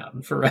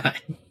background for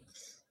Ryan.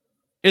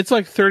 It's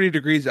like 30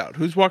 degrees out.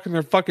 Who's walking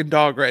their fucking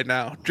dog right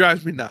now?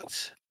 Drives me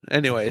nuts.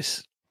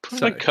 Anyways.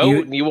 Put on a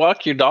coat and you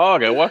walk your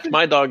dog. I walked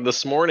my dog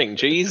this morning.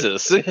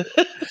 Jesus.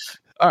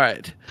 All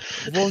right.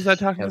 What was I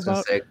talking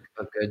about? Say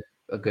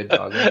a good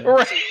dog.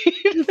 Right.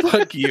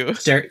 Fuck you.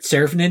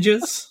 Surf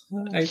Ninjas?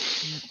 Liam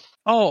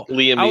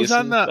Neeson. I was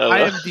on the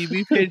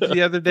IMDb page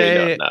the other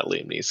day. Not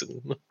Liam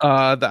Neeson.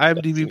 The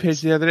IMDb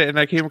page the other day, and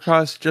I came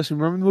across, Justin,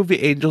 remember the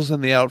movie Angels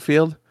in the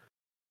Outfield?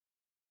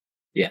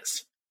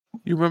 Yes.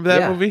 You remember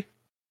that movie?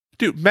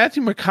 Dude,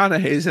 Matthew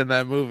McConaughey's in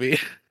that movie.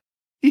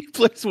 He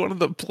plays one of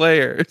the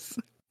players.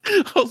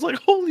 I was like,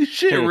 holy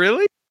shit,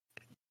 really?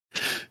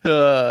 Shit.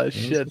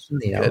 In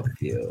the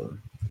outfield.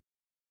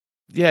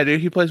 Yeah,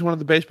 dude, he plays one of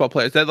the baseball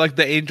players that like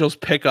the Angels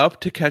pick up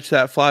to catch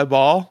that fly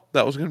ball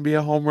that was going to be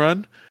a home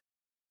run.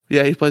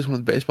 Yeah, he plays one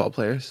of the baseball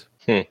players.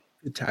 Good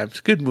times.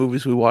 Good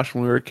movies we watched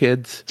when we were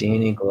kids.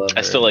 Danny Glover.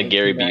 I still like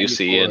Gary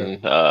Busey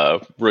in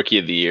Rookie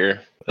of the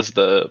Year as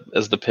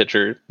the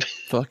pitcher.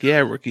 Fuck yeah,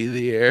 Rookie of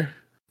the Year.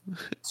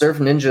 Surf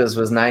Ninjas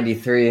was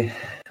 93.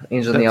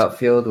 Angel in the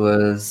Outfield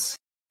was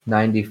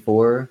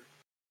 94.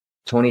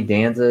 Tony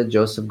Danza,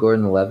 Joseph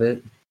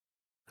Gordon-Levitt.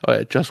 Oh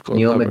yeah, Joseph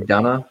Neil Gordon-Levitt.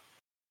 McDonough.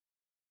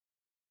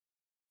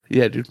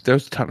 Yeah, dude,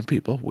 there's a ton of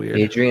people. Weird.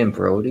 Adrian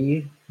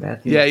Brody.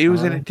 Matthew. Yeah, he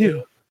was in it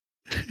too.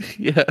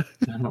 Yeah. I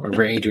don't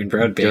remember Adrian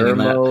Brody being in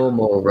that. Dermo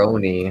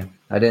Mulroney.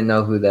 I didn't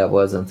know who that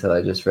was until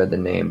I just read the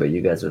name, but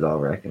you guys would all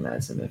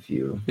recognize him if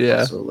you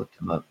also looked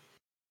him up.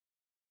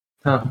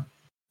 Huh.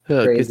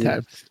 Good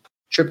times.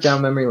 Trip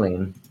down memory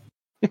lane.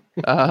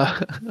 All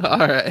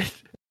right.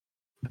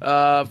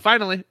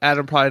 Finally,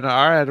 Adam, probably not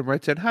our Adam,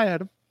 writes in. Hi,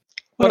 Adam.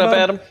 What up,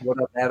 Adam?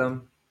 What up,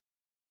 Adam?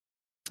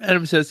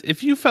 Adam says,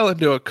 if you fell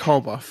into a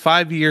coma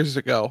 5 years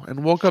ago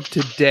and woke up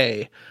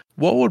today,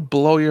 what would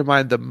blow your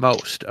mind the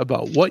most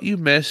about what you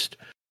missed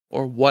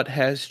or what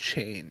has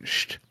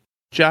changed?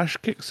 Josh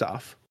kicks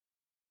off.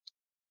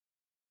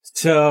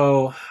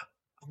 So,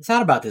 I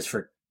thought about this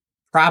for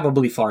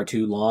probably far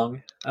too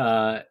long,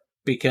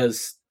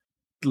 because,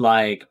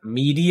 like,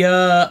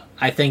 media,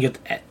 I think it's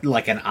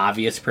like an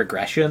obvious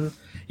progression.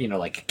 You know,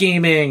 like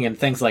gaming and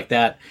things like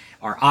that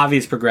are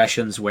obvious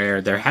progressions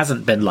where there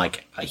hasn't been,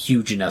 like, a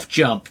huge enough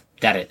jump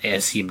that it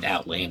has seemed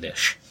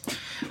outlandish.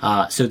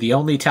 So the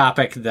only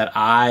topic that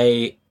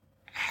I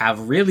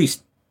have really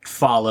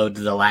followed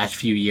the last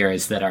few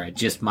years that are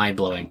just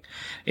mind-blowing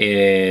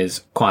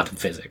is quantum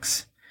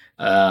physics.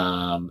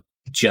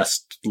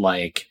 Just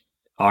like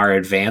our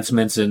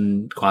advancements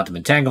in quantum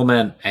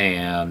entanglement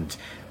and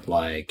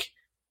like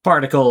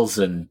particles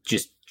and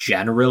just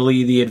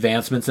generally the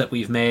advancements that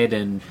we've made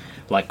in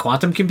like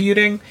quantum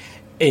computing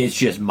is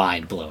just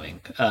mind-blowing.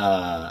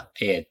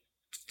 It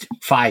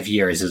 5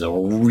 years is a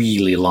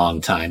really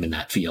long time in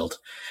that field.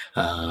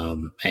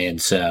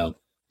 And so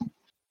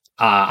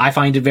I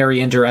find it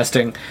very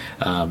interesting.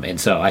 And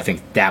so I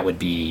think that would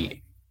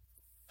be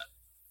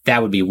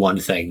one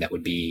thing that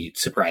would be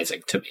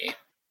surprising to me.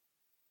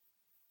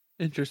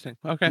 Interesting.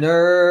 Okay.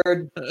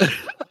 Nerd.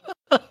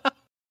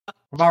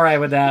 I'm all right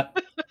with that.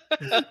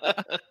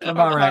 I'm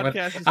all right with.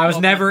 I was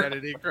never.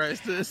 Identity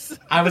crisis.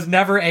 I was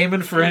never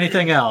aiming for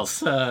anything else.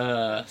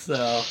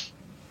 So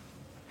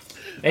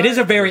it is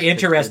a very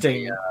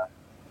interesting.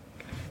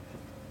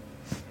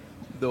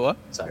 The what?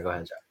 Sorry, go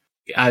ahead, John.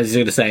 I was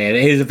going to say it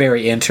is a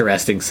very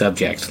interesting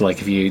subject.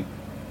 Like if you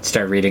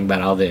start reading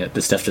about all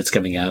the stuff that's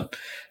coming out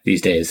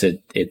these days,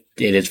 it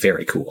is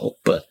very cool.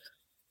 But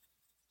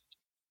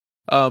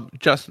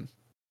Justin,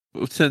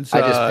 since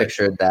I just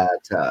pictured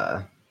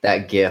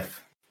that GIF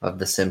of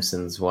the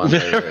Simpsons one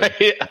where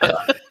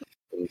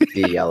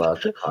the yellow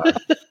car.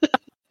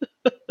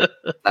 That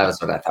was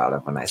what I thought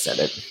of when I said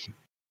it.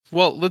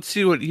 Well, let's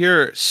see what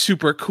your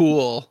super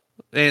cool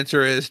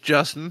answer is,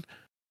 Justin.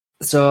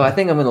 So I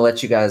think I'm going to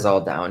let you guys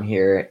all down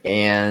here.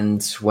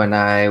 And when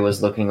I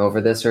was looking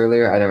over this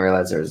earlier, I didn't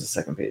realize there was a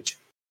second page.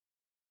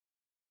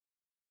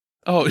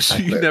 Oh, so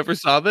you never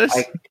saw this?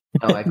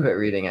 I quit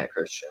reading at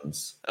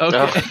Christians.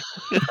 Okay.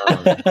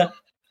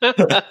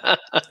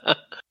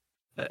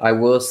 I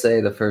will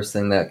say the first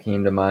thing that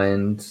came to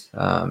mind,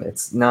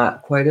 it's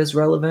not quite as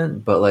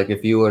relevant, but like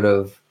if you would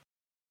have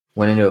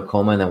went into a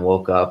coma and then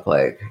woke up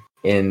like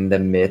in the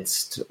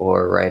midst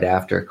or right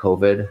after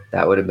COVID,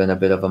 that would have been a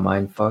bit of a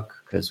mind fuck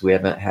because we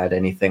haven't had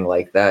anything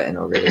like that in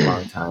a really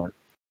long time.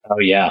 Oh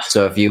yeah.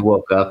 So if you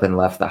woke up and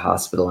left the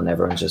hospital and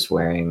everyone's just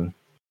wearing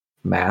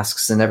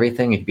masks and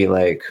everything, you'd be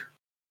like,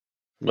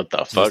 what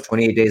the fuck?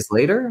 28 days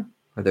later?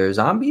 Are there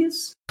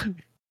zombies?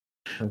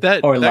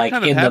 That like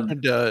kind of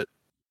happened to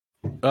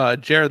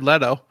Jared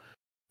Leto.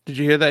 Did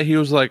you hear that he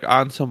was like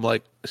on some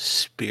like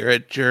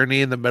spirit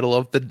journey in the middle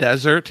of the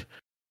desert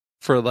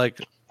for like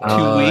 2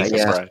 weeks?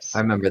 Yeah, I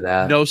remember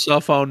that. No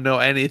cell phone, no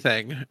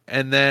anything.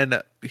 And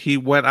then he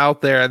went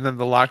out there and then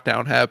the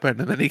lockdown happened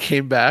and then he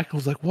came back. I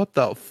was like, what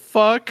the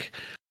fuck?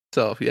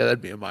 So yeah,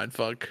 that'd be a mind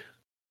fuck.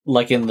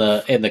 Like in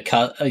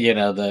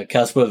the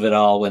cusp of it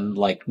all, when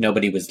like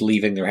nobody was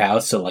leaving their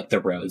house, so like the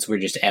roads were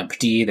just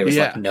empty. There was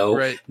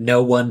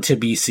no one to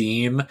be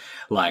seen.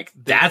 Like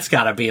that's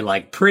got to be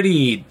like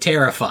pretty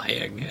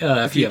terrifying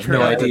if you have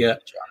no idea.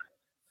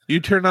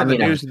 You turn on the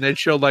news and they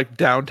show like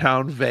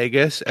downtown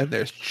Vegas, and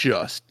there's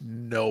just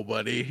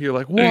nobody. You're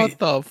like, what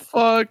the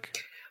fuck?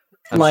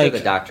 I'm sure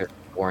the doctor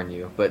warned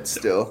you, but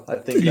still, I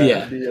think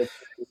that would be a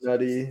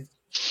nutty.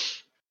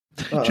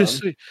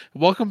 Just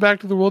welcome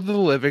back to the world of the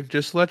living.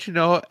 Just to let you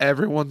know,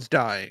 everyone's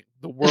dying.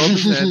 The world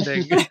is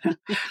ending.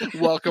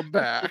 Welcome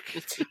back.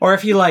 Or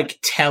if you like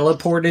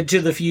teleported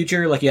to the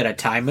future, like you had a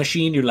time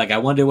machine, you're like, I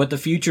wonder what the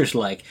future's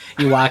like.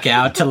 You walk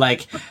out to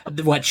like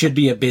what should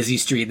be a busy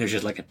street, and there's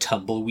just like a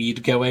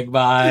tumbleweed going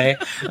by.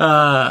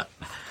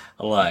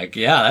 Like,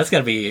 yeah, that's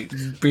gotta be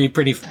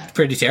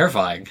pretty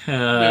terrifying.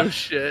 No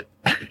shit.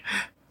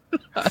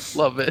 I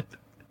love it.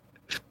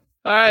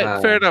 All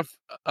right, fair enough.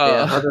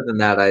 Other than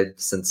that,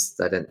 since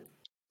I didn't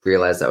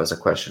realize that was a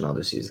question, I'll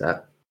just use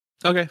that.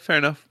 Okay, fair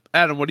enough.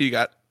 Adam, what do you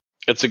got?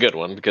 It's a good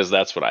one because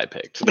that's what I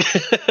picked.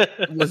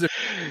 Was it?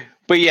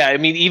 But yeah, I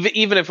mean,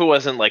 even if it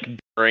wasn't like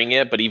during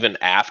it, but even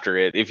after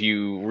it, if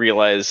you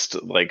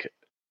realized like,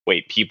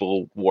 wait,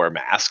 people wore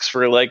masks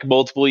for like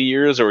multiple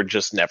years, or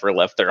just never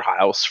left their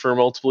house for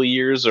multiple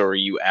years, or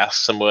you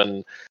ask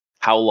someone,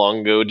 how long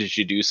ago did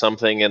you do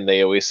something? And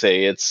they always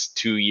say it's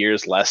 2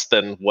 years less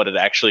than what it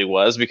actually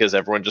was because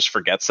everyone just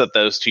forgets that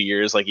those 2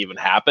 years like even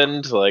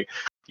happened. Like,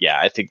 yeah,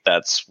 I think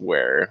that's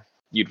where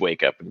you'd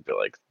wake up and be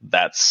like,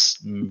 that's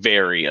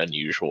very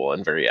unusual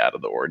and very out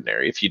of the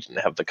ordinary if you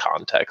didn't have the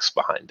context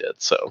behind it.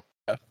 So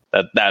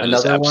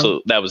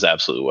that was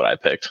absolutely what I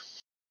picked.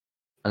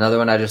 Another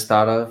one I just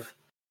thought of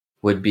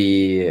would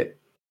be,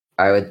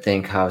 I would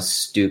think how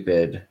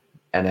stupid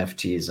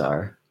NFTs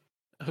are.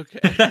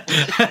 Okay.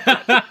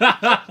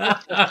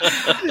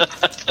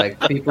 Like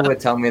people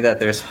would tell me that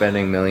they're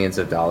spending millions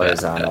of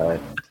dollars on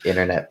an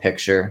internet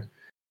picture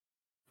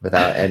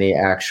without any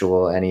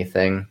actual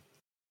anything.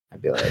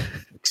 I'd be like,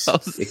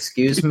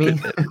 excuse me?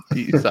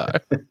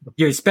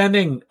 You're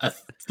spending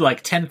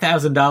like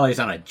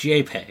 $10,000 on a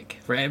JPEG,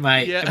 right?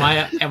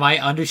 Am I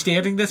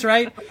understanding this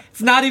right?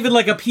 It's not even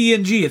like a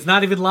PNG. It's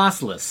not even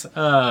lossless.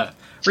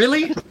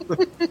 Really?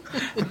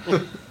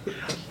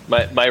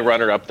 My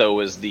runner-up though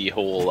was the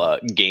whole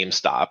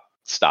GameStop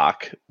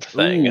stock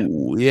thing.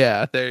 Ooh,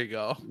 yeah, there you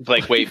go.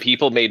 Like, wait,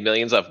 people made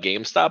millions off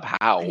GameStop?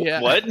 How?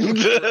 Yeah. What?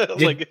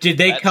 Did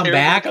they come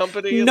back?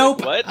 Company?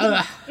 Nope. Like,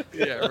 what?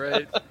 Yeah,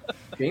 right.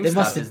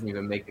 GameStop isn't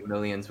even making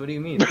millions. What do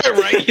you mean?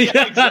 Right?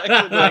 Yeah,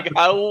 exactly. Like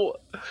how?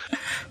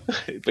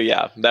 But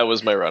yeah, that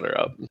was my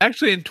runner-up.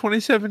 Actually, in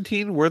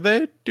 2017, were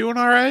they doing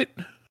all right?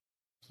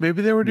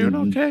 Maybe they were doing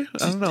okay. I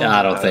don't know.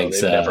 I don't think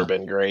so. They've never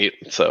been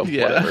great. So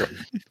whatever.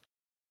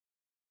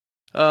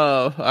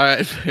 Oh, all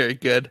right, very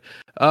good.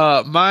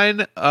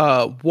 Mine,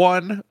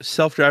 one,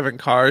 self-driving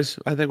cars,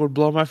 I think would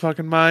blow my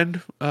fucking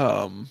mind.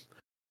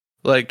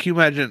 Like, can you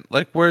imagine,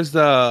 like, where's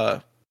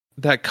that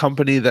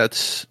company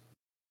that's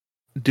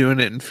doing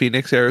it in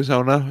Phoenix,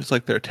 Arizona? It's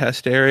like their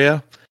test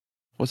area.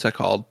 What's that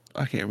called?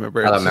 I can't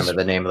remember. I don't remember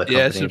the name of the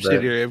company. Yeah,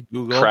 subsidiary of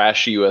Google.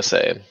 Crash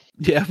USA.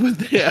 Yeah, but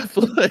they have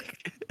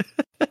like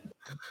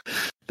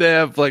they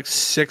have like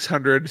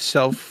 600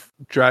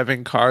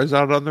 self-driving cars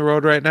out on the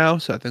road right now,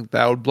 so I think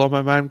that would blow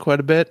my mind quite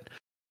a bit.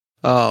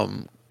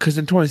 Because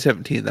in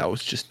 2017 that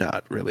was just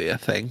not really a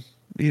thing.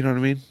 You know what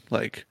I mean?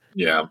 Like,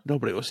 yeah,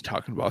 nobody was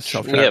talking about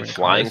Shouldn't we self-driving have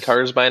flying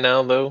cars by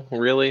now, though?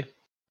 Really?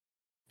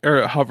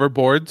 or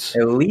hoverboards.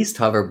 At least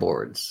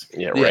hoverboards.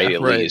 Yeah, right. Yeah,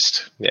 at right.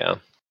 least, yeah.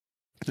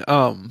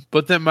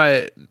 But then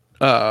my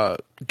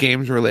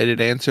games related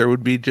answer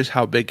would be just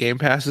how big Game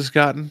Pass has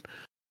gotten,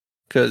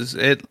 because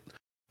it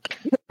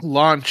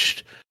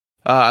launched.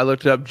 I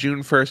looked it up.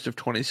 June 1st of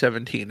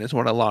 2017 is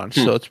when it launched,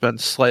 so it's been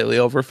slightly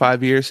over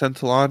 5 years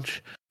since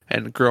launch,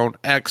 and grown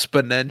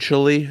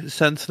exponentially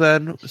since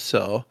then.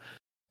 So,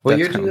 what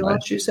year did it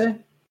launch? You say?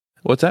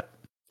 What's that?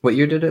 What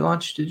year did it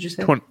launch? Did you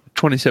say?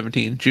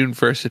 2017. June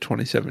 1st of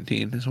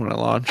 2017 is when it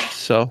launched.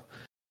 So,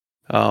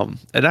 and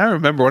I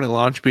remember when it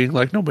launched, being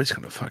like, nobody's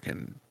gonna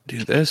fucking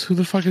do this. Who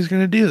the fuck is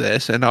gonna do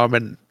this? And now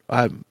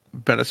I've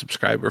been a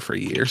subscriber for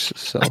years.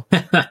 So,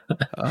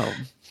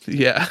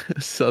 yeah.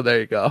 So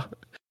there you go.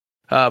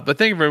 But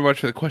thank you very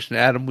much for the question,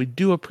 Adam. We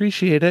do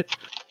appreciate it.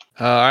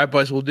 All right,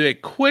 boys, we'll do a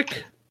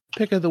quick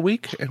pick of the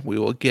week, and we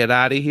will get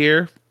out of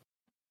here.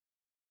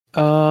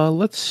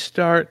 Let's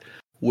start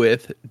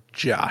with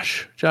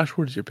Josh. Josh,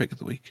 what is your pick of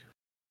the week?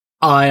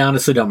 I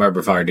honestly don't remember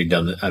if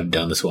I've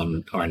done this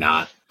one or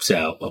not,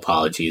 so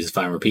apologies if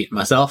I'm repeating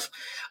myself.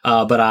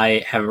 But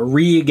I have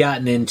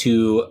gotten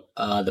into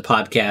the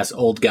podcast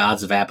Old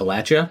Gods of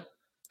Appalachia.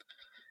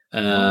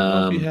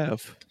 You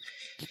have.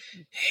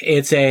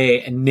 It's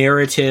a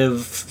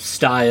narrative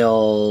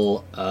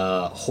style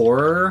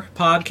horror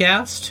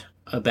podcast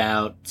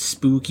about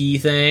spooky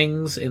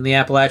things in the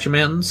Appalachian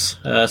Mountains.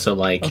 So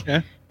like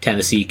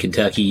Tennessee,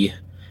 Kentucky,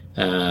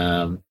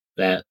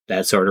 that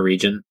sort of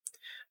region.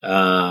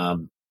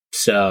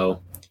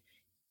 So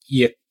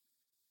you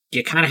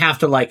kind of have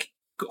to like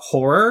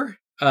horror,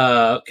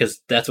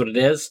 cause that's what it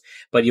is,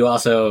 but you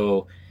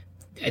also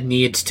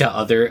need to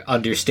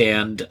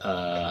understand,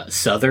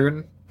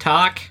 Southern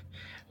talk,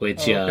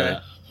 which,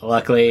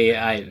 luckily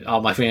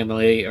all my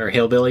family are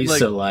hillbillies.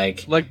 So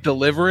like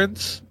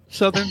Deliverance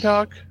Southern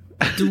talk.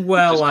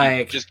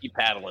 Well, just keep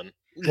paddling.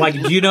 Like,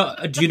 do you know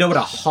what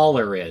a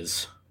holler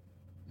is?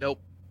 Nope.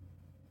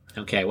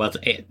 Okay. Well,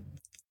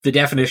 the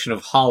definition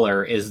of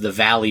holler is the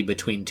valley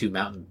between two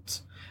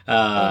mountains.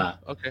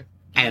 Okay.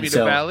 And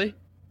so, valley?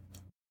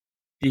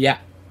 Yeah,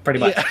 pretty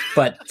much. Yeah.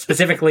 But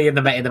specifically in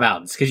the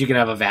mountains, because you can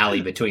have a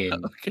valley between.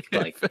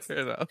 Fair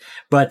enough.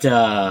 But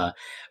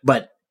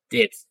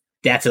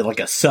that's like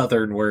a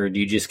southern word.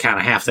 You just kind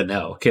of have to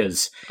know,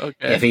 because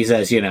if he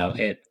says,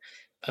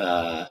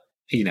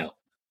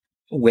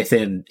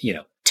 within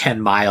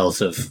 10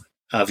 miles of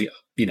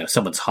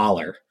someone's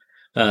holler,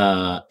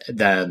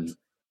 then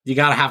you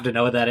gotta have to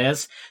know what that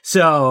is.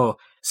 So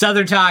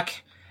Southern talk,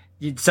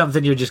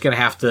 something you're just gonna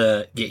have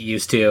to get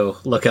used to.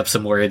 Look up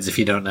some words if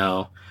you don't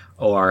know,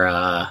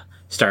 or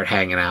start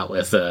hanging out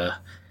with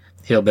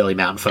hillbilly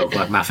mountain folk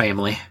like my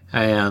family,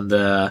 and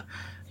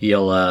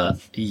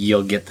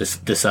you'll get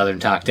the Southern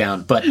talk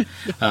down. But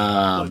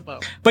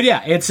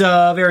yeah, it's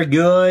very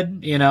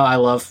good. I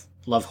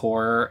love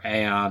horror,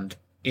 and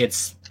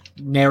it's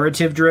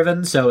narrative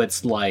driven, so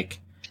it's like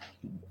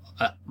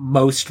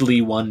mostly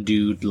one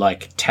dude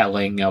like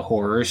telling a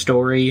horror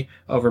story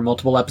over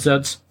multiple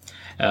episodes.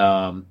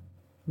 They're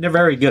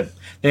very good.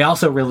 They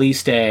also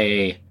released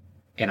an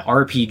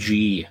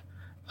RPG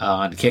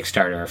on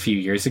Kickstarter a few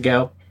years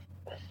ago,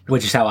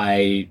 which is how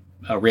I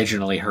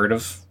originally heard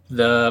of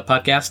the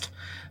podcast.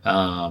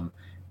 And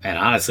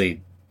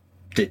honestly,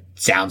 it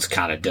sounds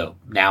kind of dope.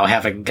 Now,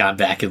 having gone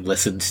back and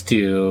listened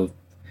to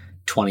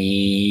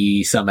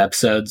 20 some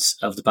episodes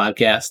of the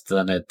podcast,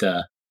 then it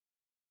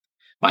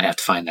might have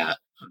to find that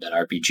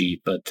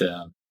RPG. But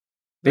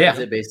yeah, is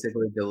it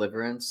basically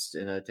Deliverance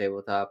in a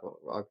tabletop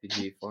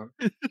RPG form?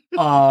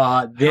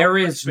 There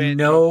is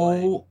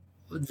no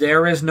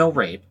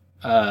rape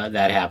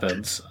that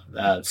happens.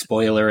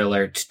 Spoiler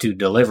alert to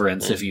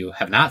Deliverance if you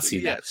have not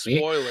seen that movie.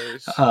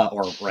 Spoilers.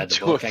 Or read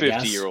the book, to a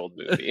 50-year-old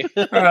movie.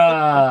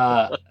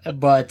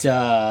 But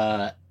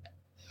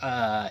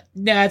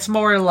it's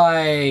more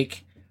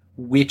like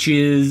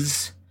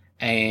witches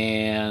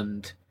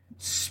and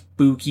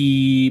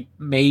spooky,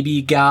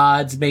 maybe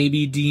gods,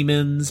 maybe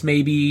demons,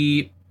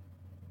 maybe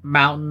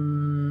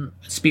mountain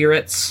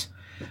spirits,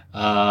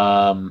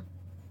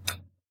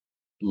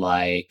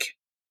 like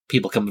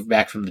people coming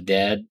back from the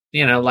dead,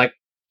 like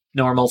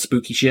normal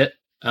spooky shit.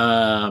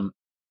 The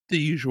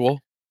usual.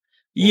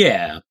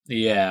 Yeah.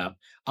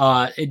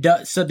 It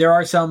does. So there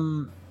are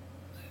some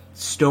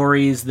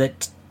stories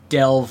that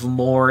delve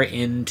more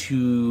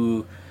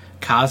into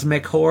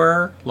cosmic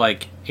horror,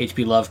 like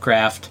H.P.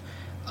 Lovecraft,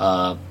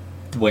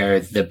 where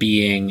the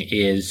being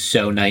is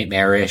so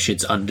nightmarish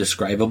it's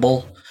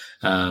undescribable,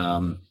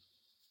 that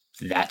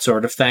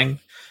sort of thing.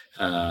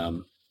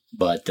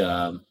 But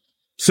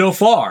so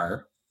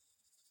far,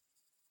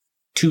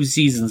 2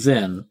 seasons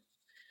in,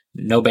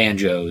 no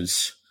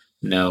banjos,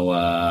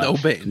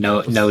 no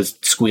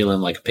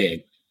squealing like a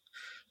pig.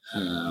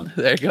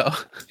 There you go.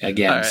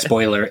 Again, right.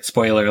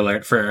 spoiler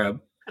alert for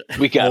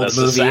we got a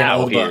movie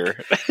out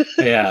here.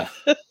 Yeah.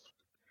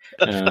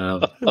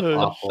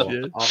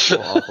 Awful.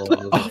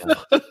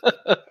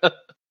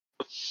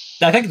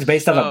 I think it's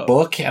based on a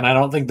book, and I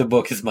don't think the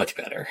book is much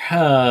better.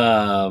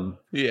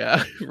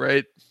 Yeah,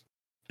 right.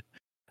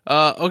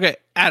 Okay,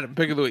 Adam,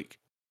 pick of the week.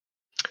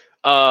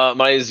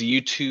 Mine is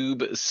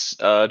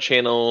YouTube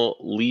channel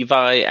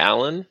Levi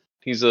Allen.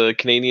 He's a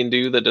Canadian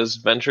dude that does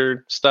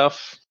adventure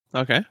stuff.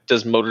 Okay.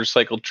 Does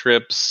motorcycle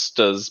trips,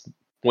 does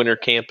winter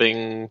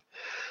camping,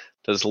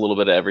 does a little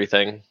bit of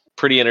everything.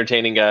 Pretty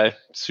entertaining guy,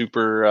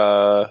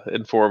 super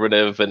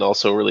informative and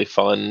also really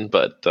fun.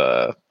 But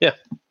yeah,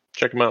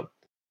 check him out.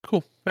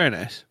 Cool. Very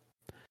nice.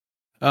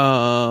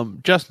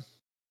 Justin.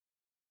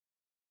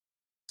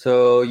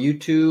 So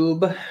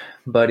YouTube,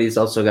 Buddy's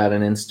also got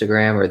an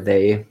Instagram, or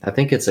I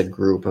think it's a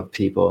group of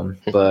people,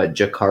 but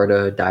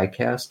Jakarta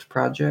Diecast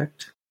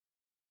Project.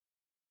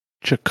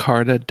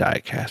 Jakarta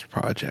Diecast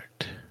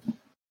Project.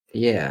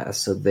 Yeah,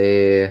 so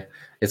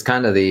it's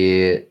kind of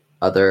the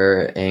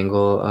other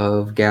angle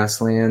of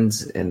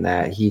Gaslands in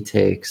that he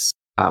takes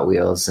Hot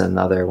Wheels and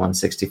other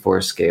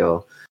 1/64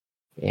 scale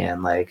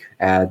and like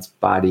adds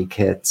body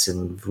kits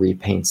and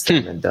repaints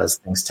them and does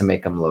things to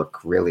make them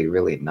look really,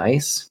 really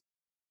nice.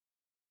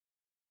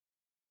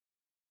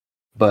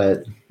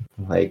 But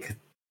like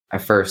I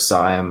first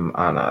saw him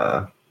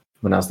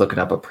when I was looking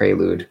up a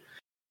Prelude,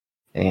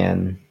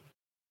 and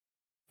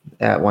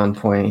at one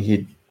point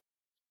he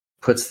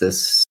puts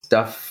this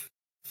stuff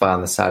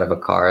on the side of a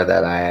car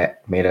that I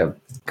made a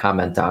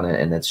comment on it,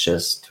 and it's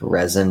just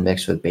resin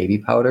mixed with baby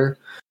powder,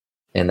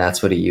 and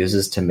that's what he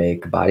uses to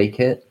make body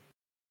kit.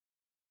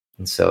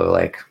 And so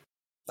like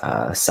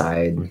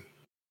side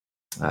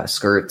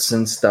skirts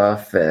and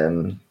stuff,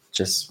 and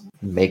just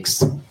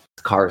makes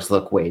cars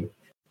look way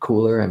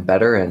cooler and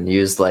better, and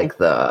use like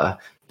the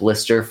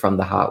blister from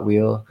the Hot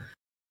Wheel,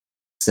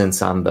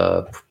 since on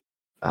the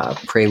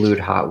Prelude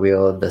Hot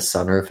Wheel the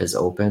sunroof is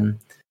open,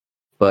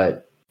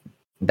 but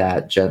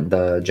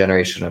the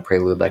generation of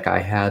Prelude like I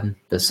had,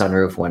 the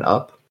sunroof went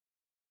up,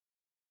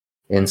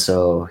 and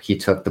so he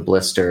took the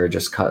blister,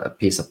 just cut a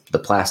piece of the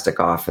plastic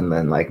off, and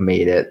then like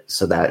made it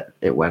so that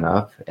it went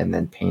up, and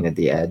then painted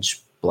the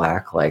edge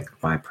black like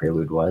my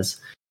Prelude was.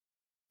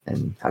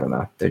 And I don't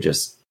know,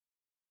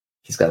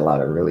 he's got a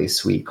lot of really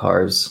sweet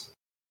cars.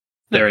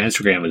 Their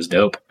Instagram is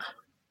dope.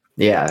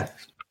 Yeah,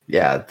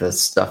 the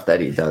stuff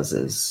that he does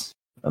is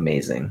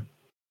amazing.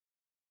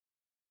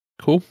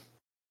 Cool.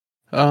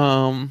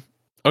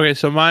 Okay,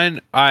 so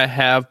mine, I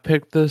have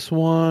picked this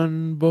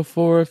one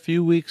before a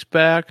few weeks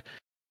back,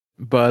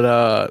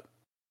 but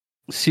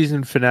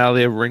season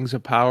finale of Rings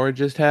of Power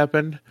just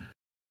happened.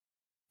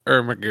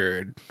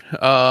 Ermagerd.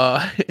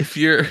 If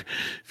you're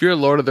a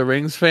Lord of the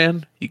Rings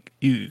fan,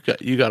 you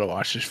gotta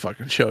watch this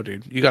fucking show,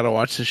 dude. You gotta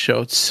watch this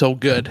show. It's so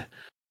good.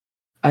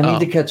 I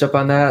need to catch up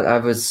on that. I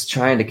was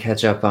trying to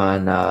catch up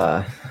on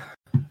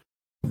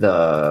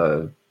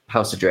the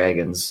House of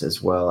Dragons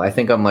as well. I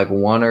think I'm like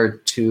 1 or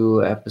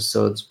 2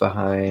 episodes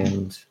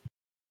behind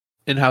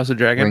in House of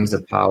Dragon. Rings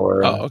of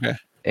Power. Oh, okay.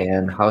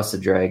 And House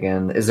of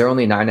Dragon. Is there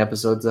only 9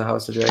 episodes of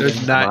House of Dragon?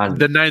 There's 9.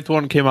 The 9th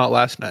one came out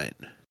last night.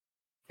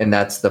 And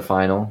that's the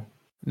final?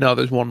 No,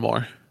 there's one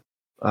more.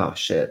 Oh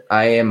shit.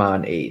 I am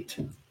on 8.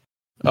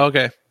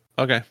 Okay.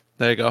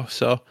 There you go.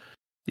 So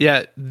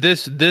yeah,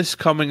 this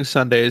coming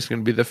Sunday is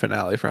gonna be the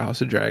finale for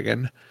House of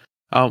Dragon.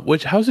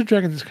 Which House of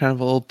Dragon is kind of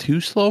a little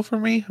too slow for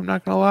me. I'm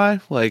not gonna lie.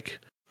 Like,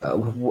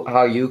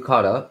 how you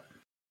caught up?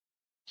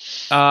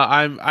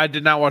 I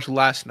did not watch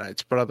last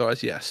night's, but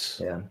otherwise,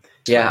 yes.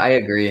 Yeah, I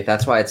agree.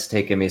 That's why it's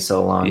taken me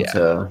so long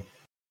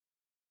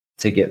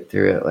to get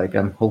through it. Like,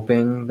 I'm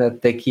hoping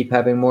that they keep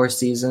having more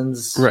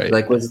seasons. Right.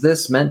 Like, was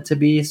this meant to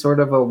be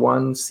sort of a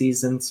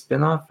 1-season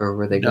spinoff, or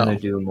were they going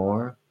to do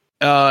more?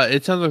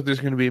 It sounds like there's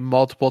going to be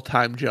multiple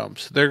time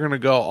jumps. They're going to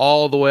go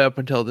all the way up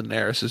until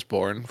Daenerys is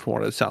born, from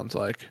what it sounds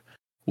like.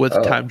 With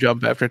time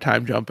jump after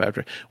time jump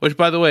after. Which,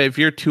 by the way, if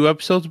you're 2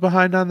 episodes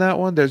behind on that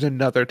one, there's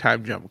another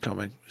time jump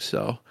coming.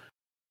 So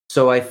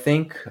I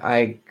think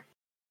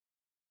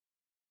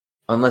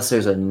unless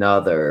there's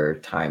another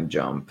time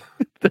jump.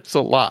 That's a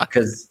lot.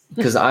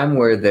 Because I'm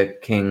where the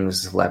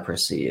king's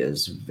leprosy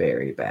is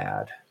very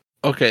bad.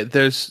 Okay,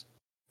 there's...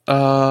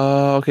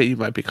 okay, you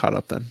might be caught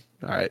up then.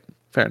 All right,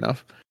 fair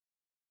enough.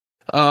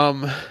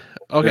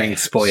 Okay,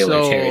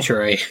 spoiler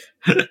territory.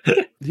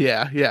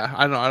 Yeah.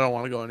 I don't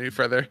want to go any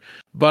further,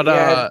 but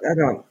I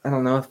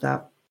don't know if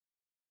that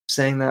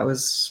saying that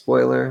was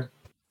spoiler,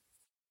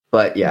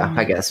 but yeah,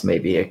 I guess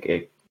maybe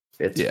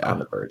it's on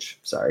the verge.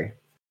 Sorry,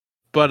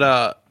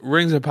 but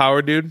Rings of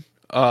Power, dude.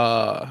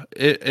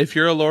 If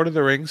you're a Lord of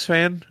the Rings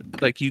fan,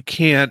 like, you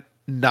can't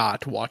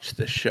not watch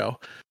this show.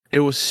 It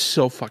was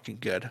so fucking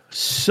good.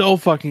 So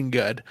fucking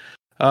good.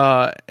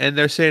 And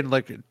they're saying,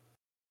 like,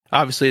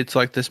 obviously it's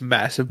like this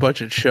massive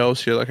budget show,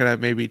 so you're looking at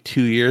maybe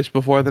 2 years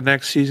before the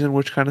next season,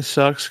 which kind of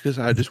sucks because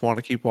I just want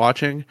to keep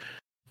watching.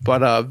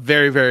 But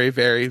very, very,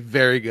 very,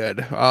 very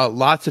good.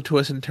 Lots of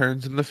twists and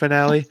turns in the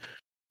finale.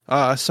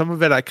 Some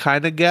of it I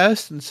kind of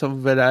guessed, and some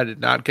of it I did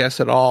not guess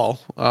at all.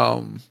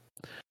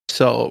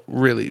 So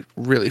really,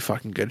 really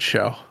fucking good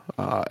show.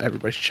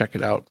 Everybody should check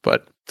it out.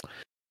 But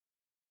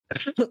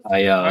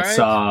I right.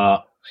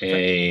 saw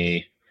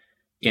a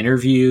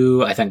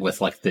interview, I think, with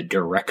like the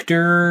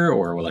director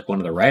or like one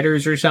of the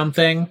writers or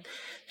something,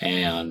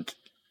 and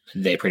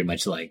they pretty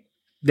much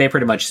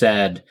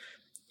said,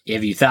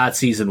 if you thought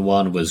season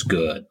 1 was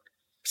good,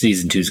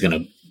 season 2 is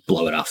gonna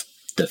blow it off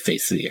the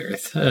face of the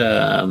earth.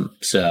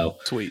 So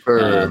sweet.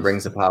 For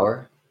Rings of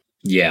Power.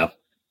 Yeah.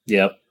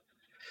 Yep.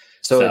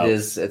 So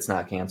it's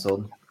not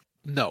canceled.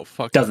 No,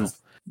 fuck. Doesn't.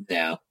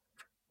 No.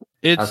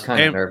 I was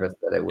kind of nervous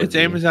that it would. It's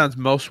Amazon's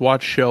most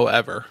watched show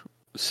ever.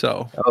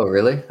 So. Oh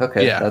really?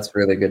 Okay, yeah. That's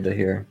really good to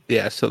hear.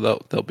 Yeah, so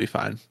they'll be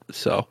fine.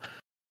 So,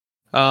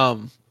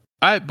 all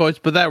right, boys.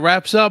 But that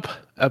wraps up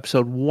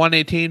episode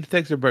 118.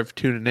 Thanks everybody for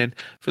tuning in.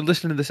 If you're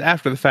listening to this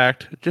after the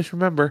fact, just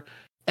remember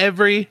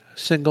every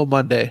single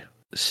Monday,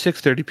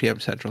 6:30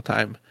 p.m. Central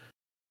Time,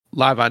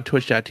 live on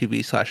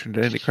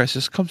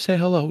twitch.tv/NerdIdentityCrisis. Come say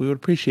hello. We would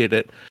appreciate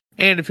it.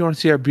 And if you want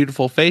to see our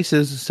beautiful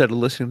faces instead of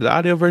listening to the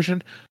audio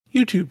version,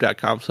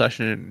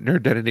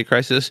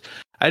 youtube.com/NerdIdentityCrisis.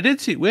 I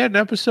did see, we had an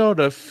episode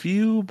a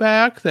few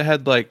back that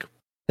had like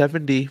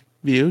 70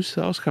 views.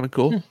 So that was kind of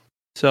cool.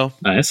 So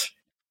nice.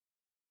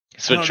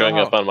 It's been showing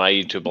up on my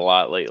YouTube a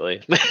lot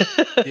lately.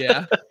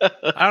 Yeah.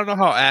 I don't know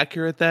how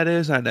accurate that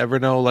is. I never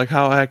know like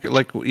how accurate,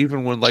 like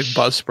even when like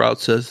Buzzsprout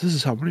says this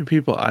is how many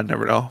people, I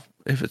never know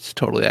if it's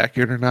totally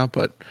accurate or not,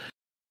 but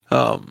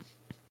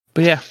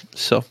yeah,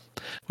 so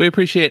we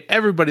appreciate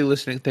everybody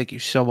listening. Thank you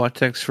so much.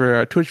 Thanks for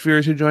our Twitch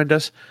viewers who joined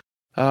us.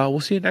 We'll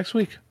see you next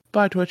week.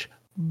 Bye, Twitch.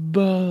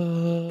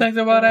 Bye. Thanks,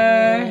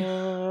 everybody.